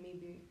thing that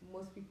maybe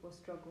most people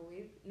struggle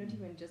with. Not Mm.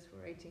 even just for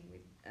writing,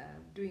 with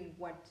doing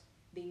what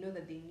they know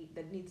that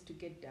that needs to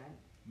get done.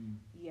 Mm.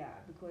 Yeah,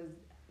 because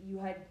you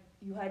had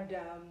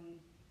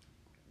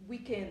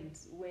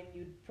weekends when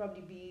you'd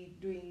probably be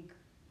doing,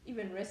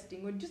 even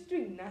resting or just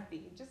doing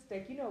nothing, just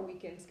like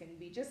weekends can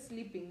be just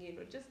sleeping in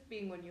or just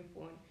being on your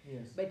phone,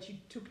 Yes. but you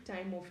took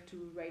time off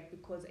to write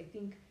because I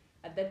think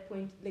at that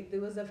point, like, there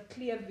was a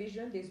clear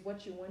vision. There's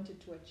what you wanted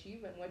to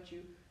achieve and what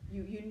you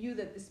knew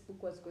that this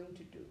book was going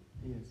to do.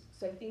 Yes.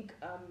 So I think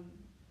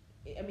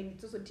I mean,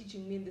 it's also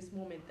teaching me in this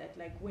moment that,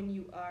 like, when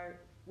you are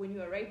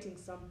writing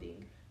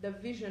something, the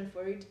vision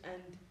for it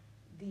and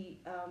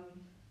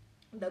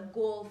the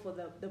goal for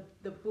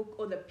the book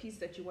or the piece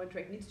that you want to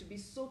write needs to be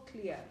so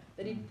clear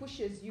that it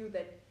pushes you,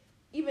 that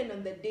even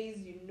on the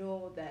days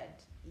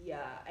that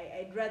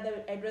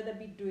I'd rather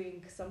be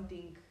doing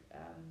something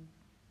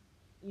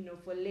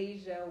for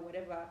leisure or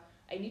whatever,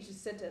 I need to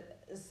set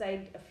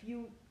aside a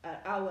few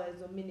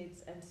hours or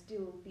minutes and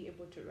still be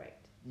able to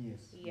write.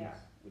 Yes. Yeah,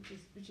 Yes.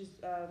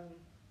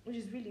 which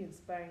is really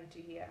inspiring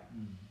to hear.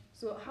 Mm.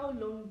 So how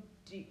long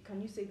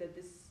can you say that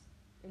this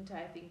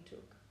entire thing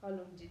took? How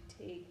long did it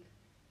take?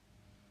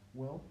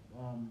 Well,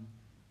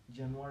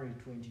 January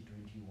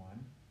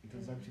 2021, it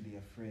was Mhm. actually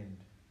a friend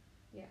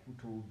Yeah. who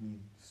told me,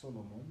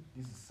 Solomon,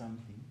 this is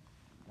something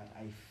that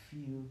I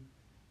feel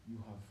you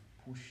have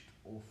pushed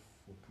off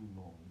for too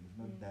long. You've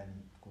not done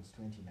it, because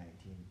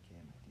 2019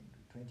 came, I didn't do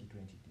it.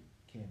 2020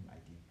 came, I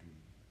didn't do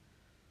it.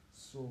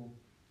 So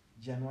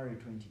January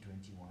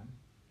 2021,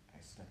 I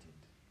started.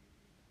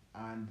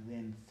 And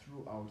then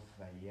throughout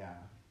the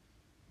year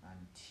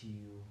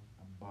until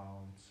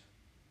about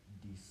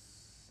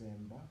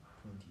December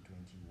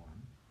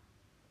 2021,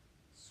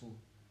 so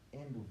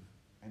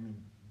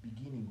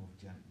beginning of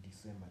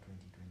December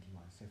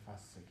 2021, say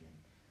first, second,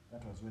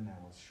 that was when I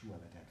was sure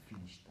that I'd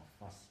finished the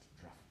first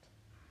draft.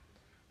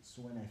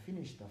 So when I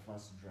finished the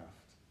first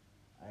draft,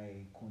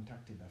 I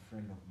contacted a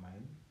friend of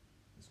mine.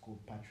 He's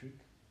called Patrick,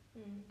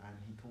 and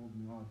he told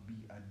me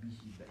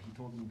he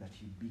told me that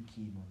he'd be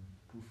keen on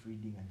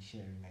proofreading and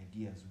sharing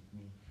ideas with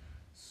me.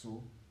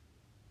 So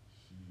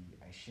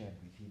I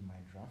shared with him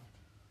my draft,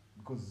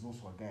 because he's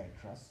also a guy I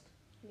trust.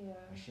 Yeah.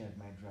 I shared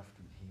my draft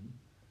with him.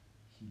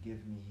 He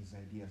gave me his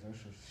ideas. I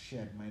also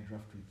shared my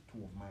draft with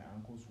two of my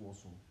uncles who are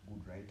also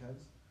good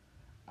writers,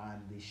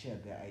 and they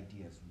shared their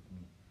ideas with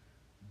me.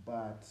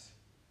 But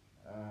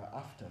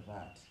after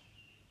that,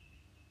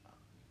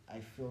 I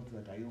felt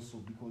that I also,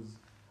 because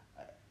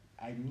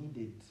I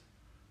needed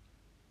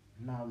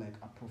now, like,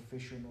 a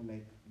professional,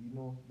 like,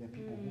 the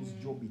people whose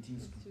job it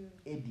is to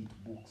edit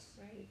books.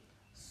 Right.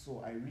 So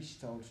I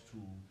reached out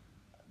to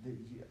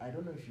I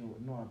don't know if you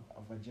know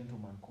of a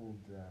gentleman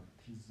called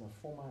he's a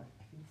former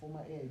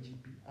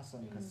AIGP,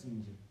 Asan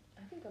Kasinje.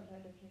 I think I've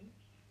heard of him.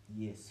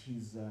 Yes,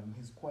 he's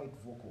quite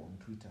vocal on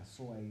Twitter.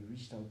 So I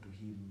reached out to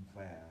him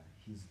via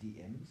his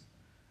DMs,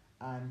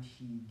 and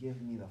he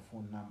gave me the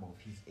phone number of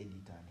his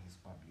editor and his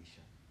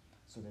publisher.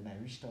 So then I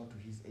reached out to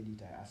his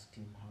editor. I asked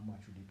him how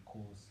much would it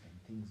cost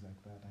and things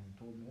like that, and he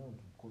told me, it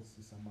would cost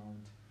this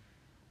amount.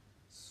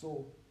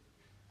 So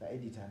the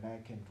editor and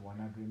I came to an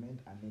agreement,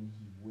 and then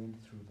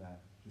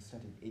he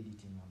started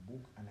editing a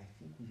book, and I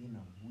think within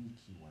a week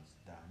he was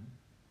done.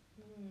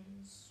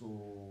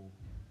 So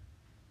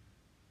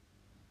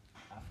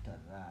after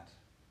that,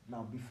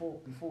 now before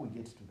we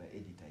get to the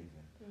editor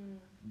even,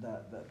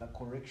 the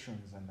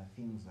corrections and the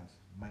things that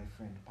my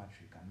friend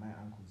Patrick and my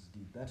uncles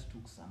did, that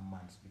took some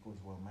months, because,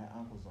 well, my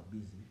uncles were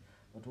busy,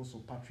 but also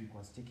Patrick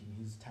was taking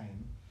his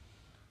time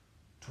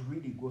to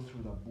really go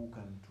through the book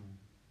and to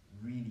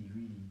really,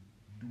 really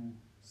do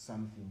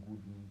something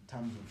good in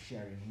terms of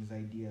sharing his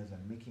ideas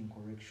and making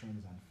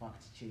corrections and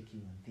fact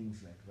checking and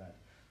things like that.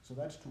 So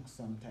that took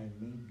some time,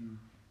 maybe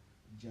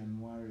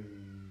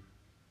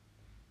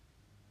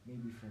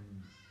from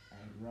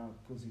around,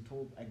 because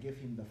I gave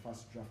him the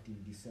first draft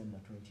in December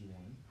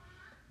 21,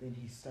 then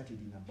he started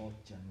in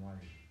about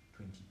January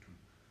 22.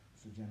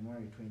 So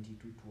January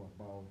 22 to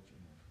about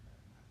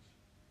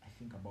I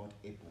think about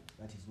April,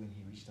 that is when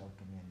he reached out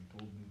to me and he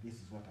told me, this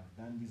is what I've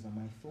done, these are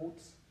my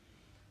thoughts,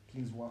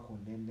 please work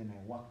on them. Then I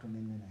worked on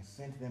them, and I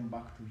sent them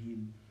back to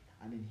him,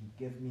 and then he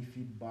gave me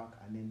feedback,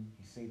 and then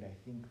he said, I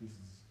think this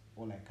is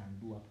all I can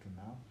do up to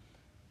now.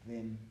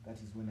 Then that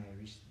is when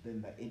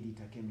then the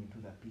editor came into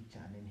the picture,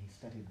 and then he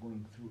started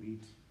going through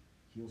it.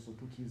 He also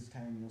took his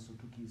time,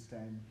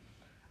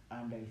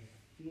 and I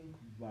think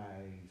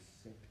by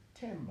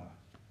September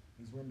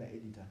is when the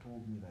editor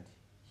told me that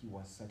he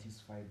was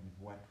satisfied with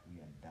what we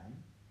had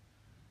done.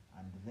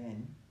 And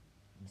then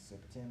in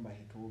September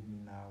he told me,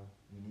 now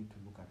we need to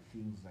look at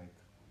things like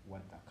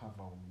what the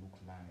cover will look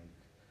like,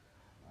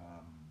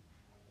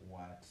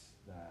 what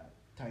the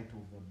title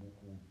of the book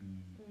will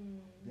be,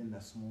 then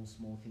the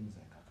small things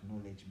like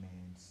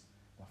acknowledgements,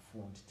 the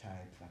font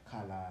type, the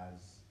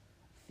colors,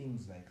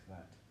 things like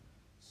that.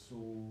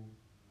 So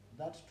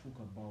that took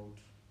about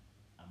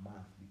a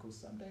month because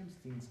sometimes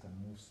things can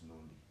move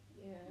slowly.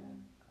 Yeah.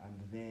 And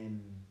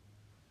then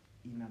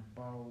in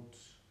about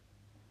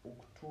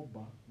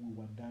October, we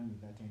were done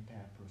with that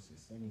entire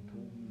process. And he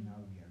told me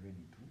now we are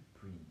ready to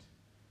print.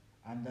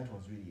 And that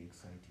was really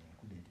exciting. I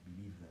couldn't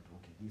believe that,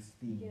 okay, this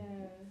thing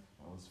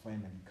was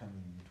finally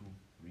coming into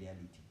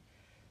reality.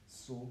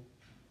 So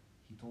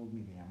he told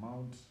me the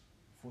amount.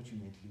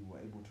 Fortunately, we were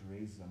able to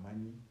raise the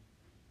money.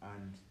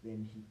 And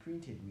then he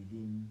printed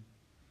within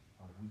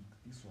a week.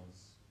 This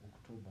was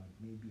October,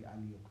 maybe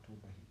early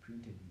October. He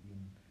printed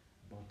within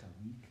about a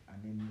week. And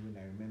then when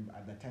I remember,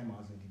 at the time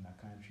I wasn't in the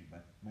country,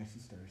 but my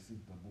sister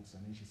received the books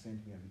and then she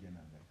sent me a video and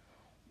I was like,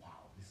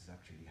 wow, this is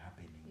actually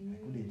happening.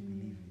 I couldn't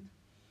believe it.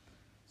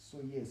 So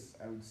yes,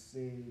 I would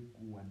say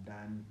we were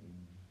done in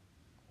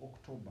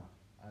October.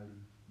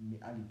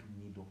 Early to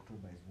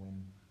mid-October is when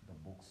the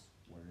books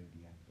were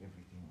ready and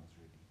everything was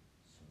ready.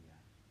 So yeah,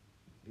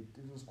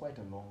 it was quite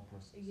a long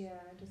process. Yeah,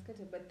 it was quite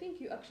a, but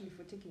thank you actually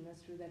for taking us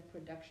through that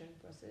production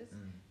process,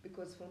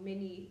 because for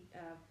many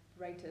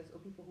writers or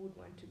people who would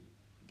want to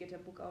get a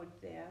book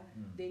out there,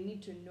 they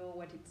need to know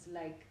what it's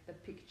like, the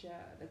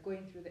picture, the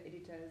going through the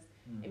editors.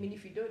 I mean,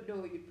 if you don't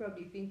know, you'd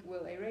probably think,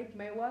 well, I write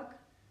my work,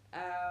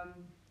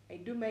 I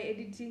do my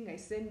editing, I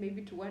send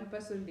maybe to one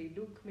person, they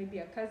look, maybe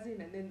a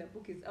cousin, and then the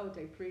book is out,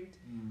 I print.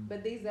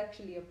 But there's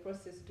actually a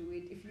process to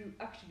it.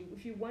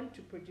 If you want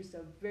to produce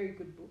a very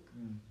good book,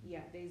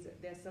 yeah,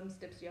 there are some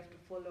steps you have to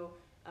follow.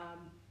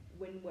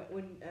 When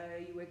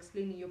you were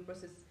explaining your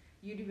process,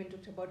 you'd even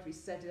talked about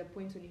research at a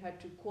point when you had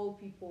to call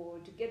people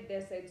to get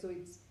their side, so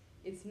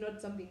it's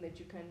not something that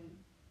you can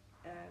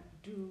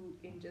do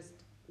in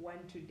just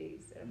 1-2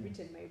 days. I've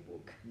written my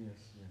book.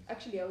 Yes.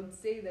 Actually, I would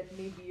say that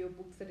maybe your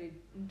book started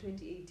in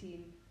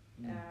 2018.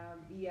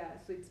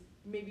 So it's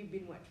maybe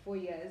been 4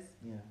 years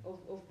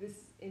of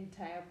this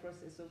entire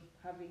process of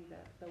having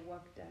the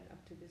work done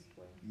up to this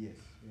point. Yes.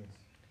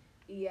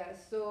 Yeah,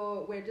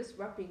 so we're just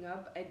wrapping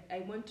up. I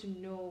want to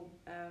know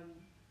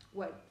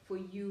what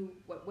do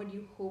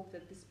you hope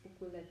that this book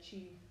will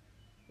achieve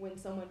when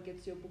someone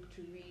gets your book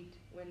to read,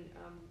 when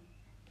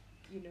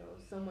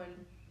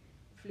someone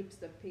flips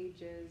the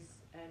pages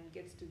and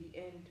gets to the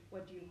end.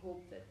 What do you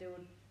hope that they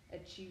will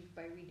achieve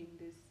by reading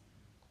this?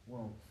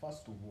 Well,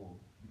 first of all,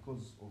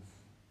 because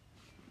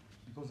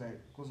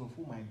of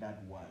who my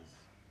dad was,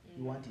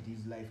 he wanted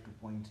his life to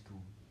point to,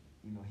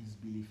 his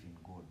belief in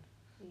God.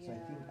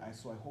 Yeah.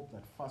 So I hope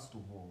that first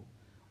of all,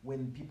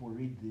 when people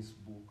read this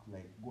book,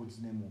 like, God's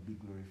name will be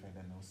glorified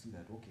and they'll see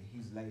that, okay,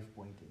 his life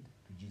pointed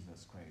to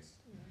Jesus Christ.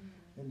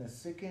 Then the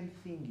second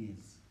thing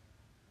is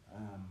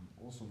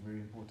also very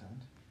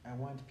important. I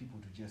want people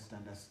to just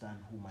understand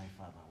who my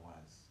father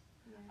was.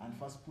 And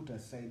first put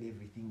aside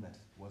everything that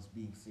was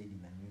being said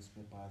in the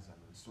newspapers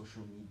and on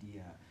social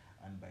media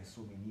and by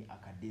so many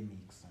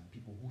academics and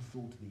people who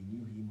thought they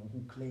knew him or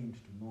who claimed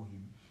to know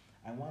him.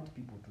 I want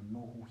people to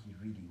know who he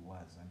really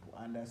was and to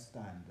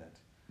understand that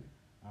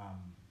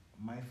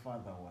my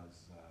father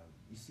was,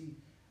 you see,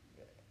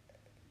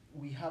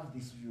 we have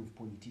this view of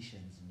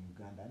politicians in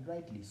Uganda, and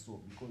rightly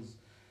so, because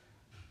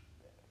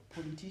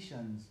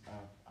politicians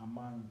are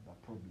among the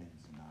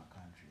problems in our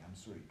country. I'm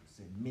sorry to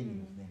say, many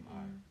of them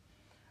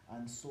are.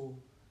 And so,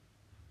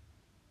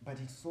 but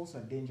it's also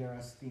a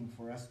dangerous thing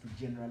for us to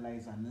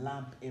generalize and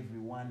lump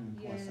everyone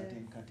into a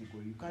certain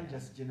category. You can't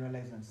just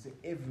generalize and say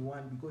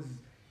everyone, because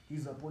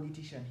he's a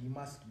politician, he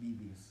must be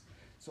this.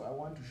 So I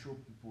want to show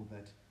people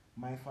that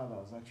my father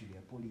was actually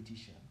a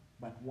politician,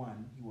 but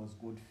one, he was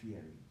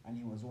God-fearing, and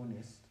he was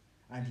honest,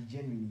 and he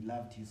genuinely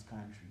loved his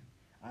country,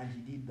 and he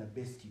did the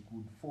best he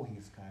could for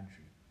his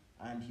country,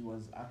 and he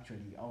was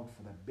actually out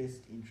for the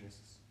best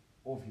interests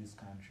of his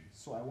country.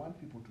 So I want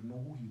people to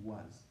know who he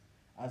was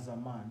as a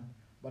man,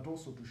 but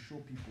also to show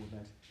people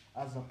that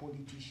as a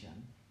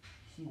politician,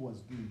 he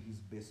was doing his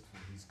best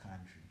for his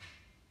country.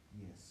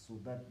 Yes, so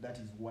that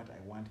is what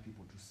I want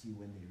people to see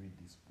when they read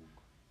this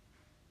book.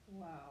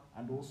 Wow.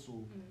 And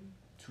also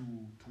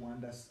to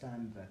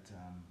understand that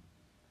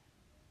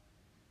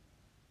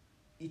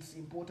it's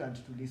important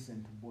to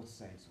listen to both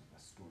sides of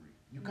the story.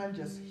 You can't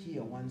just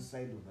hear one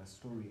side of the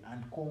story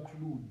and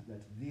conclude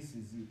that this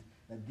is it,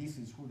 that this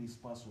is who this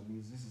person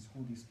is, this is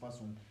who this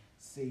person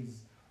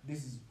says,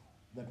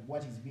 that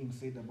what is being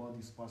said about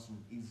this person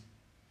is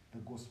the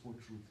gospel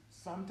truth.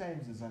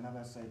 Sometimes there's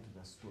another side to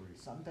the story.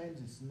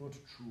 Sometimes it's not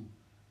true.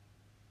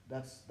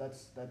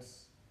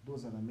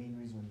 Those are the main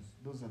reasons.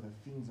 Those are the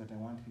things that I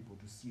want people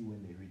to see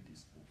when they read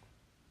this book.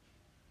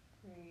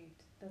 Great,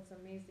 that's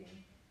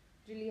amazing.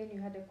 Julian, you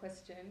had a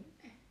question?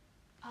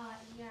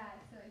 Yeah,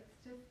 so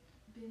it's just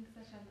been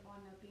such an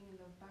honor being in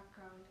the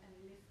background and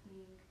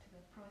listening to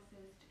the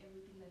process, to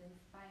everything that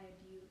inspired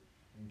you.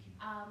 Thank you.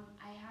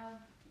 I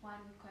have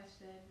one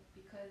question,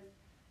 because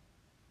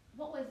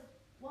what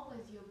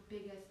was your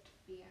biggest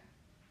fear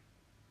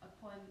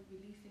upon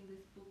releasing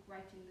this book,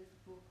 writing this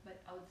book, but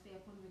I would say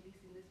upon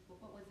releasing this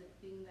book, what was the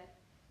thing that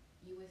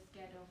you were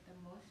scared of the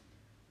most?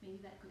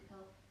 Maybe that could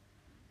help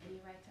any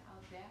writer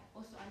out there.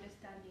 Also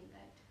understanding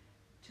that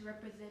to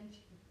represent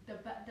the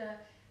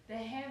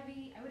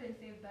heavy, I wouldn't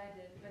say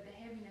burden, but the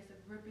heaviness of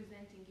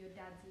representing your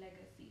dad's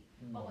legacy.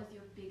 What was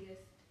your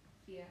biggest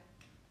fear?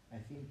 I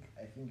think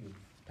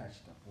you've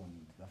touched upon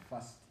it. The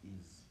first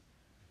is,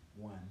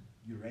 one,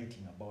 you're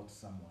writing about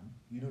someone.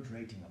 You're not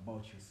writing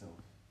about yourself.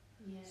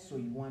 Yeah. So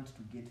you want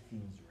to get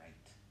things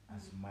right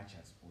as much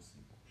as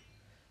possible.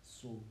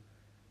 So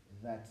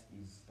that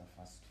is the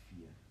first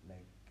fear.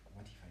 Like,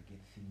 what if I get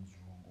things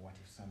wrong? Or what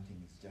if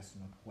something is just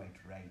not quite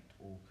right?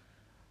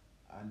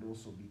 And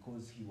also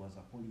because he was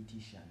a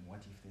politician,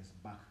 what if there's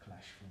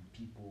backlash from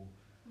people?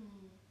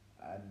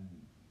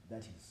 And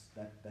that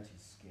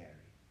is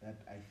scary.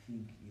 That, I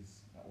think,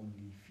 is the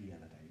only fear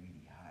that I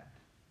really had.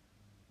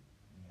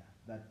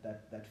 Yeah,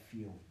 that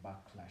fear of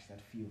backlash,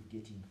 that fear of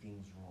getting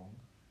things wrong.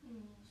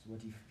 So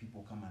what if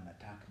people come and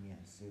attack me and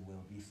say,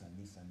 well, this and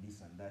this and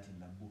this and that in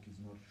the book is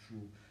not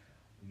true,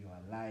 you're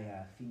a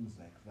liar, things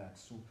like that.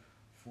 So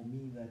for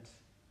me, that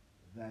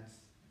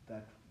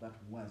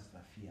was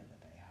the fear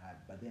that I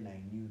had. But then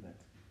I knew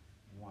that,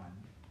 one,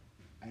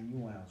 I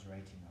knew I was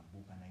writing a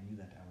book, and I knew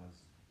that I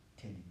was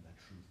telling the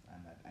truth,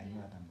 and that I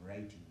knew that I'm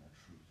writing the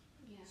truth.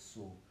 Yeah.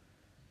 So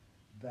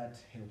that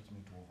helped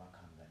me to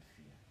overcome that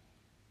fear.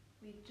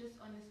 We just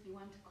honestly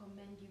want to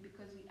commend you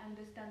because we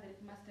understand that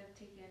it must have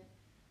taken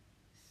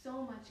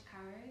so much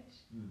courage.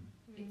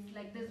 It's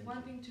like there's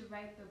one thing to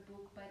write the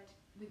book, but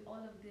with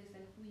all of this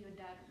and who your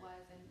dad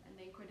was and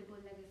the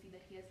incredible legacy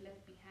that he has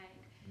left behind,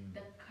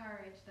 the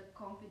courage, the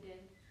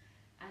confidence,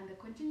 and the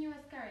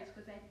continuous courage,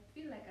 because I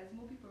feel like as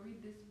more people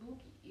read this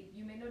book,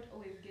 you may not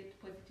always get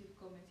positive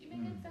comments. You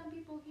may get some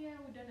people here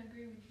who don't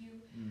agree with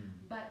you,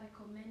 but we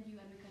commend you,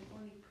 and we can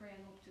only pray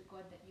and hope to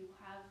God that you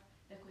have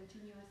the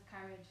continuous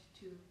courage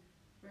to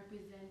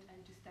represent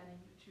and to stand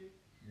in your truth.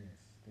 Yes,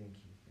 thank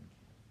you.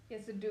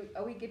 Yes, so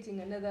are we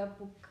getting another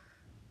book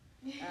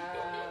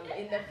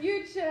in the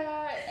future?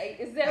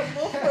 Is there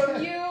more from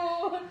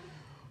you?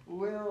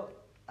 Well,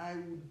 I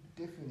would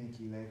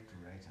definitely like to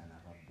write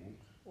another book.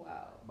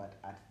 Wow. But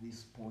at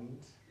this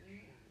point,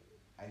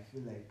 I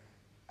feel like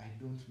I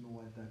don't know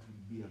what that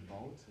would be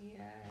about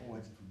or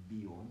what it would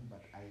be on,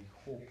 but I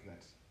hope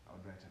that I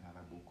would write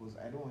another book,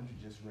 because I don't want to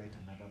just write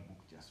another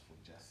book just for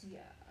just.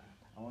 Yeah.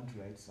 I want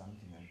to write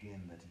something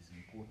again that is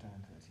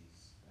important, that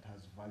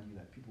has value,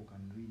 that people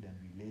can read and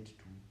relate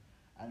to,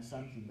 and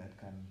something that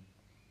can,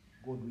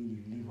 God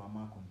willing, leave a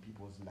mark on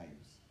people's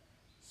lives.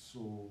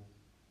 So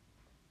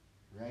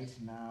right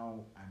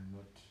now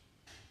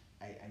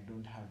I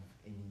don't have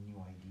any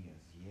new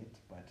ideas yet,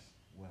 but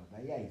well,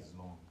 the year is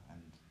long and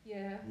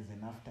there's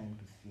enough time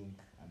to think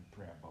and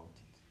pray about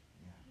it.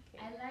 Yeah.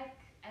 Okay.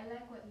 I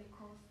like what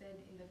Nicole said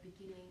in the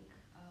beginning.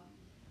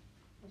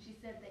 She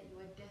said that you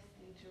were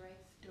destined to write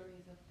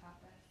stories of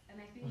purpose, and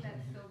I think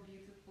that's so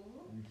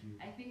beautiful. Thank you.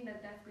 I think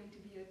that that's going to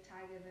be your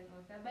tag as an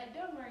author. But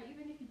don't worry,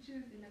 even if you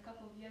choose in a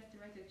couple of years to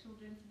write a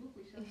children's book,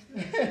 we shall still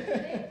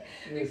today,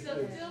 we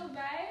shall still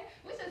buy,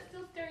 which are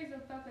still stories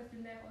of purpose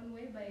in their own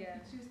way. But if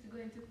you choose to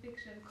go into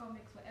fiction,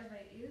 comics, whatever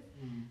it is,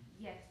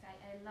 yes,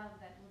 I love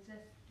that. We'll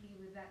just leave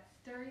with that.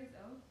 Stories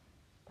of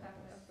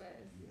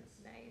purpose. Yes.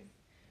 Nice.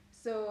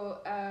 So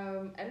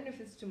I don't know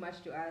if it's too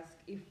much to ask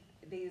if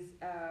there's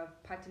a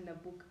part in the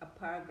book, a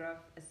paragraph,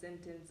 a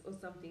sentence, or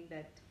something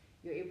that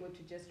you're able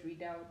to just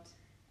read out,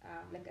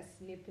 like a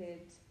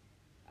snippet,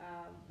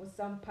 or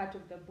some part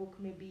of the book,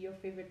 maybe your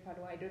favorite part,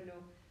 or I don't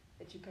know,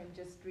 that you can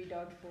just read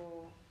out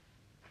for.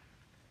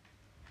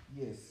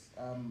 Yes,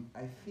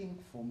 I think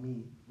for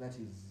me that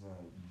is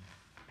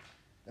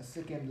the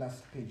second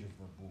last page of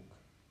the book.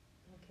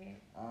 Okay.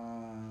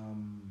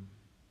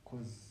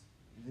 Because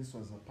this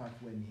was a part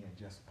when he had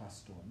just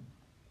passed on,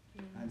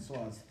 and so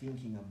I was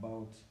thinking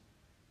about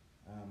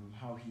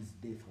how his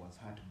death was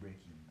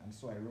heartbreaking, and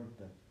so I wrote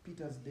that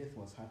Peter's death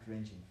was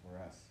heart-wrenching for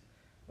us,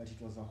 but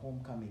it was a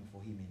homecoming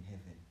for him in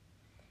heaven.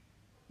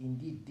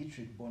 Indeed,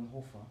 Dietrich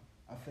Bonhoeffer,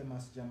 a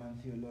famous German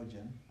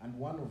theologian and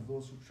one of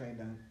those who tried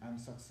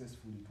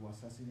unsuccessfully to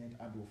assassinate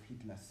Adolf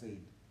Hitler,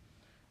 said,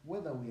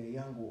 "Whether we are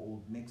young or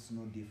old makes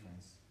no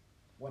difference.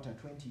 What are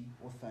 20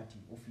 or 30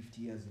 or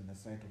 50 years in the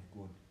sight of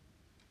God?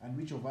 And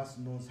which of us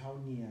knows how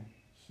near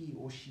he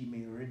or she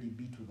may already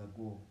be to the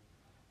goal?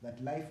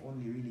 That life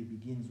only really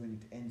begins when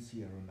it ends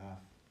here on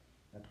earth.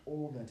 That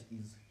all that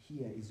is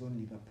here is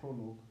only the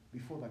prologue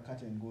before the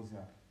curtain goes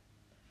up.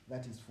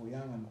 That is for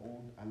young and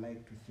old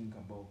alike to think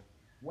about.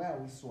 Why are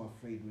we so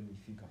afraid when we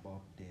think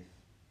about death?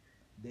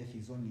 Death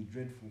is only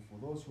dreadful for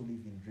those who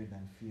live in dread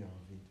and fear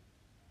of it.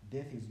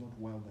 Death is not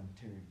wild and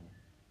terrible.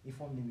 If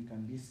only we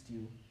can be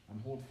still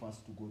and hold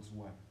fast to God's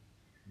word.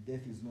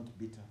 Death is not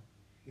bitter,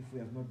 if we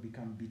have not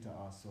become bitter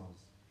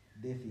ourselves.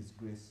 Death is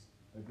grace,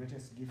 the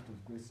greatest gift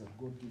of grace that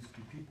God gives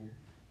to people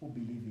who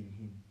believe in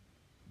him.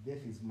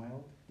 Death is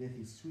mild, death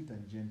is sweet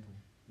and gentle.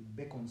 It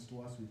beckons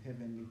to us with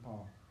heavenly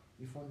power,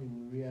 if only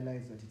we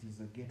realize that it is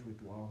a gateway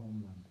to our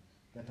homeland.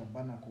 that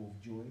tabernacle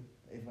of joy,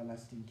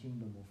 everlasting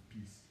kingdom of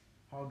peace.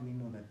 How do we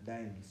know that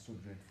dying is so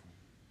dreadful?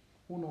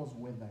 Who knows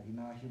whether in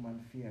our human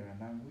fear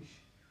and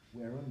anguish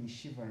we are only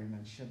shivering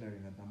and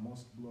shuddering at the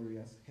most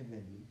glorious,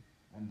 heavenly,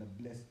 and the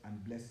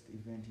blessed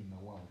event in the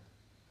world?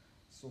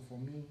 So for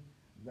me,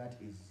 that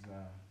is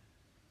the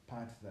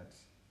part that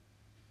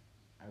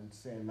I would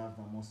say I love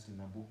the most in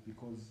the book,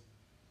 because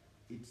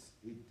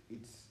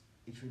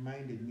it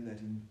reminded me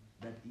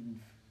that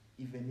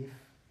even if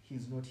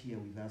he's not here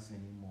with us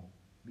anymore,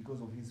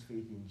 because of his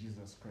faith in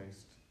Jesus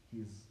Christ,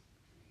 he's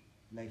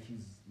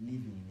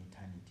living in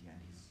eternity, and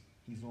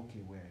he's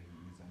okay where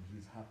he is, and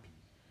he's happy,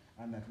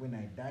 and that when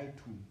I die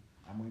too,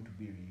 I'm going to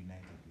be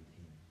reunited with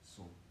him.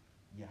 So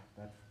yeah,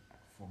 that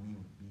for me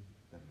would be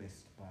the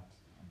best part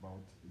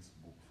about this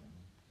book for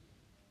me.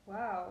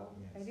 Wow,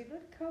 Yes. I did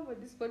not come on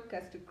this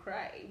podcast to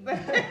cry, but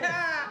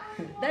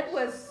that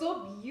was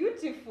so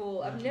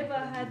beautiful. I've never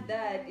had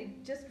that.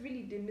 It just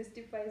really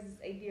demystifies this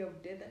idea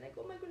of death, and like,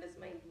 oh my goodness,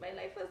 my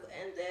life has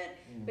ended.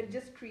 But it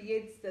just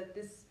creates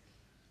this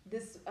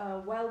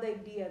wild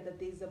idea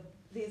that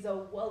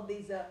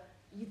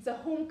it's a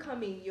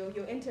homecoming.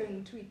 You're entering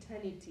into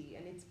eternity,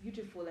 and it's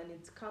beautiful, and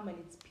it's calm, and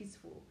it's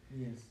peaceful.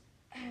 Yes.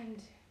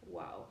 And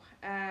wow,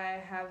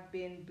 I have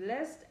been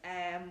blessed.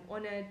 I am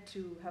honored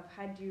to have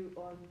had you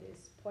on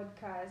this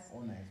podcast.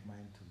 Honor is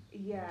mine too.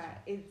 Yeah,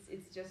 Also.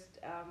 it's just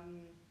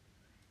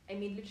I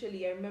mean,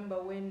 literally, I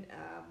remember when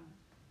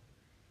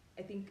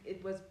I think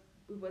it was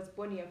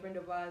Bonnie, a friend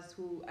of ours,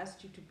 who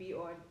asked you to be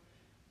on.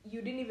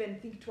 You didn't even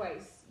think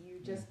twice.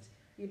 You just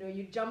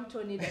you jumped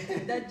on it,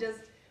 and that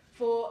just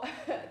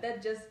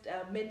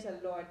meant a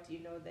lot.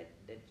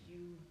 That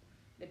you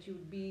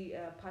would be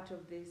part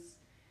of this.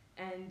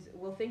 And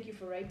well, thank you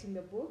for writing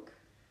the book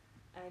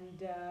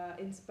and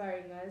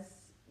inspiring us.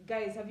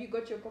 Guys, have you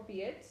got your copy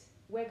yet?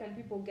 Where can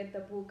people get the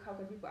book? How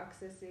can people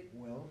access it?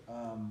 Well,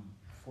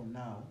 for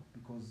now,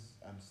 because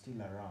I'm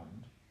still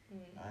around,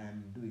 I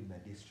am doing the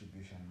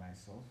distribution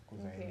myself,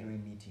 because I enjoy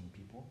meeting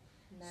people.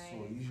 Nice.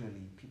 So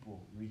usually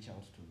people reach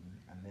out to me,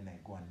 and then I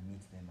go and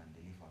meet them and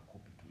deliver a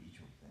copy to each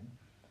of them.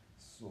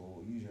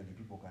 So usually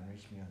people can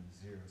reach me on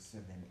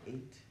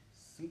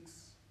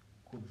 0786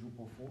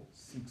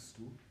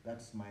 44462.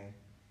 That's my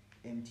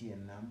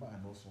MTN number,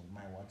 and also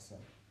my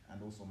WhatsApp,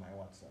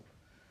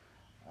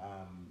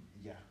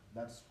 yeah,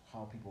 that's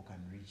how people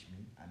can reach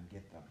me and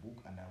get the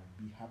book, and I would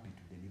be happy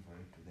to deliver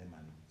it to them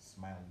and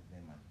smile with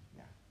them and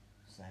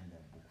sign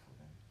their book for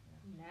them.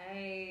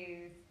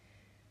 Nice.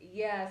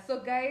 Yeah, so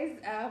guys,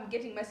 I'm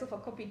getting myself a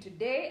copy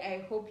today.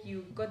 I hope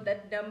you got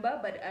that number,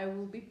 but I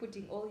will be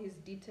putting all his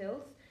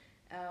details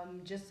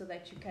just so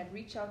that you can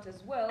reach out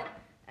as well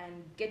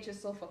and get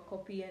yourself a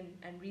copy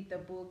and read the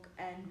book,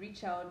 and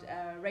reach out,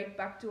 write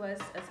back to us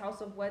as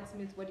House of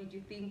Wordsmiths. What did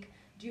you think?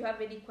 Do you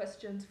have any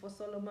questions for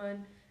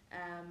Solomon?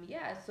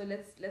 So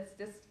let's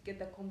just get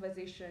the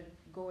conversation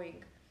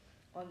going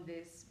on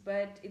this.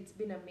 But it's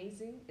been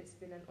amazing. It's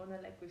been an honor,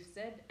 like we've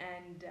said,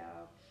 and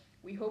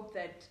we hope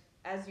that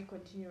as you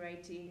continue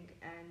writing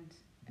and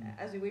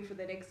as we wait for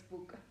the next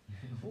book,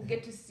 we'll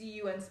get to see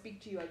you and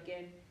speak to you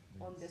again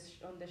on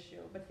the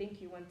show. But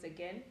thank you once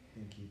again.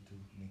 Thank you to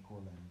Nicole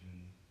and Julie.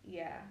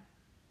 Yeah.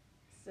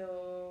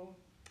 So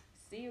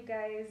see you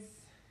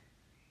guys.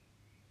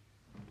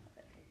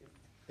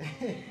 Well,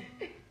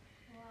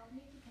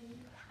 maybe can you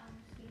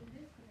save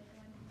this, because I don't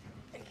want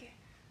to. Okay.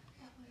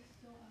 That was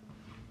so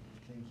amazing.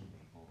 Thank you,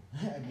 Nicole.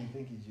 I mean,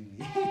 thank you,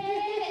 Julie.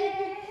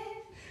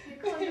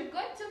 Because you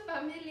got too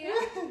familiar.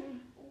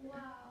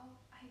 Wow.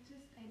 I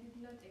did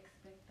not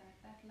expect that.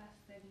 That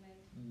last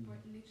segment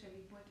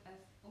literally brought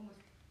us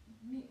almost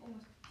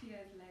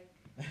tears. Like,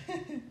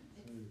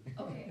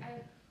 okay,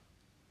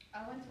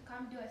 I want to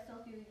come do a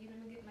selfie with you.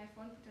 Let me get my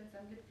phone, put on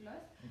some lip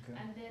gloss,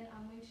 and then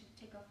I'm going to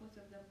take a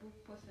photo of the book,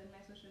 post on my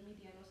social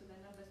media, and also the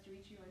numbers to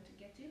reach you and to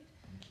get it.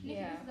 Nikki,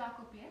 this is our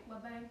copy, eh? We're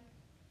buying.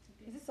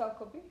 Is this our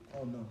copy?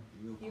 Oh no,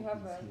 your You copy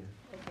have is a here.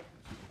 okay.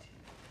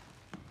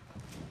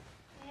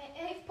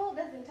 If Paul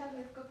doesn't have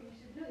his copy, you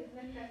should do it.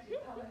 Let that be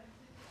power.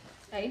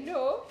 I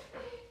know.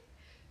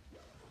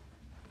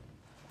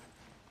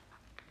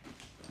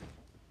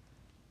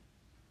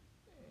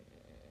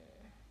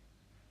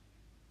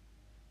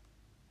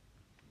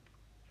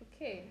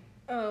 Okay.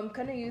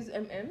 Can I use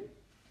MM?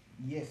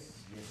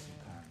 Yes, you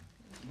can.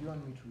 You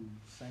want me to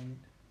sign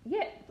it?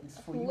 Yeah. It's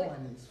for you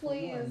and it's for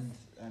you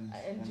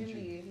and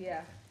Julie.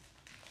 Yeah.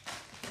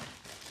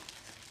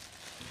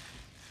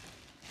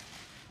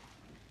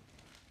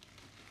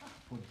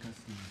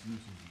 Podcasting is not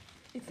easy.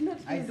 It's not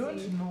easy. I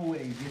don't know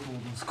where you get all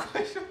those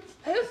questions.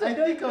 I also I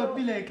don't think know. I'll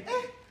be like,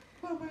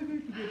 where am I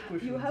going to get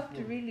questions? You have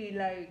to from? really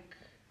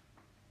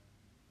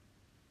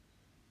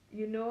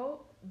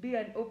be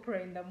an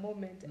Oprah in the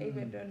moment. I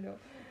even don't know.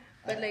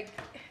 But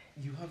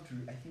you have to.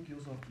 I think you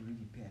also have to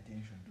really pay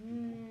attention to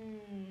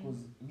people. Because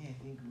I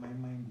think my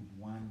mind would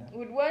wander.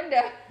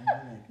 And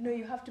I'd be no,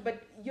 you have to.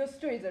 But your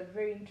stories are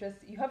very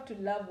interesting. You have to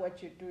love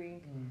what you're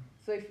doing.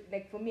 So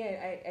if for me,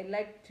 I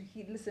like to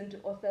listen to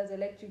authors. I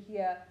like to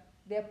hear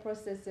their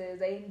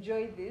processes. I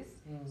enjoy this,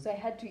 so I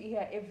had to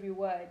hear every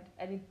word,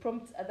 and it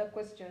prompts other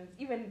questions,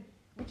 even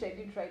which I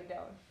didn't write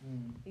down.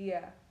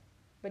 Yeah,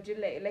 but you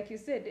like you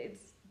said,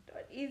 it's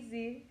not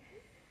easy.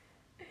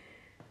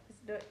 It's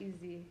not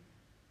easy.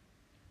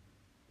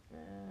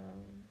 Let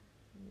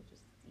me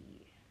just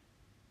see.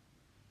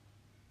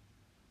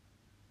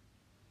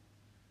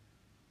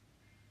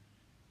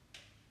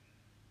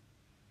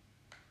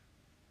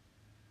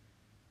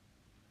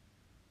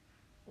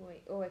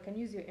 Wait, I can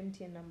use your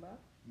MTN number.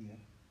 Yeah.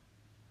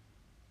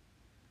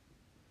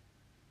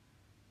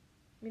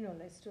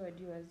 Meanwhile, I stored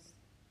you as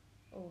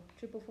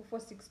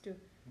 44462.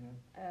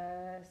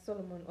 Yeah.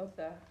 Solomon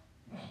author.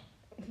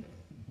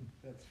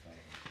 That's fine.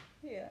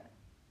 Yeah.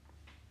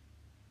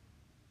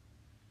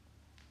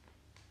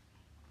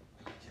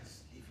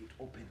 Just leave it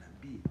open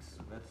a bit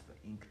so that's the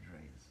ink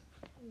dries.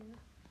 Yeah. I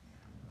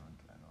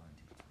don't want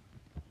it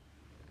to.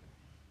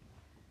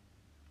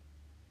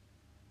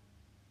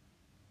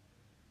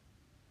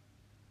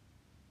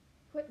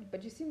 What?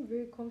 But you seem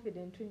very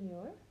confident when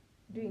you're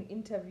doing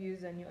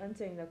interviews and you're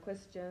answering the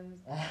questions.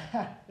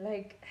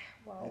 Like,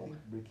 wow. I think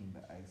breaking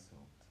the ice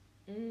helped.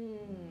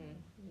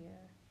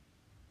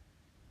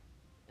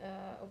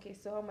 Yeah. Okay,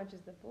 so how much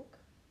is the book?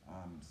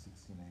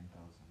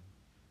 69,000.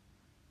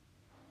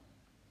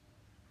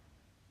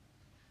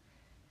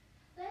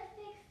 Let's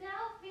take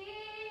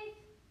selfies.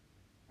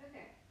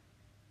 Okay.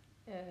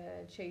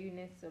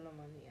 Cheyune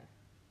Solomon, yeah.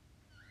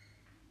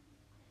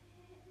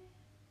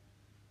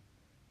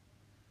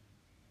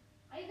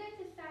 Are you going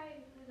to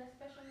sign with a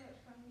special note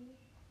from me?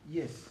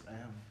 Yes, I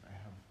have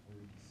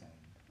already signed.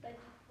 Like,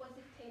 was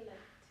it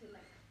tailored to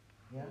like?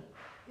 Yeah. Me?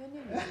 Your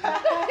name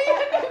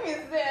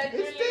is there, It's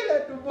Julie.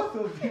 tailored to both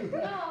of you.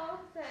 No,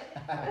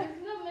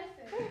 there's no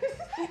message.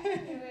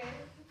 Anyway,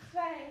 it's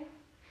fine.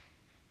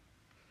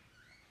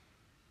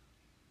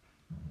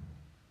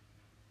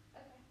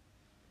 Okay.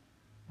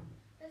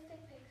 Let's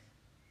take pics.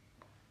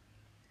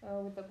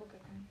 With the book I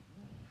can.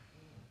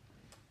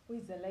 Who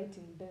is the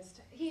lighting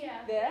best?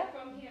 Here. There?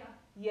 From here.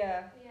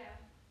 Yeah. Yeah.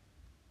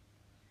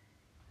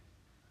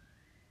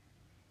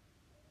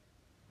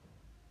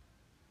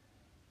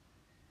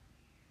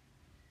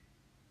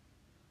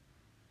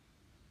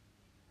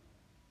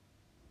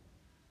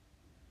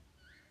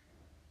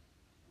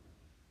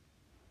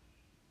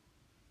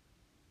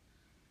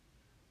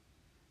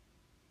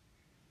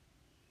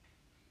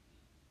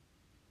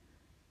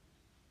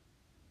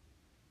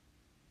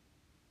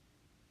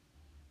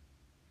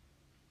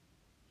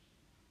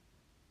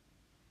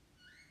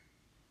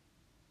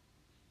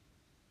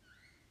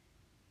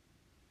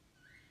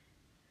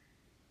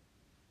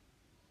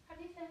 Have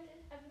you sent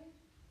it?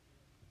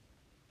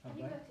 Have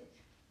you got it?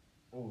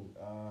 Oh,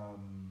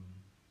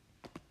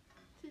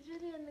 To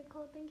Julie and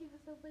Nicole, thank you for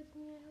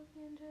supporting me. I hope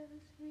you enjoy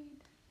this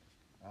read.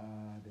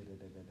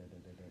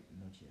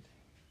 not yet.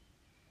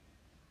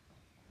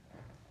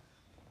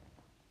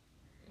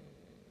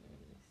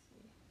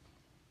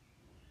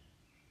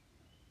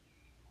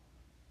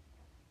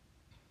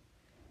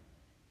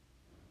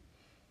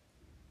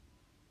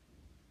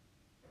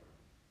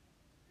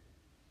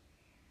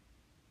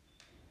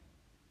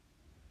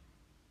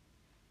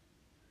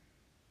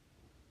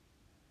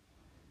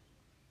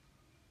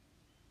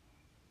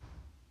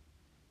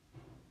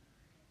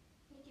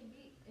 Nikki B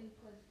in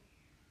pause.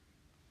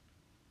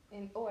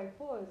 And I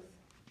pause.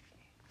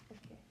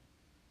 Okay.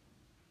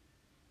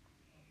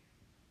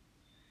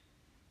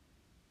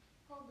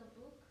 Hold the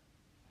book.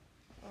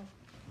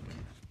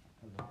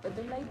 Hello. But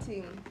the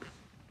lighting.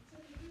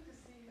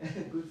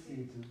 Good to see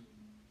you too.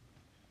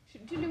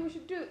 Julie, we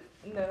should do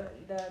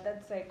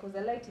that side because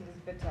the lighting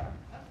is better.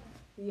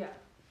 Okay. Yeah.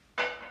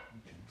 Okay.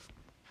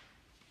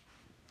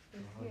 So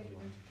Let's how do see. you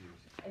want to do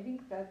it? I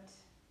think that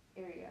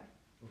area,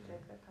 Okay.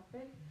 like the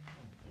carpet.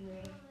 Yeah.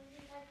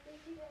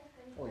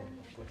 Oh yeah,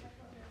 I've got it.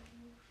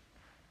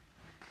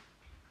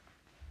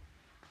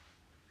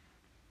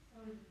 So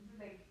it's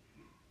like,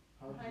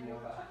 How do you want to do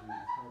it? How do you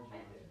want to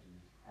do it?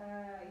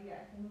 yeah,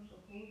 I can also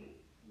hold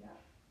it. Yeah.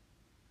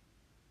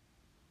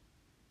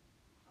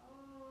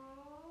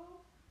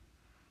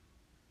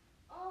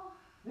 Oh,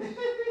 Let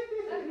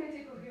me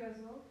take of you as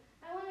well.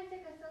 I want to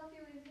take a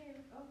selfie with him.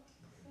 Oh,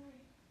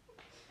 sorry.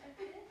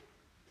 Okay.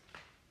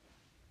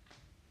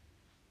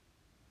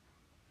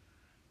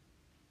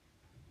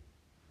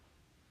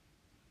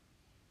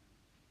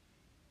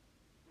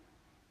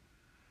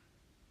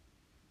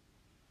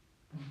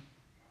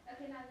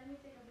 Okay, now let me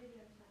take a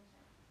video of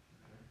sunshine.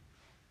 Okay.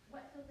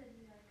 What filter do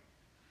you like?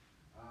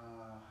 I don't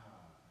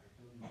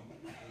know.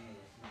 I don't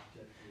know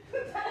Snapchat.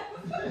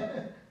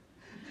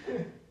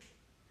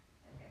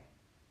 Okay.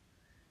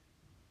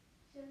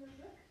 Shall we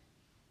look?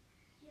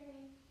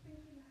 Yay,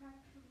 thinking hard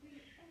to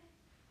read.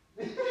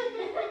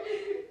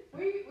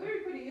 Where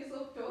you putting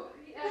yourself talk?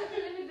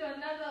 Let me do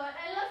another one.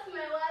 I lost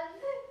my words.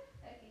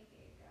 Okay,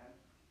 here you go.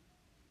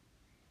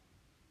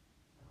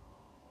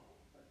 Oh,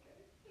 okay.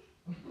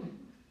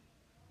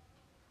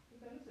 You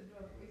can also do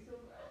a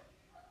voiceover.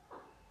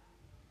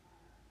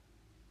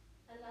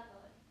 Another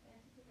one. I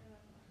have to take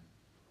another one.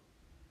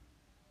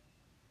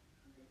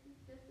 This is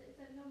just, it's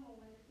a normal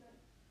one. It's not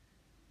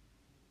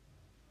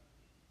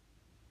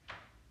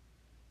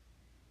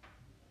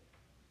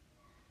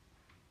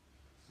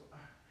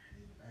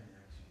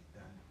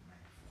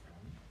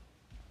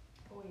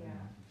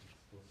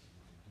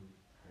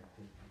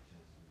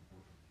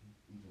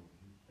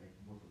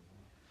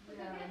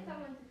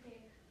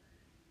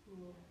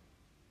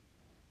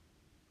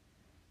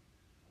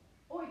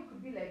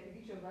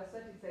us,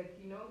 that it's like,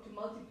 to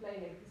multiply,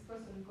 like this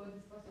person God,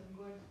 this person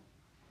God.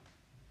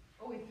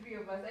 Or with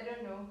 3 of us, I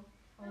don't know.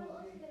 I will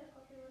also get a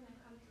copy when I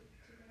come to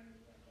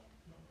Gandhi again.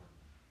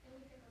 Let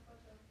me take a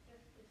photo of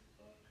just this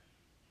book.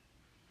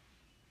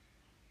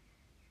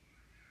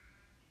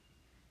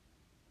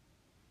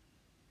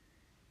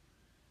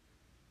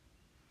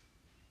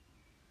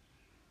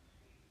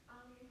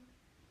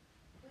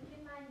 Would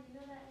you mind,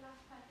 that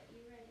last part that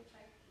you read, if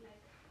I like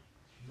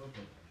No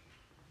problem.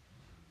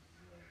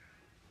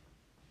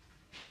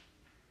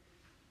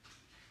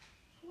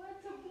 What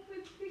a book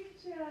with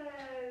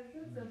pictures!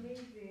 That's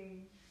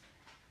amazing.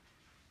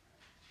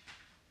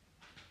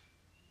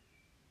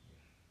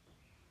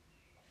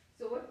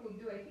 So what we'll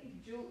do, I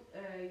think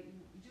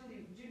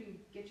Julie,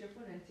 get your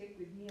phone and take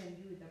with me and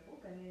you with the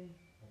book, and then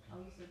I'll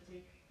also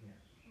take. Yeah.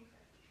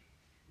 Okay.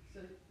 So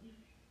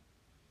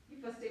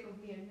you first take of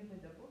me and him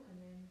with the book, and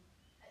then.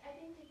 I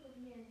didn't take with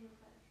me and him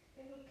first.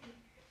 Okay.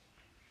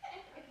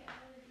 Okay, I'm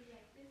gonna do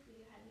like this. Will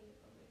you hand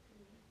it over to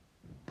me?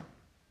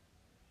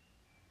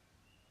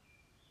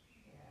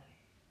 Yeah.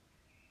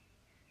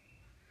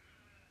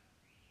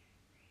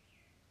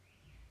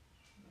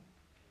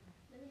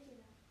 Let me see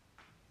that.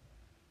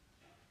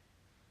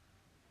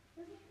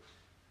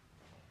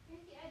 You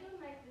see, I don't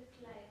like this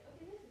slide.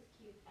 Okay, this is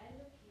cute. I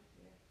look cute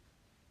here.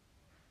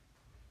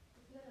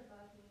 It's not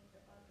about me, it's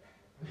about the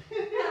book.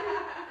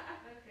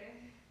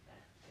 Okay.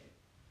 That's good.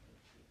 Thank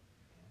you.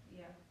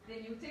 Yeah.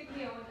 Then you take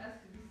me. I want us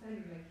to be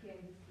standing like here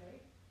in this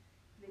slide.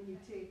 Then you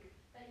take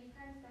But you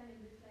can't stand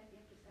in this light, you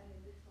have to stand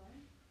in this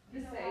one.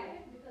 this You know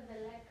side. why? Because the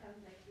light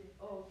comes like this.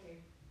 Oh,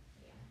 okay.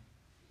 Yeah.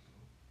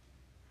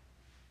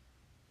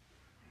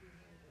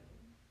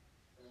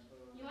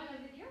 You want a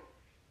video?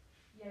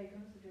 Yeah, you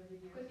can also do a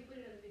video. Because you put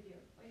it on the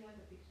video. Or you want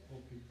a picture?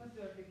 Okay. Let's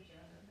do a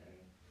picture.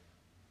 Okay.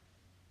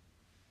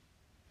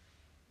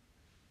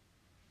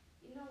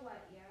 You know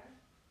what, yeah?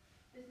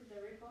 This is a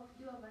rip-off.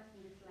 Two of us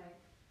in this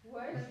light.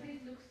 What? But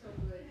these look so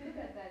good. Look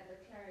at that,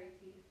 the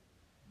clarity.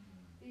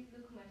 These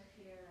look much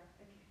clearer.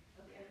 Okay.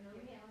 Okay, now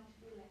me, I want to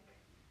do like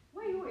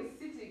Why are you always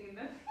sitting in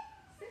that?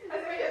 this is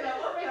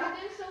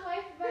presidential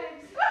wife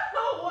vibes.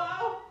 Oh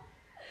wow!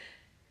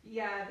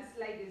 Yeah, this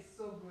light is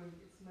so good.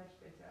 It's much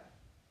better.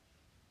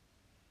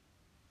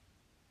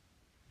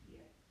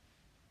 Yeah.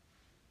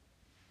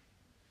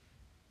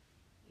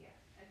 Yeah.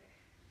 Okay.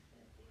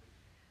 Let's see.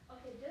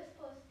 Okay, just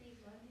post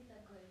these ones. These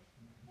are good.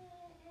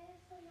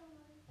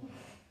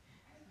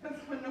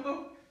 That's for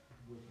no.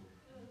 Go for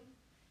it.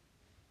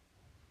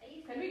 Are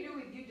you Can we do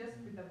with you just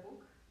with the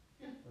book?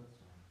 That's fine.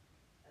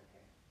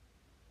 Okay.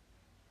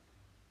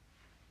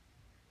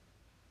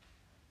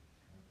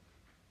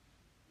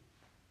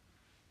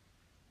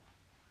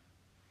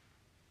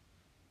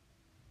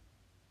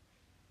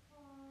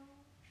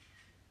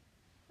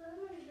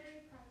 Solomon is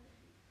very proud of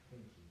you.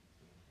 Thank you.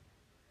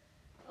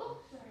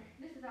 Oh, sorry.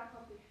 This is our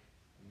copy.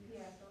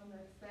 Yeah, the one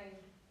that's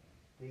signed.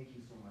 Thank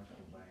you so much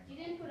for buying. You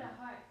didn't put a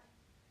heart.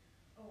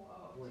 Oh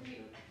wow. What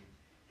Julie, should I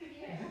do?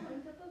 Yeah,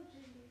 on top of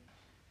Julie.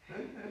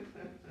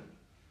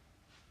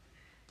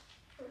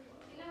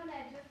 When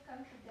I just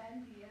come to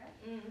Gandhi, yeah?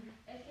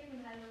 I came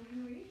in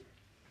Halloween week.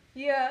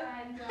 Yeah.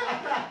 And no, I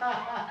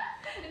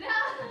came to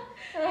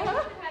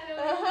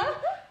Halloween.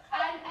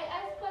 And I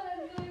asked Paul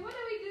and Zoe, what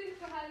are we doing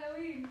for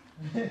Halloween?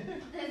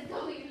 Then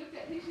Zoe looked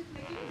at me, she's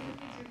like,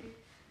 Julie,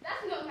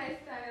 that's not my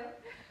style.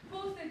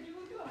 Paul said, you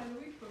will do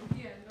Halloween from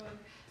here alone.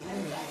 And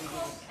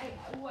so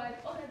I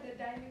ordered the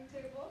dining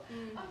table.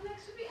 I'm like,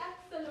 should we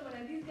ask Solomon?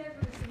 And these guys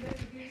were going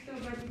to give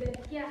somebody. They're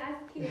like, yeah,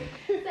 ask him.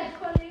 So I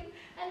call him.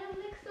 And I'm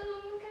like,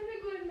 Solomon, can we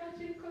go in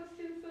matching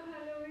costumes for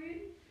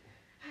Halloween?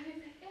 And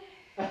he's like,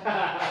 eh.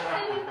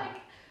 And he's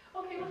like,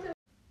 okay, what are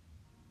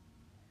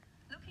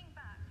Looking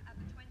back at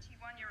the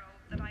 21-year-old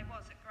that I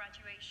was at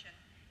graduation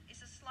is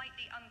a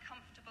slightly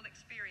uncomfortable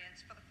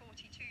experience for the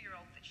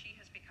 42-year-old that she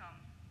has become.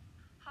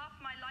 Half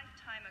my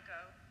lifetime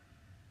ago,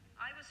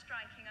 I was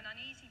striking an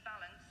uneasy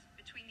balance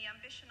between the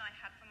ambition I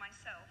had for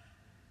myself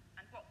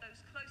and what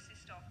those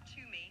closest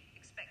to me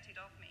expected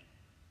of me.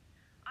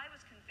 I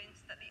was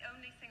convinced that the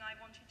only thing I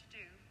wanted to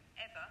do,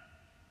 ever,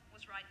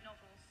 was write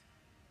novels.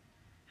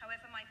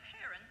 However, my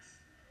parents,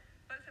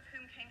 both of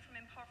whom came from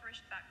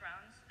impoverished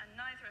backgrounds and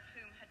neither of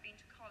whom had been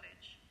to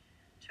college,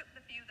 took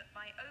the view that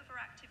my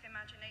overactive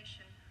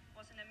imagination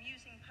was an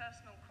amusing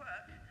personal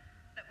quirk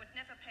that would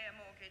never pay a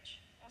mortgage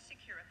or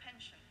secure a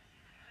pension.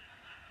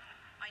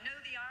 I know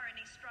the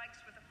irony strikes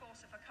with the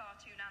force of a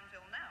cartoon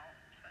anvil now,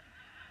 but...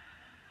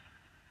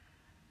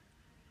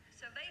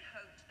 So they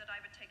hoped that I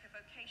would take a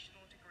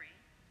vocational degree.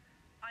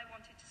 I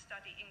wanted to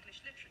study English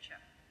literature.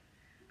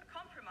 A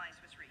compromise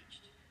was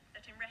reached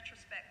that in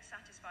retrospect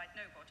satisfied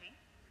nobody,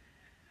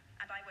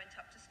 and I went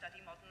up to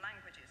study modern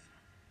languages.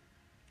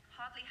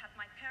 Hardly had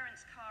my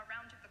parents' car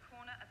rounded the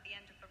corner at the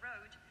end of the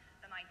road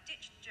than I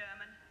ditched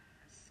German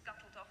and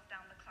scuttled off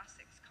down the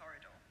classics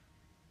corridor.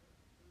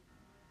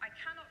 I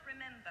cannot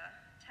remember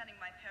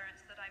telling my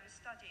parents that I was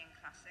studying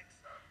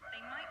classics. They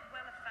might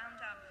well have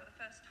found out for the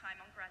first time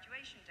on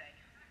graduation day.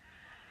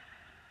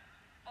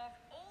 Of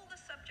all the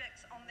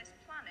subjects on this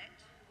planet,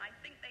 I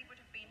think they would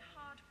have been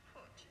hard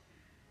put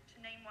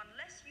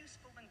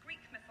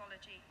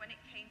methodology when it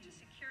came to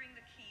securing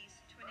the keys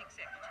to an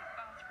executive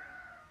bathroom.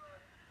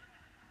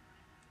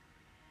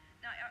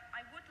 Now,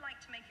 I would like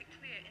to make it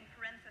clear in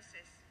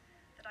parenthesis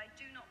that I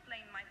do not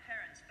blame my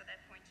parents for their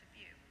point of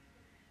view.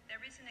 There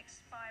is an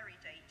expiry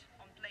date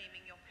on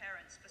blaming your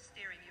parents for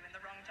steering you in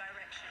the wrong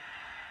direction.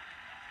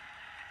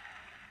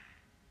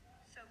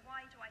 So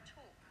why do I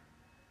talk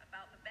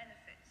about the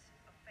benefits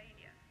of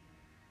failure?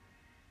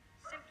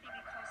 Simply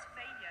because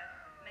failure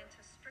meant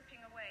a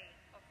stripping away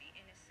of the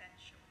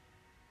inessential.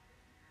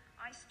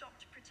 I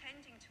stopped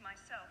pretending to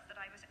myself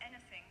that I was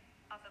anything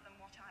other than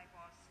what I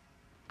was,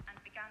 and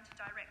began to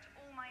direct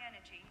all my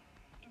energy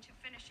into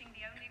finishing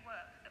the only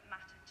work that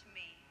mattered to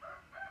me.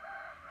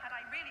 Had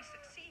I really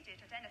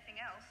succeeded at anything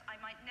else, I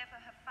might never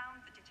have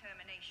found the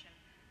determination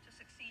to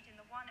succeed in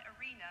the one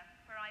arena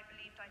where I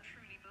believed I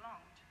truly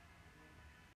belonged.